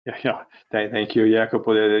 Yeah. Thank you,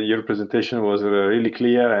 Jacopo. Your presentation was really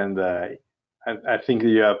clear, and I think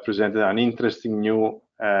you have presented an interesting new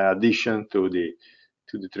addition to the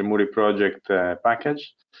Tremuri project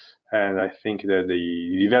package, and I think that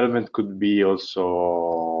the development could be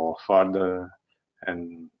also further,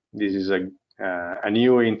 and this is a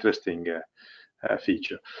new interesting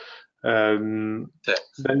feature. Then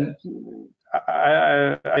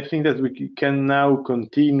I think that we can now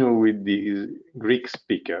continue with the Greek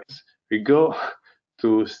speakers. We go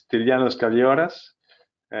to Stylianos Kallioras.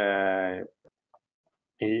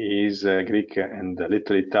 He is Greek and a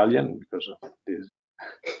little Italian because of this.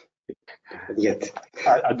 Yet.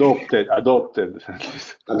 Adopted,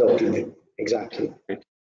 exactly.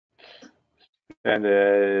 And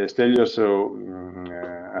Stelios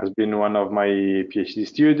has been one of my PhD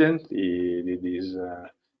students. He did his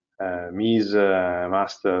Ms.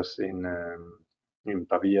 Masters in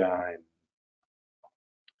Pavia,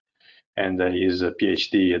 and his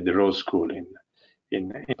PhD at the Rose School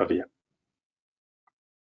in Pavia.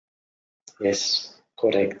 Yes,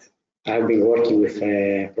 correct. I've been working with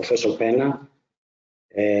Professor Penna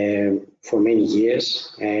for many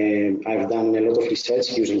years, and I've done a lot of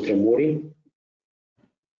research using Tremuri.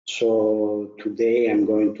 So today I'm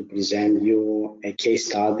going to present you a case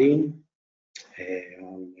study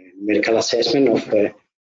on numerical assessment of the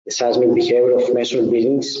seismic behavior of masonry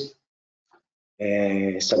buildings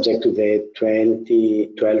subject to the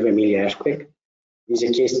 2012 Emilia earthquake. This is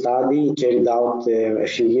a case study carried out a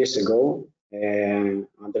few years ago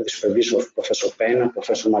under the supervision of Professor Penna,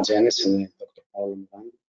 Professor Magenes, and Dr. Paolo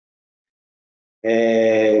Morano.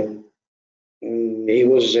 It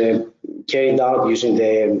was carried out using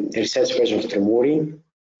the research version of Tremuri,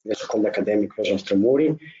 the so-called academic version of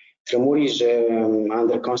Tremuri, Tremor is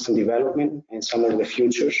under constant development, and some of the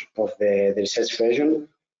futures of the research version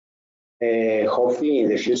hopefully in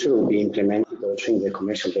the future will be implemented also in the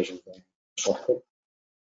commercial version of the software.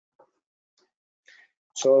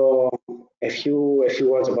 So a few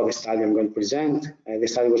words about the study I'm going to present. The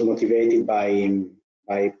study was motivated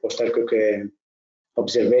by post-earthquake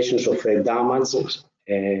observations of damage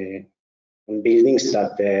on buildings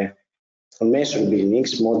that on masonry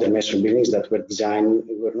buildings, modern masonry buildings that were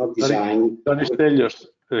not designed. Sorry, Stelios,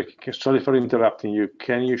 sorry for interrupting you.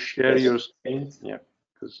 Can you share your screen? Yeah.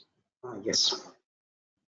 Yes.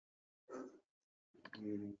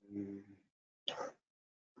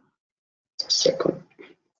 Second.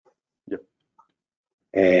 Yep.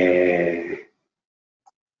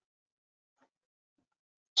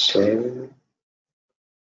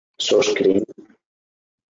 So screen.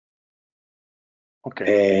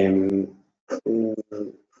 Okay.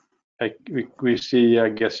 We see, I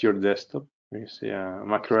guess, your desktop. We see a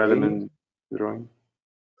macro element drawing.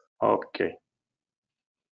 Okay.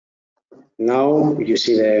 Now you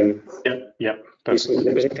see the perfect.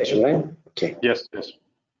 The presentation, right? Okay. Yes.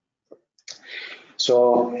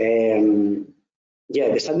 So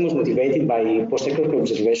the study was motivated by post-earthquake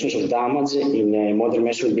observations of damage in modern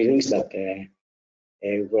masonry buildings that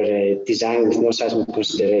were designed with no seismic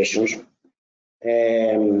considerations.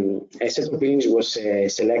 A set of buildings was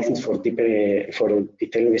selected for detailed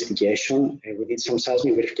investigation. We did some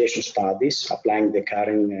seismic verification studies applying the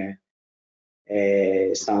current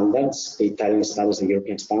standards, the Italian standards, the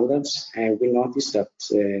European standards, and we noticed that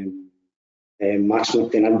maximum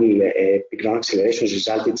obtainable peak ground accelerations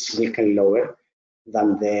resulted significantly lower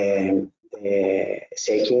than the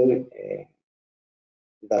shaking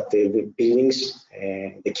that the buildings,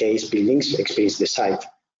 the case buildings experienced the site.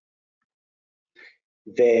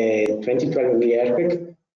 The 2012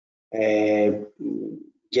 earthquake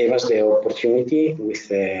gave us the opportunity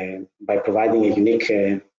by providing a unique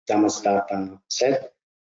damage data set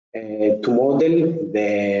to model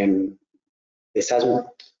the seismic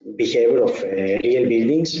behavior of real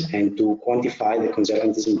buildings and to quantify the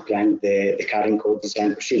conservatism behind the current code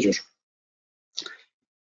design procedures.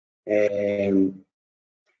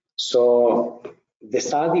 So the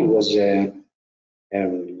study was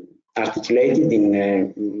articulated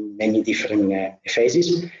in many different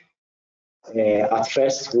phases. At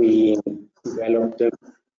first, we developed. Do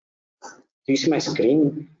you see my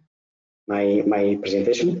screen? My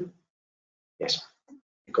presentation? Yes,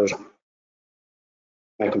 because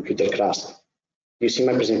my computer crashed. Do you see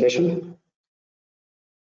my presentation?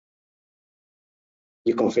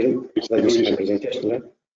 You confirm that you see my presentation, right?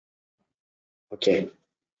 Okay.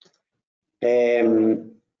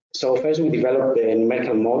 So first we developed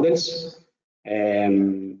numerical models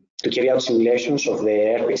to carry out simulations of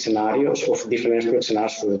the earthquake scenarios, of different earthquake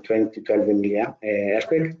scenarios for the 2012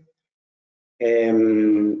 earthquake.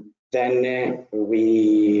 Then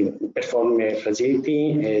we performed a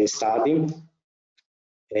fragility study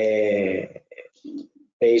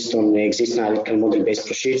based on existing analytical model-based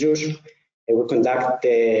procedures. We conduct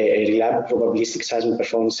a reliable probabilistic seismic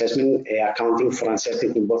performance assessment accounting for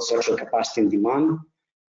uncertainty in both structural capacity and demand.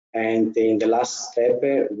 And in the last step,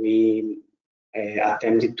 we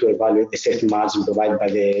attempted to evaluate the safety margin provided by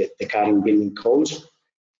the current building codes.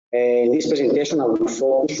 In this presentation, I will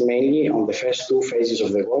focus mainly on the first two phases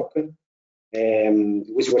of the work,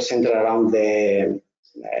 which were centered around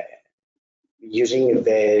using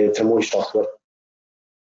the Tremor software.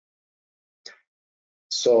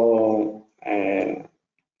 So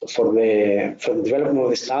for the development of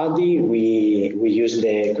the study, we used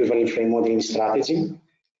the equivalent frame modeling strategy.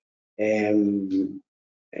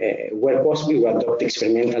 Where possible, we adopt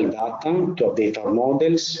experimental data to update our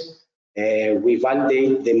models. We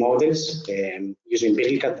validate the models using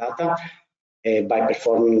empirical data by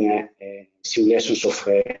performing simulations of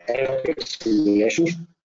earthquake simulations,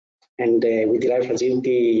 and we derive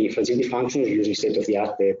fragility functions using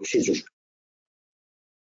state-of-the-art procedures.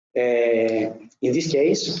 In this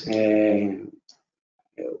case,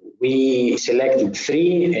 we selected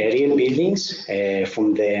three real buildings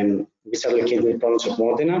which are located in the province of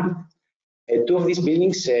Modena. Two of these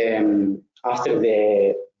buildings, after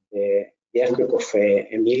the earthquake of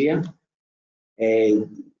Emilia,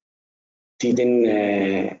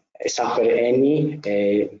 didn't suffer any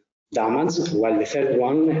damage, while the third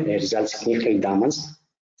one results significantly damaged.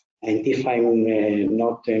 And if I'm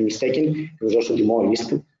not mistaken, it was also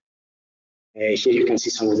demolished. Here you can see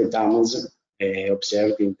some of the damage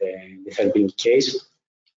observed in the third building case,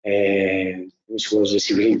 which was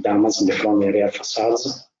severely damaged in the front and rear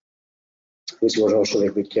facades, which was also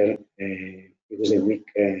the weaker, it was a weak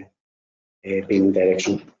building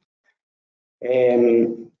direction.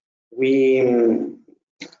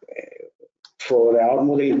 For our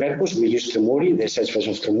modeling purpose, we use Tremuri, the search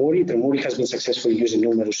version of Tremuri. Tremuri has been successfully used in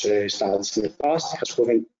numerous studies in the past. It has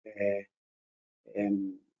proven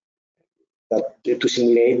that to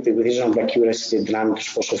simulate with reasonable accuracy the dynamic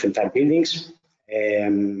response of entire buildings.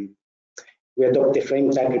 We adopt the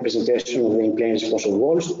frame type representation of the in-plane response of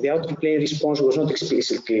walls. The out-of-plane response was not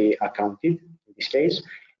explicitly accounted in this case.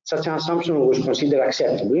 Such an assumption was considered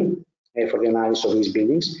acceptable for the analysis of these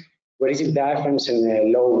buildings, whereas if diaphragms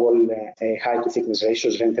and low wall height to thickness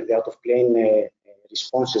ratios render the out-of-plane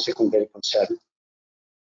response a secondary concern.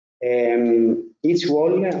 Each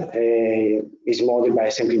wall is modeled by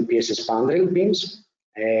assembling pierced spandrel beams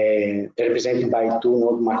represented by two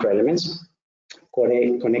node macro elements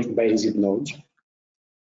connected by rigid nodes.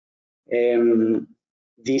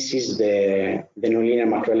 This is the nonlinear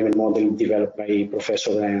macro element model developed by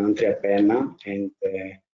Professor Andrea Penna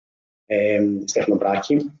and Stefano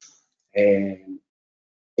Bracchi.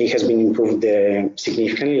 It has been improved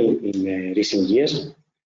significantly in recent years.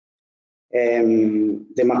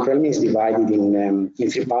 The macro element is divided in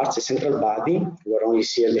three parts: a central body, where only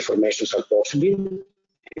shear deformations are possible,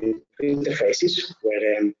 and three interfaces,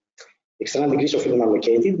 where external degrees of freedom are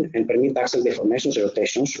located and permit axial deformations and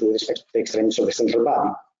rotations with respect to the extremes of the central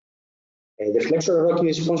body. The flexural rocking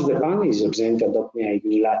response of the panel is represented adopting a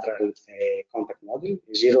unilateral contact model.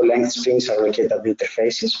 Zero length springs are located at the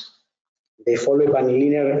interfaces. They follow a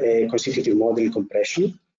nonlinear constitutive model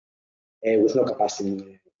compression with no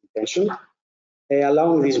capacity tension,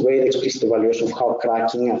 allowing this way the explicit evaluation of how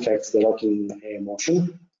cracking affects the rocking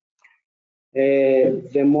motion.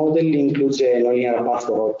 The model includes a nonlinear path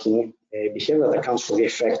for rocking behavior that accounts for the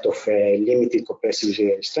effect of limited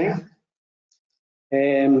compressive strength.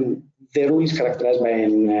 The rule is characterized by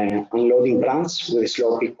an unloading branch with a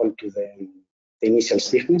slope equal to the initial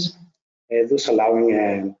stiffness, thus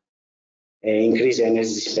allowing increased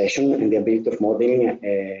energy dissipation and the ability of modeling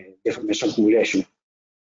deformation accumulation.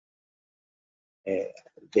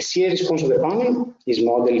 The shear response of the panel is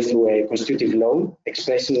modeled through a constitutive law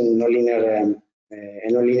expressing a nonlinear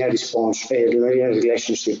response, a nonlinear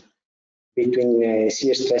relationship between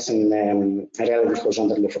shear stress and relative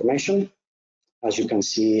horizontal deformation, as you can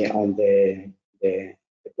see on the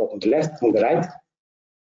plot on the left, on the right.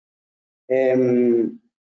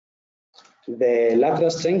 The lateral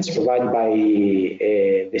strengths provided by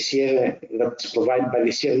the shear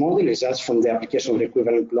model results from the application of the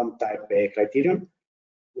equivalent Blom type criterion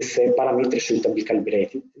with parameters suitably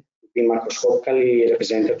calibrated, being macroscopically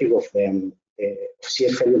representative of the shear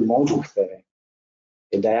failure modes with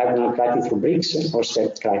a diagonal cracking through bricks or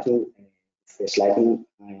stepped cracking with sliding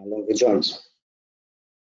along the joints.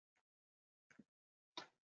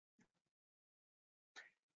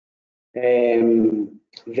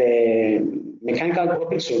 The mechanical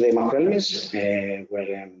properties of the macro elements were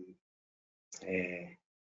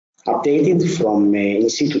updated from in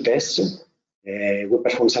situ tests. We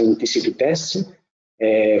performed some in situ tests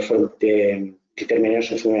for the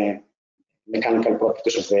determination of the mechanical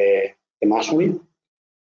properties of the masonry.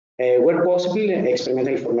 Where possible,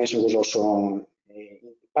 experimental information was also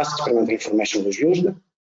past experimental information was used.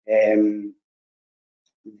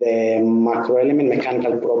 The macro element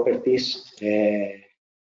mechanical properties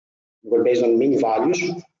were based on mean values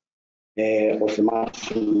of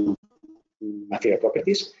the material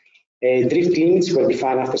properties. Drift limits were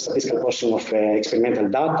defined after statistical processing of experimental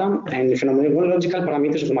data, and phenomenological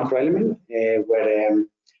parameters of the macro element were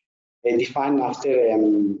defined after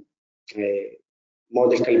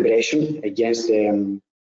model calibration against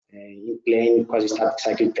in-plane quasi-static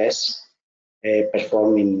cyclic tests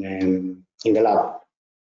performed in the lab.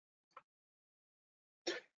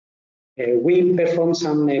 We performed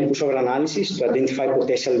some pushover analysis to identify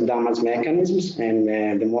potential damage mechanisms and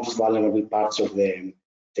the most vulnerable parts of the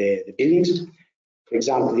buildings. For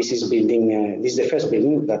example, this is the first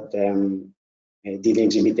building that didn't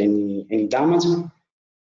exhibit any damage.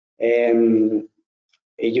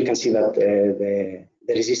 You can see that the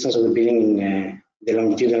resistance of the building in the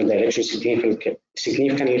longitudinal direction is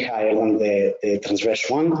significantly higher than the transverse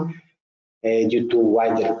one due to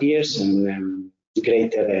wider piers and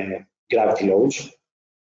greater gravity loads.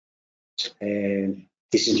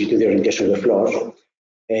 This is due to the orientation of the floors.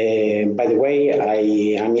 By the way,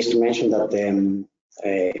 I missed to mention that in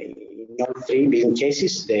all three building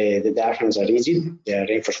cases, the diaphragms are rigid, they are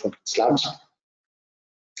reinforced concrete slabs.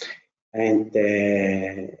 And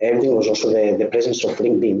everything was also the presence of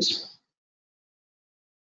ring beams.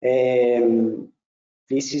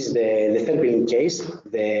 This is the third building case,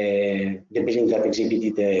 the building that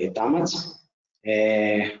exhibited the damage.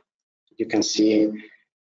 You can see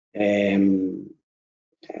a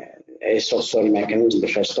short story mechanism, the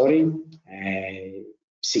first story,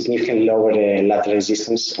 significantly lower lateral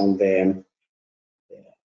resistance on the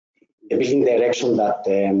building direction that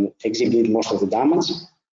exhibited most of the damage.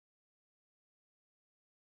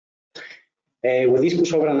 With this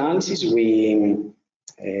pushover analysis, we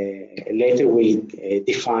later will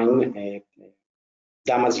define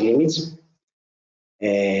damage limits,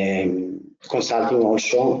 consulting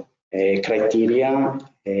also criteria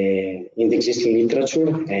in the existing literature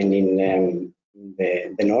and in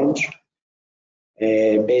the norms.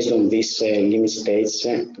 Based on these limit states,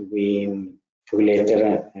 we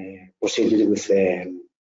later proceeded with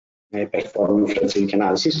performing fragility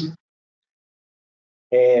analysis.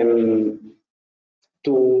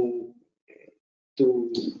 To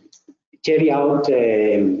carry out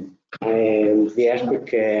the earthquake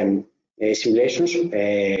simulations,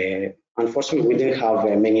 unfortunately, we didn't have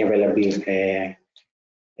many available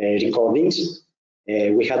recordings.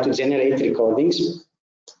 We had to generate recordings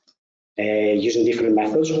using different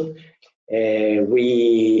methods.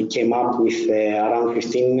 We came up with around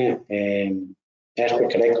 15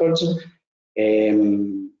 earthquake records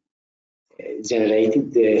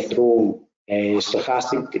generated through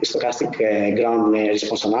stochastic ground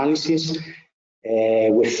response analysis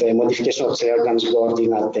with modification of the organs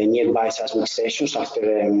recording at the nearby seismic stations after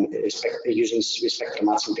using spectral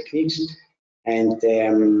matching techniques. And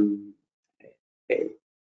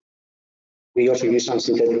we also use some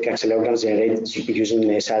synthetic accelerograms generated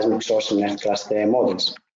using seismic source and earth crust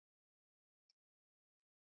models.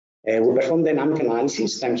 We performed dynamic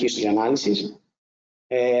analysis, time history analysis.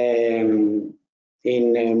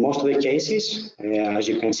 In most of the cases, as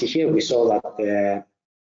you can see here, we saw that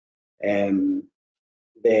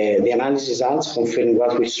the analysis results confirm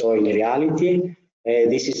what we saw in reality.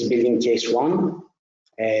 This is building case 1.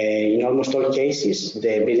 In almost all cases,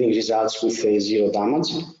 the building results with 0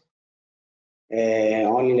 damage.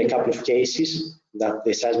 Only in a couple of cases that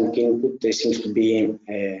the seismic input seems to be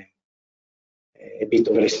a bit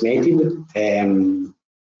overestimated.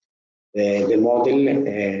 The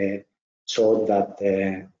model showed that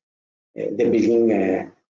the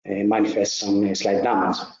building manifests some slight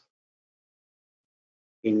damage.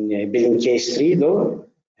 In building case 3, though,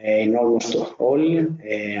 in almost all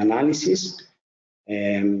analysis,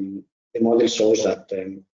 the model shows that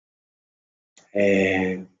the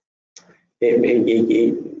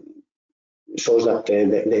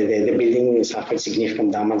building suffered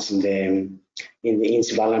significant damage in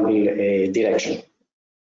its vulnerable direction.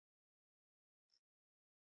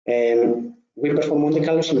 We perform Monte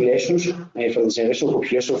Carlo simulations for the generation of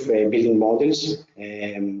population of building models.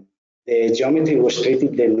 The geometry was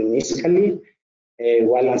treated deterministically,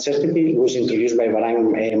 while uncertainty was introduced by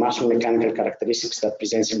varying mass mechanical characteristics that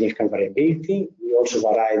present significant variability. We also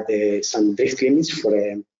varied some drift limits for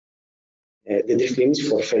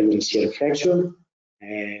failure in shear fracture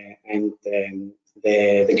and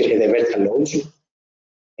the vertical loads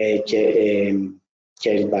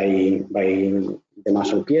carried by the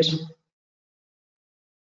masonry piers.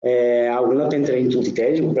 I will not enter into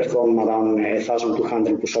details. We perform around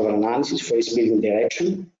 1,200 pushover analysis for each building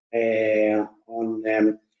direction. On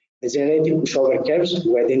the generated pushover curves,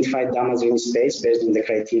 we identified damage limit states based on the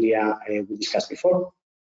criteria we discussed before.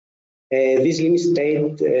 These limit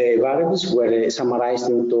state variables were summarized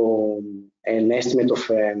into an estimate of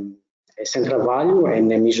a central value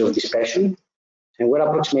and a measure of dispersion, and were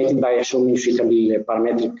approximated by assuming suitable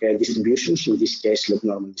parametric distributions, in this case, log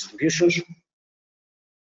normal distributions.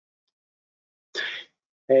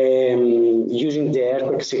 Using the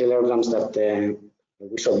earthquake accelerograms that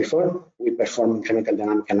we saw before, we performed incremental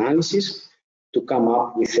dynamic analysis to come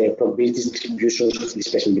up with probability distributions of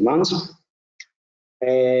displacement demands.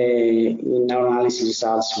 In our analysis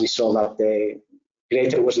results, we saw that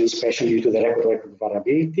greater was the dispersion due to the record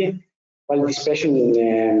variability, while dispersion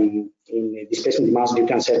in displacement demands due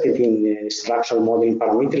to uncertainty in structural modeling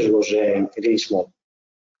parameters was really small.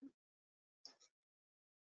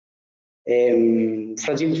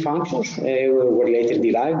 Fragility functions were later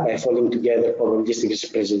derived by folding together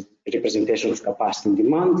probabilistic representation of capacity and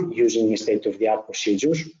demand using state-of-the-art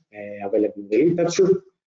procedures available in the literature.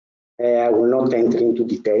 I will not enter into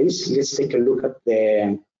details. Let's take a look at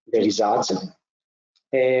the results.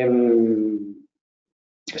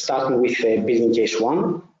 Starting with building case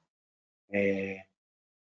 1, the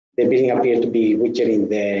building appeared to be weaker in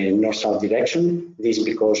the north-south direction. This is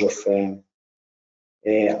because of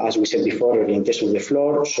as we said before, orientation of the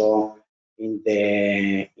floor. So in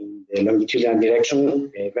the longitudinal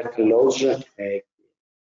direction, vertical loads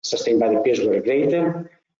sustained by the piers were greater.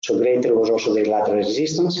 So greater was also the lateral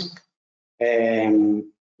resistance.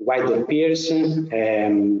 wider piers,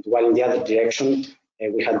 while in the other direction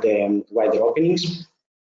we had the wider openings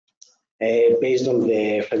based on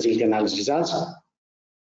the fragility analysis results.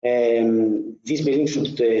 These buildings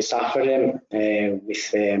should suffer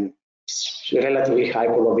with relatively high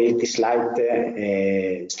probability slight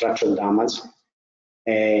structural damage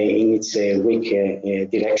in its weak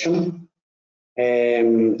direction.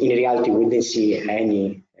 In reality, we didn't see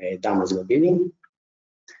any damage in the building.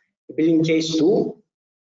 Building case 2,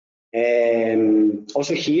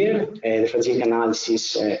 also here, the fragility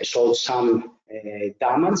analysis showed some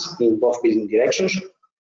damage in both building directions,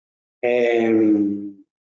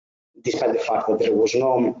 despite the fact that there was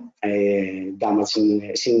no damage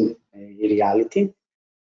seen in reality.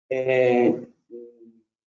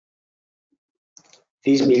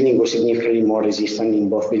 This building was significantly more resistant in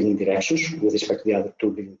both building directions with respect to the other 2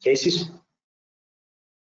 building cases.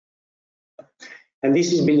 And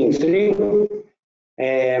this is building 3.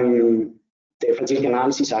 The fragility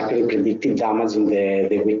analysis actually predicted damage in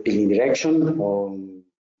the weak building direction on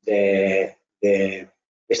the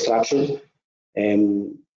structure.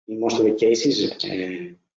 In most of the cases,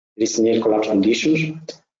 reached near collapse conditions,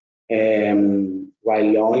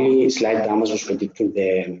 while only slight damage was predicting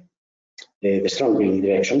the strong building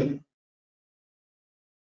direction.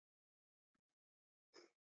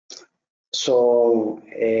 So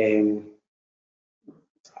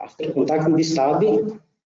after conducting this study,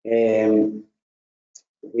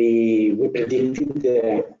 we predicted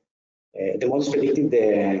the models predicted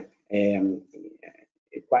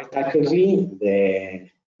quite accurately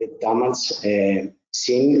the damage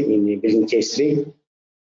seen in building case 3.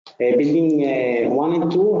 Building 1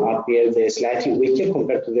 and 2 appeared slightly weaker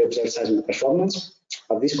compared to the observed seismic performance,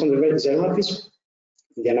 but these conservatives,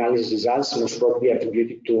 the analysis results most probably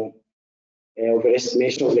attributed to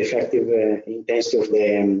overestimation of the effective intensity of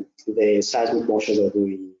the seismic motions that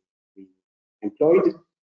we employed.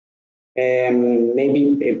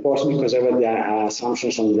 Maybe possibly conservative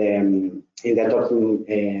assumptions on in the adopted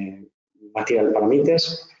material parameters,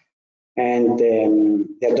 and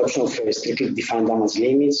the adoption of strictly defined damage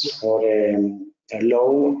limits or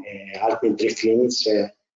low ultimate drift limits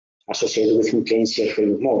associated with in-plane shear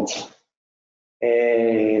failure modes.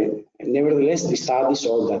 Nevertheless, the study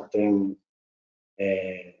showed that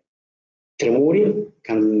tremuri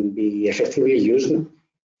can be effectively used for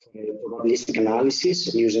probabilistic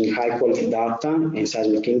analysis using high quality data and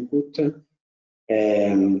seismic input.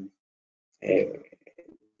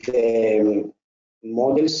 The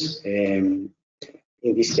models in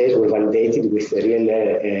this case were validated with real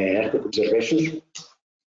earthquake observations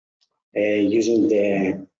using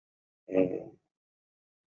the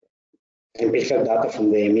empirical data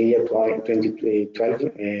from the Emilia 2012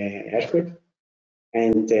 earthquake,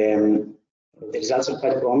 and the results are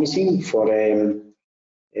quite promising for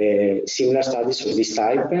similar studies of this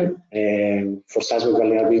type, for seismic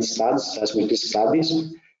vulnerability studies, seismic risk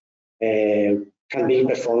studies. Can be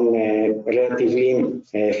performed relatively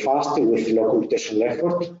fast with low computational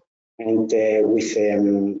effort and with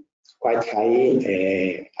quite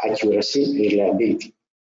high accuracy and reliability.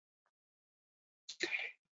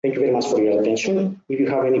 Thank you very much for your attention. If you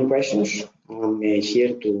have any questions, I'm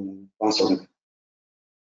here to answer them.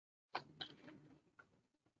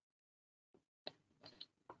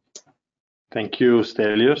 Thank you,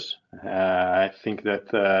 Stelios. I think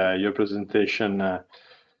that your presentation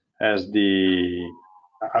has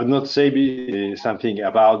I would not say something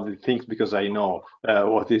about the things because I know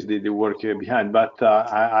what is the work behind, but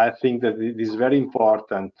I think that it is very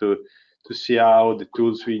important to see how the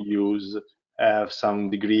tools we use have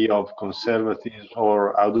some degree of conservatism,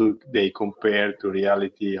 or how do they compare to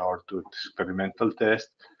reality or to experimental test.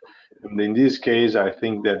 And in this case, I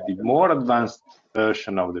think that the more advanced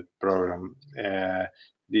version of the program,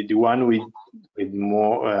 the one with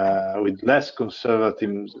more with less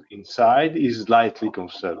conservative inside, is slightly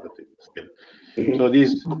conservative still. So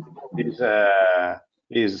this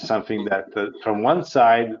is something that from one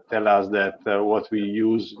side tell us that what we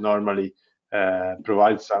use normally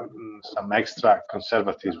provides some extra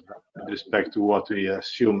conservatism with respect to what we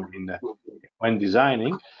assume when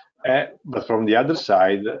designing, but from the other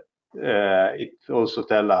side it also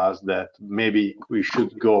tells us that maybe we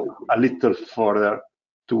should go a little further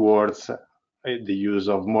towards the use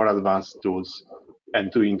of more advanced tools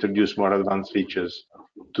and to introduce more advanced features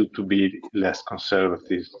to be less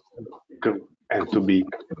conservative and to be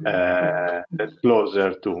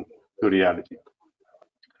closer to reality.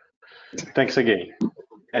 Thanks again.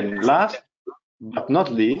 And last but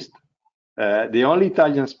not least, the only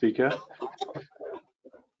Italian speaker,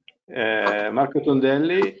 Marco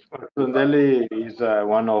Tondelli. Marco Tondelli is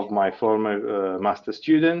one of my former master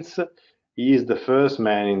students. He is the first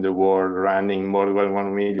man in the world running more than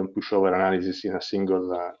 1 million pushover analysis in a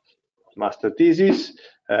single master thesis.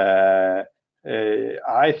 I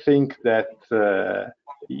think that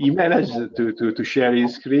he managed to share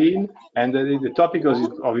his screen, and the topic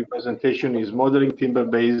of his presentation is modeling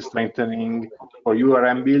timber-based strengthening for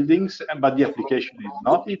URM buildings, but the application is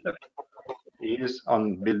not Italy. It is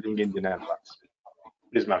on building in the Netherlands.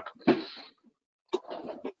 Please, Marco.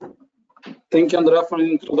 Thank you, Andrea, for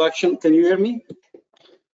the introduction. Can you hear me?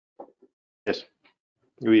 Yes,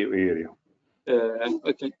 we hear you.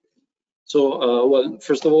 Okay. So, well,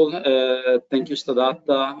 first of all, thank you,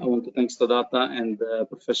 Stadata. I want to thank Stadata and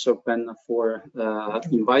Professor Penna for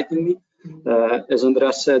inviting me. As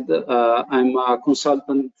Andrea said, I'm a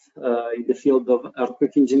consultant in the field of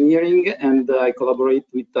earthquake engineering, and I collaborate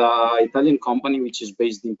with an Italian company which is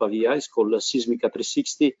based in Pavia. It's called Seismic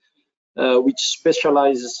 360, which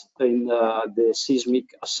specializes in the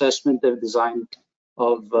seismic assessment and design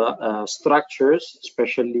of structures,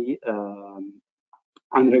 especially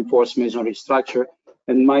unreinforced masonry structure.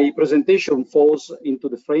 And my presentation falls into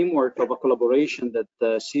the framework of a collaboration that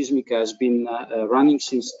Seismic has been running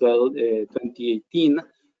since 2018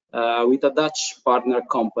 with a Dutch partner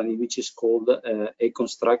company, which is called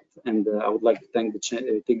ERGOCAD. And I would like to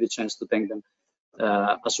take the chance to thank them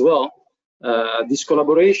as well. This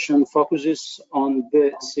collaboration focuses on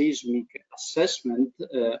the seismic assessment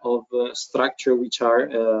of structure which are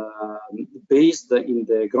based in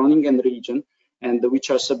the Groningen region and which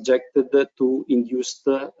are subjected to induced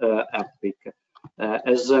earthquake.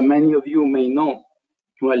 As many of you may know,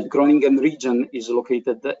 well, the Groningen region is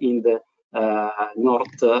located in the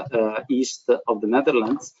northeast of the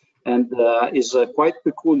Netherlands, and is quite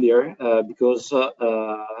peculiar because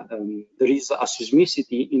there is a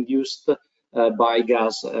seismicity induced by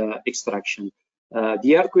gas extraction.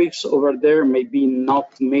 The earthquakes over there may be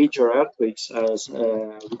not major earthquakes as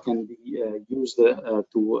we can be used to,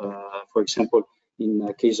 for example, in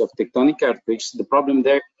the case of tectonic earthquakes. The problem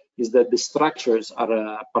there is that the structures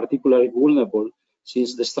are particularly vulnerable,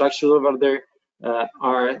 since the structures over there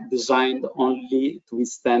are designed only to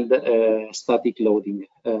withstand static loading.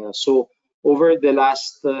 So over the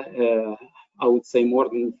last, I would say more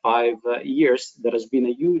than 5 years, there has been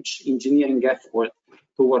a huge engineering effort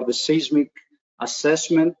toward the seismic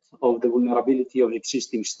assessment of the vulnerability of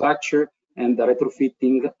existing structure and the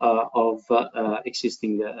retrofitting of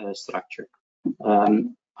existing structure.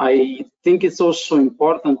 I think it's also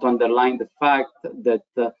important to underline the fact that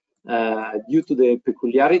due to the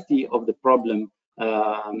peculiarity of the problem,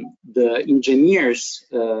 the engineers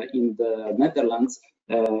in the Netherlands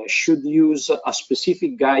should use a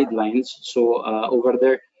specific guidelines. So over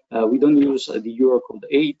there, we don't use the ERGOCAD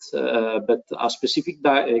 8, but a specific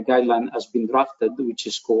guideline has been drafted, which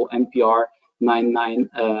is called MPR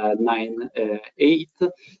 9998,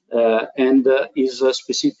 and is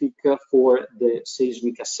specific for the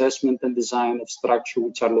seismic assessment and design of structure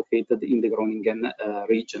which are located in the Groningen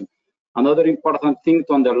region. Another important thing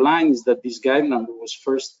to underline is that this guideline was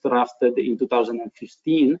first drafted in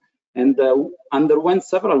 2015 and underwent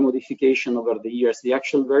several modifications over the years. The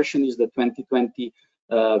actual version is the 2020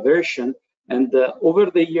 version, and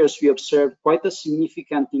over the years we observed quite a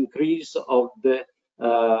significant increase of the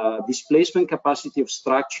displacement capacity of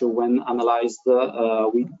structure when analyzed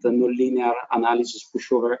with the nonlinear analysis,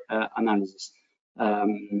 pushover analysis.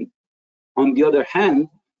 On the other hand,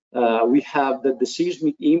 we have that the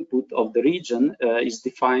seismic input of the region is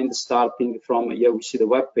defined starting from, here we see the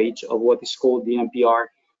web page of what is called the MPR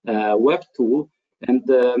web tool. And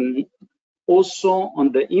also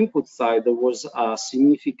on the input side, there was a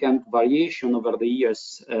significant variation over the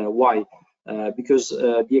years. Why? Because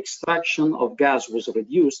the extraction of gas was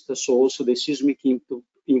reduced, so also the seismic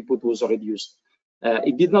input was reduced.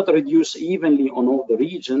 It did not reduce evenly on all the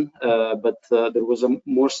region, but there was a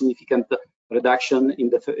more significant reduction in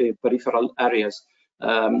the peripheral areas.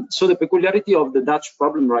 So the peculiarity of the Dutch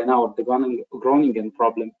problem right now, of the Groningen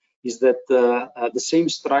problem, is that the same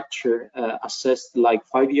structure assessed like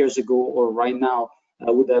 5 years ago or right now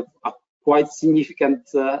would have a quite significant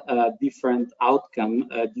different outcome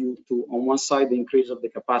due to, on one side, the increase of the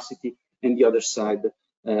capacity, and the other side,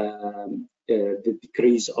 the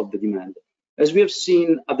decrease of the demand. As we have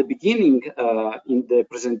seen at the beginning in the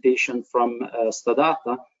presentation from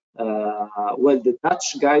Stadata, well, the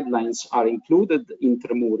Dutch guidelines are included in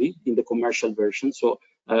Tremuri in the commercial version. So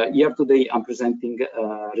here today I'm presenting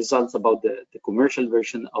results about the commercial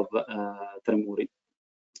version of Tremuri.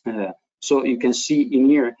 So you can see in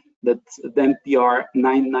here that the MPR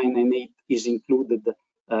 9998 is included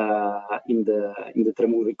in the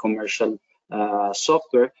Tremuri commercial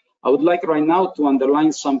software. I would like right now to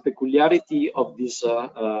underline some peculiarity of these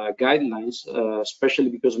guidelines, especially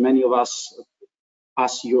because many of us,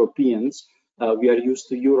 as Europeans, we are used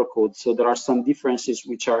to ERGOCAD, so there are some differences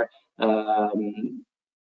which are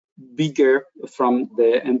bigger from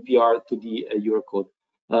the NPR to the ERGOCAD.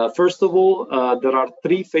 First of all, there are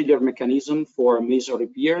 3 failure mechanisms for meso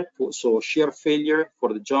repair, so shear failure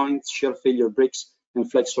for the joints, shear failure bricks, and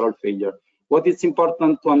flexural failure. What is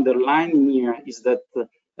important to underline here is that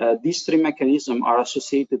these 3 mechanisms are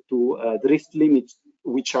associated to drift limits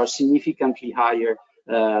which are significantly higher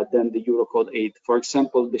than the ERGOCAD 8. For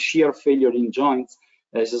example, the shear failure in joints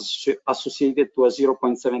is associated to a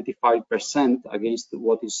 0.75% against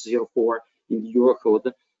what is 0.4 in the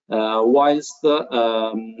ERGOCAD, whilst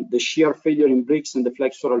the shear failure in bricks and the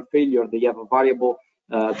flexural failure, they have a variable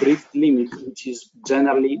drift limit, which is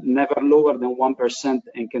generally never lower than 1%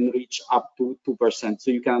 and can reach up to 2%.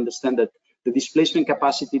 So you can understand that the displacement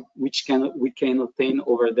capacity which we can obtain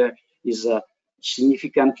over there is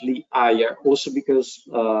significantly higher, also because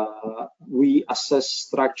we assess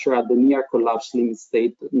structure at the near collapse limit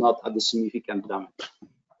state, not at the significant damage.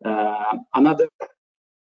 Another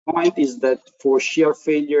point is that for shear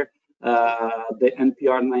failure, the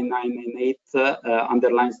NPR 9998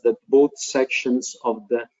 underlines that both sections of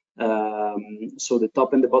the so the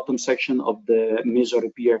top and the bottom section of the meso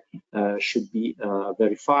repair should be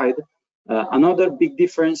verified. Another big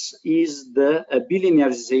difference is the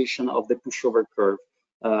bilinearization of the pushover curve.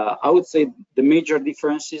 I would say the major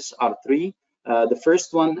differences are 3. The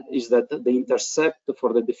first one is that the intercept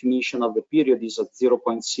for the definition of the period is at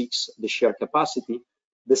 0.6, the shear capacity.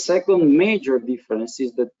 The second major difference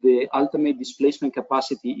is that the ultimate displacement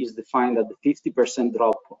capacity is defined at the 50%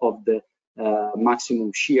 drop of the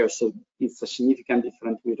maximum shear. So it's a significant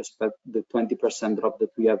difference with respect to the 20% drop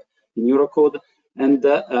that we have in ERGOCAD. And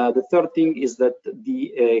the third thing is that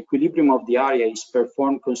the equilibrium of the area is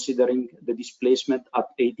performed considering the displacement at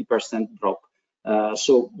 80% drop.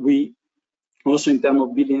 So we also, in terms of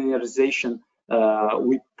bilinearization,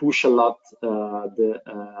 we push a lot the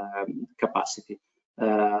capacity.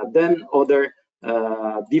 Then other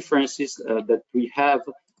differences that we have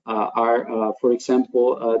are, for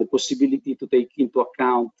example, the possibility to take into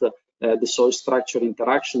account the soil structure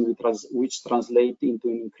interaction, which translate into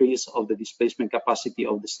an increase of the displacement capacity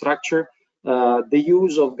of the structure. The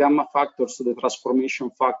use of gamma factors, so the transformation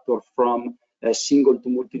factor from a single to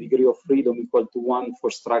multi-degree of freedom equal to 1 for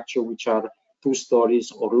structure which are 2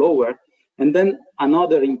 stories or lower. And then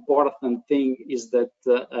another important thing is that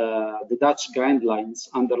the Dutch guidelines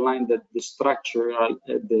underline that the structural,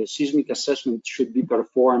 the seismic assessment should be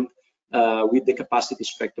performed with the capacity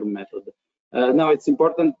spectrum method. Now it's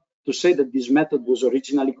important to say that this method was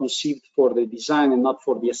originally conceived for the design and not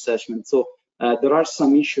for the assessment. So there are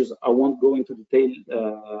some issues, I won't go into detail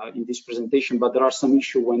in this presentation, but there are some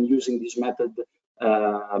issues when using this method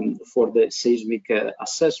for the seismic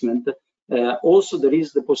assessment. Also, there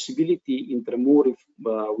is the possibility in Tremuri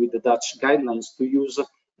with the Dutch guidelines to use,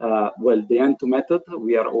 well, the N2 method,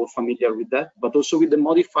 we are all familiar with that, but also with the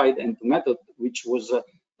modified N2 method, which was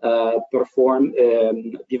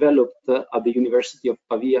developed at the University of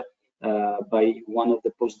Pavia by one of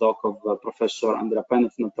the postdoc of Professor Andrea, Penna,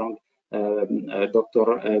 Dr.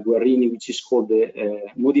 Guerrini, which is called the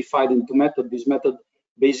modified N2 method. This method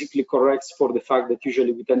basically corrects for the fact that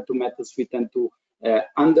usually with N2 methods, we tend to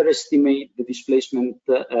underestimate the displacement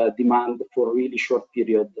demand for really short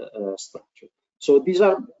period structure. So these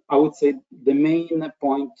are, I would say, the main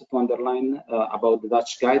point to underline about the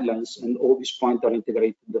Dutch guidelines, and all these points are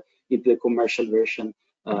integrated into the commercial version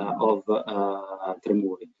of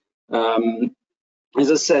Tremuri.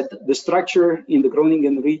 As I said, the structure in the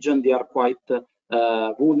Groningen region, they are quite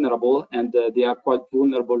vulnerable, and they are quite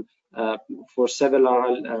vulnerable for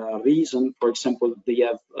several reasons. For example, they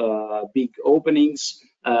have big openings,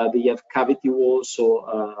 they have cavity walls,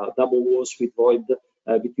 so double walls with void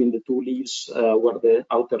between the 2 leaves where the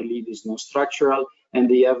outer leaf is non-structural, and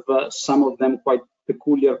they have some of them quite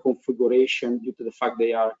peculiar configuration due to the fact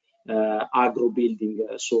they are agro building,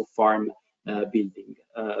 so farm building.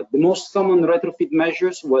 The most common retrofit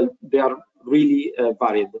measures, well, they are really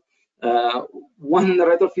varied. One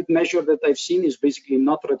retrofit measure that I've seen is basically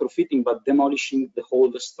not retrofitting, but demolishing the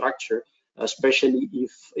whole structure, especially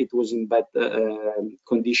if it was in bad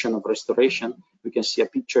condition of restoration. We can see a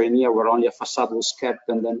picture in here where only a facade was kept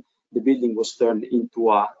and then the building was turned into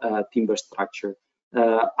a timber structure.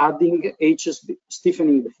 Adding HSB,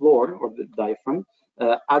 stiffening the floor or the diaphragm,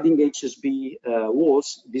 adding HSB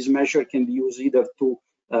walls, this measure can be used either to,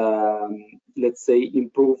 let's say,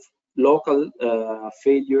 improve local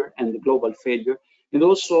failure and global failure, and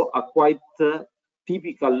also a quite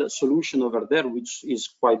typical solution over there, which is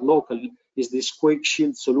quite local, is this quake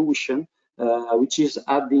shield solution, which is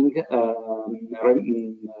adding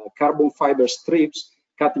carbon fiber strips,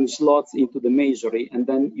 cutting slots into the masonry, and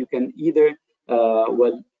then you can either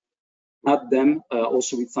well, add them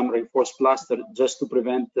also with some reinforced plaster just to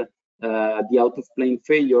prevent the out-of-plane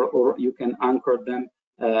failure, or you can anchor them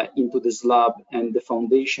into the slab and the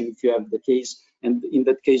foundation if you have the case, and in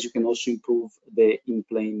that case you can also improve the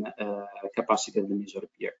in-plane capacity of the masonry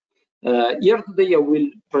pier. Here today I will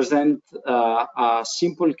present a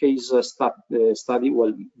simple case study,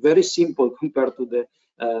 well, very simple compared to the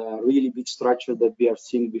really big structure that we have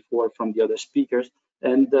seen before from the other speakers.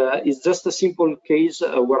 And it's just a simple case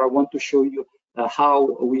where I want to show you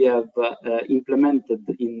how we have implemented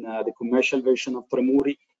in the commercial version of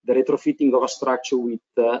Tremuri the retrofitting of a structure with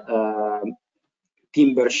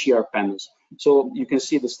timber shear panels. So you can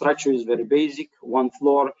see the structure is very basic, 1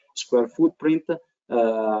 floor, square footprint.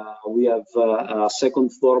 We have a second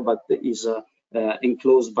floor, but is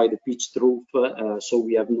enclosed by the pitched roof, so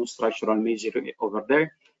we have no structural masonry over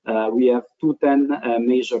there. We have 210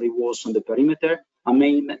 masonry walls on the perimeter, a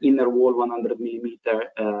main inner wall 100 millimeter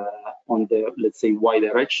on the, let's say, Y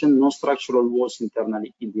direction, no structural walls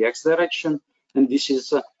internally in the X direction, and this is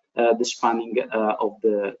the spanning of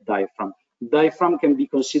the diaphragm. Diaphragm can be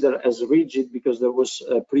considered as rigid because there was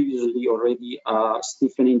previously already a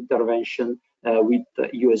stiffening intervention with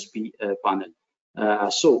USB panel.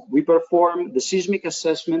 So we perform the seismic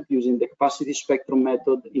assessment using the capacity spectrum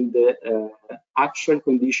method in the actual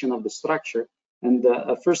condition of the structure. And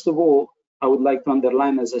first of all, I would like to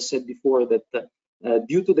underline, as I said before, that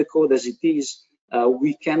due to the code as it is,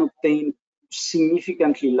 we can obtain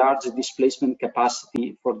significantly large displacement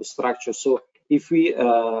capacity for the structure. So if we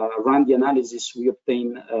run the analysis, we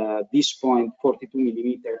obtain this point, 42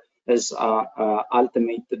 millimeter, as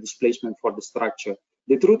ultimate displacement for the structure.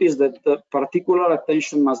 The truth is that particular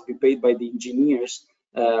attention must be paid by the engineers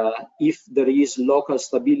if there is local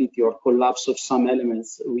stability or collapse of some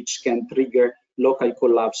elements which can trigger local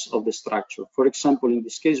collapse of the structure. For example, in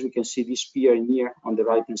this case, we can see this pier in here on the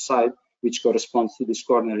right hand side, which corresponds to this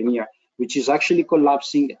corner in here, which is actually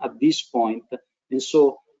collapsing at this point. And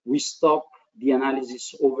so we stop the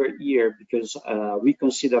analysis over here because we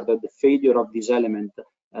consider that the failure of this element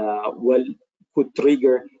well could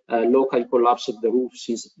trigger local collapse of the roof,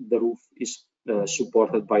 since the roof is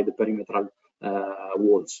supported by the perimetral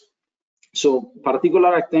walls. So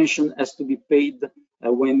particular attention has to be paid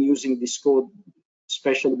when using this code,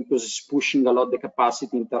 especially because it's pushing a lot the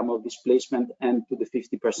capacity in terms of displacement and to the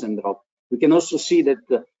 50% drop. We can also see that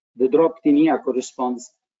the drop in here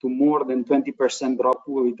corresponds to more than 20% drop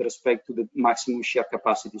with respect to the maximum shear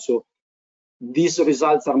capacity. So these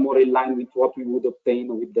results are more in line with what we would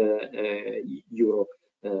obtain with the Euro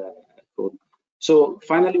code. So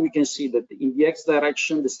finally, we can see that in the X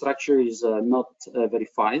direction, the structure is not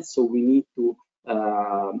verified. So we need to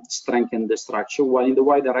strengthen the structure, while in the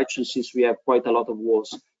Y direction, since we have quite a lot of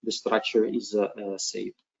walls, the structure is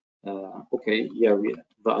safe. Okay, here we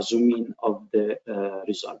have a zoom in of the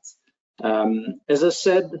results. As I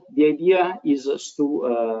said, the idea is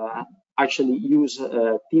to actually use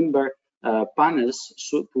timber panels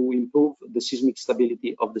to improve the seismic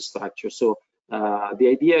stability of the structure. So the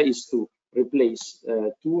idea is to replace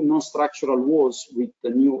 2 non-structural walls with the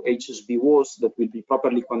new HSB walls that will be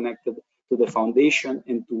properly connected to the foundation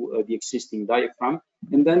and to the existing diaphragm,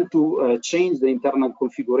 and then to change the internal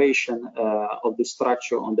configuration of the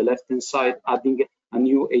structure on the left-hand side, adding a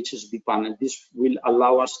new HSB panel. This will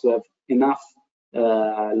allow us to have enough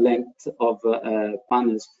length of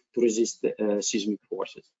panels to resist seismic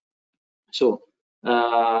forces. So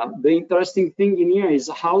the interesting thing in here is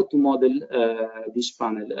how to model this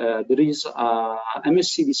panel. There is a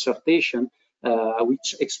MSc dissertation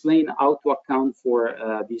which explain how to account for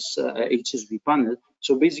this HSB panel.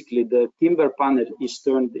 So basically, the timber panel is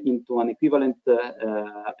turned into an equivalent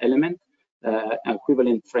element,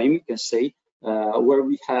 equivalent frame, you can say, where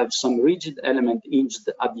we have some rigid element hinged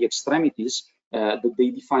at the extremities that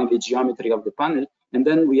they define the geometry of the panel. And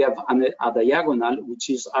then we have a diagonal, which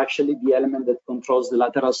is actually the element that controls the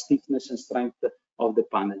lateral stiffness and strength of the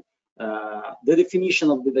panel. The definition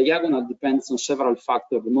of the diagonal depends on several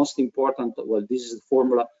factors. The most important, well, this is the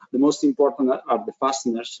formula. The most important are the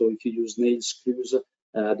fasteners. So if you use nails, screws,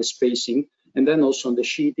 the spacing, and then also on the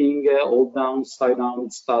sheeting, hold down, slide down,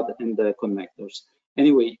 stud, and the connectors.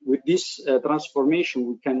 Anyway, with this transformation,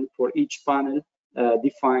 we can, for each panel,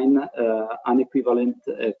 define an equivalent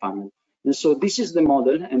panel. And so this is the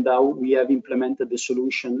model and how we have implemented the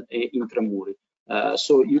solution in Tremuri.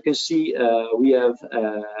 So you can see we have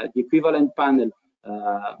the equivalent panel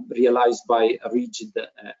realized by rigid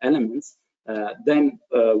elements. Then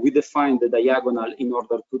we define the diagonal in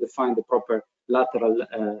order to define the proper lateral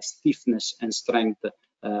stiffness and strength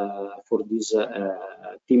for these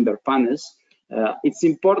timber panels. It's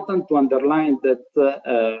important to underline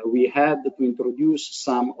that we had to introduce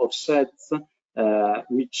some offsets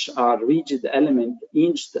which are rigid elements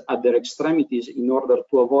hinged at their extremities in order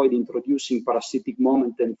to avoid introducing parasitic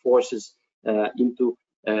moment and forces into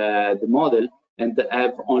the model, and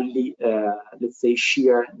have only, let's say,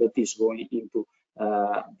 shear that is going into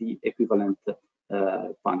the equivalent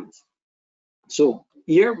panels. So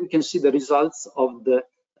here we can see the results of the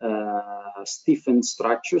stiffened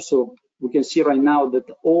structure. So we can see right now that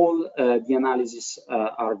all the analyses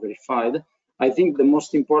are verified. I think the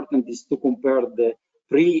most important is to compare the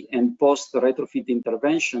pre and post retrofit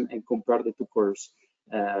intervention and compare the two curves.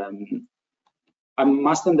 I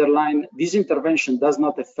must underline this intervention does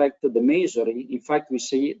not affect the masonry. In fact, we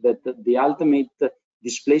see that the ultimate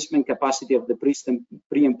displacement capacity of the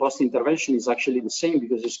pre and post intervention is actually the same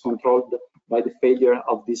because it's controlled by the failure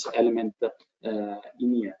of this element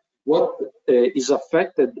in here. What is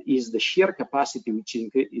affected is the shear capacity, which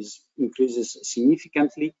increases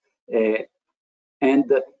significantly, and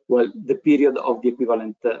well, the period of the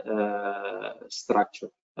equivalent structure.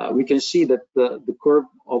 We can see that the curve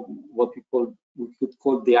of what we could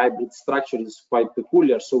call the hybrid structure is quite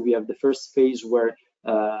peculiar. So we have the first phase where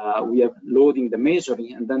we have loading the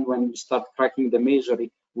masonry, and then when we start cracking the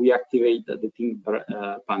masonry, we activate the timber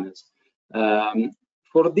panels.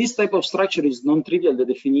 For this type of structure, is non-trivial the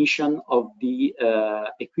definition of the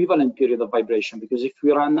equivalent period of vibration, because if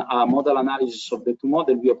we run a model analysis of the two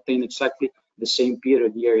models, we obtain exactly the same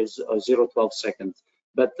period. Here is 0.12 seconds.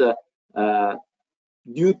 But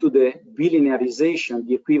due to the bilinearization,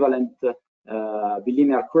 the equivalent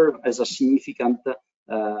bilinear curve has a significant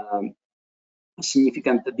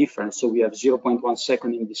difference. So we have 0.1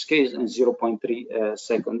 second in this case and 0.3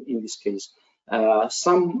 second in this case.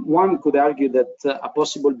 Someone could argue that a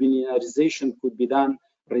possible bilinearization could be done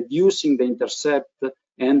reducing the intercept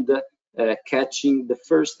and catching the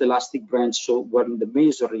first elastic branch, so when the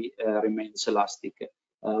masonry remains elastic.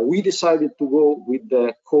 We decided to go with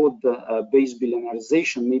the code-based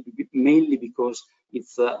bilinearization, mainly because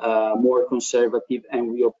it's more conservative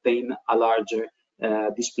and we obtain a larger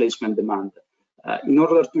displacement demand. In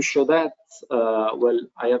order to show that, well,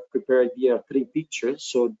 I have prepared here 3 pictures.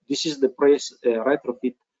 So this is the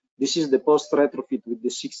pre-retrofit. This is the post-retrofit with the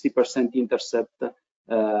 60% intercept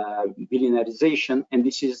bilinearization, and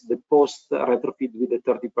this is the post-retrofit with the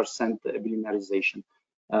 30% bilinearization.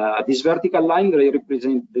 This vertical line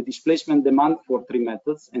represents the displacement demand for 3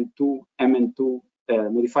 methods, and 2 MN2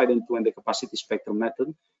 modified N2 and the capacity spectrum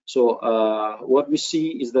method. So what we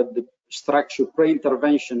see is that the structure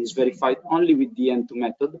pre-intervention is verified only with the N2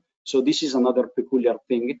 method. So this is another peculiar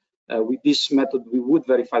thing. With this method, we would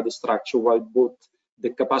verify the structure, while both the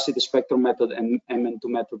capacity spectrum method and MN2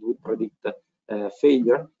 method would predict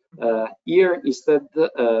failure. Here, instead,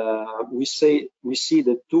 we see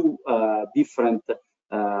the 2 different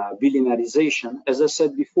bilinearization. As I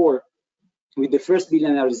said before, with the first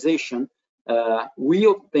bilinearization, we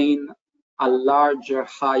obtain a larger,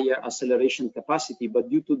 higher acceleration capacity, but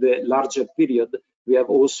due to the larger period, we have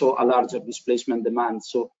also a larger displacement demand,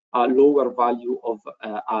 so a lower value of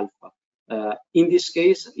alpha. In this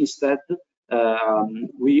case, instead,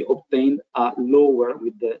 we obtained a lower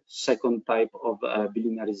with the second type of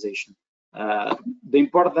bilinearization. The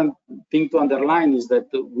important thing to underline is that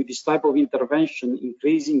with this type of intervention,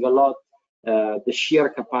 increasing a lot the shear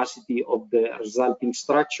capacity of the resulting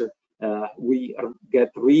structure, we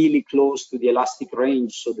get really close to the elastic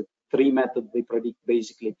range. So the 3 methods, they predict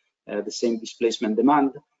basically the same displacement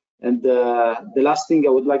demand. And the last thing I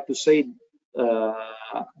would like to say,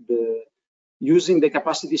 using the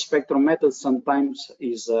capacity spectrum method sometimes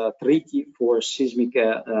is tricky for seismic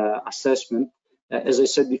assessment, as I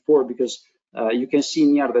said before, because you can see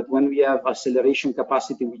in here that when we have acceleration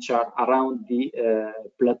capacity which are around the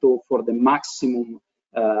plateau for the maximum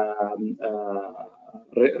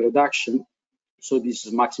reduction, so this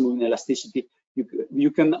is maximum elasticity,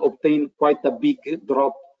 you can obtain quite a big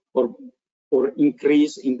drop or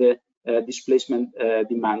increase in the displacement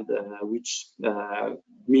demand, which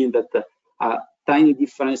mean that a tiny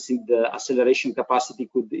difference in the acceleration capacity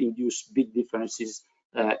could induce big differences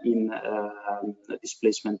in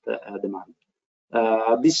displacement demand.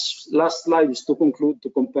 This last slide is to conclude, to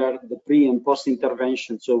compare the pre and post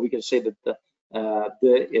intervention. So we can say that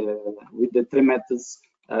with the 3 methods,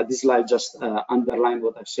 this slide just underlined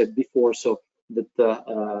what I've said before. So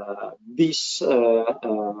that this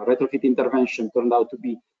retrofit intervention turned out to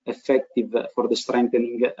be effective for the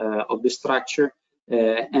strengthening of the structure.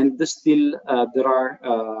 And still there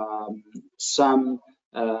are some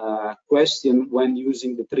questions when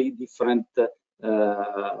using the three different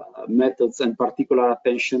methods, and particular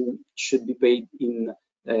attention should be paid in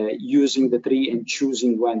using the tree and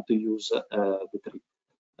choosing when to use the tree.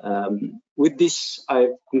 With this,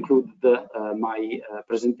 I've concluded my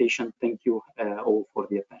presentation. Thank you all for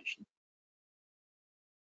the attention.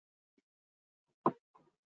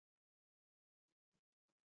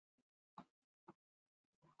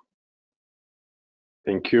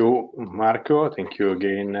 Thank you, Marco. Thank you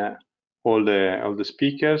again, all the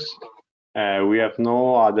speakers. We have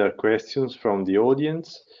no other questions from the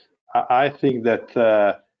audience. I think that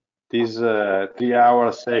this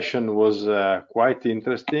 3-hour session was quite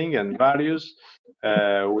interesting and various.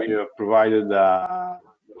 We have provided,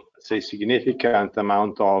 say, significant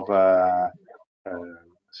amount of,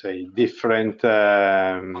 say, different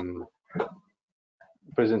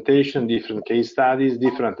presentation, different case studies,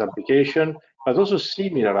 different application, but also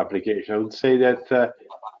similar application. I would say that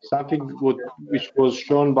something which was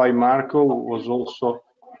shown by Marco was also,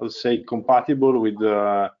 I would say, compatible with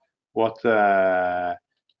what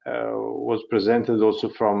was presented also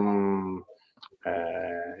from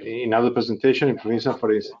in other presentation. For instance,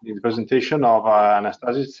 in the presentation of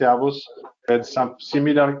Anastasis Tsiavos, had some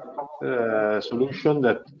similar solution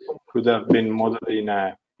that could have been modeled in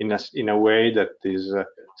a way that is,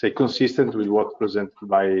 say, consistent with what presented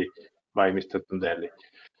by Mr. Tondelli.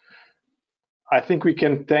 I think we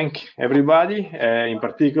can thank everybody, in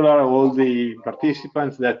particular all the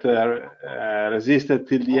participants that resisted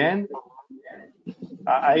till the end.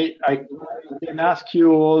 I can ask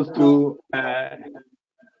you all to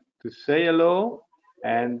say hello,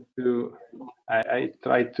 and I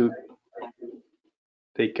try to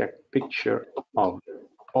take a picture of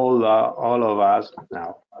all of us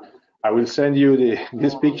now. I will send you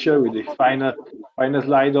this picture with the final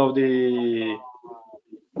slide of the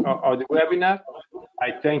webinar.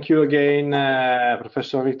 I thank you again,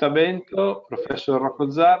 Professor Rita Bento, Professor Roko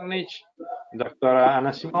Žarnić, Dr. Anna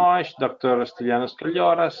Simões, Dr. Stylianos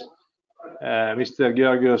Kallioras, Mr.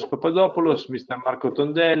 Georgios Papadopoulos, Mr. Marco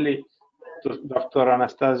Tondelli, Dr.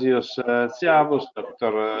 Anastasios Tsiavos,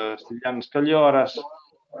 Dr. Stylianos Kallioras,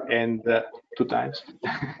 and 2 times,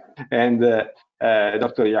 and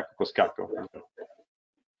Dr. Jacopo Scacco.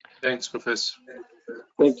 Thanks, Professor.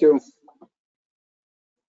 Thank you.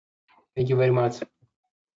 Thank you very much.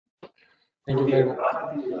 Thank you very much.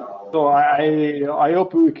 So I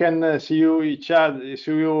hope we can see you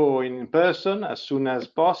in person as soon as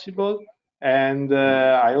possible, and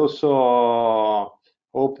I also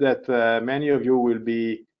hope that many of you will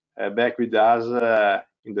be back with us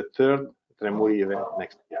in the 3rd Tremuri event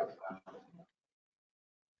next year.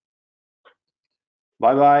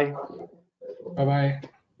 Bye bye. Bye bye.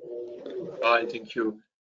 Bye. Thank you.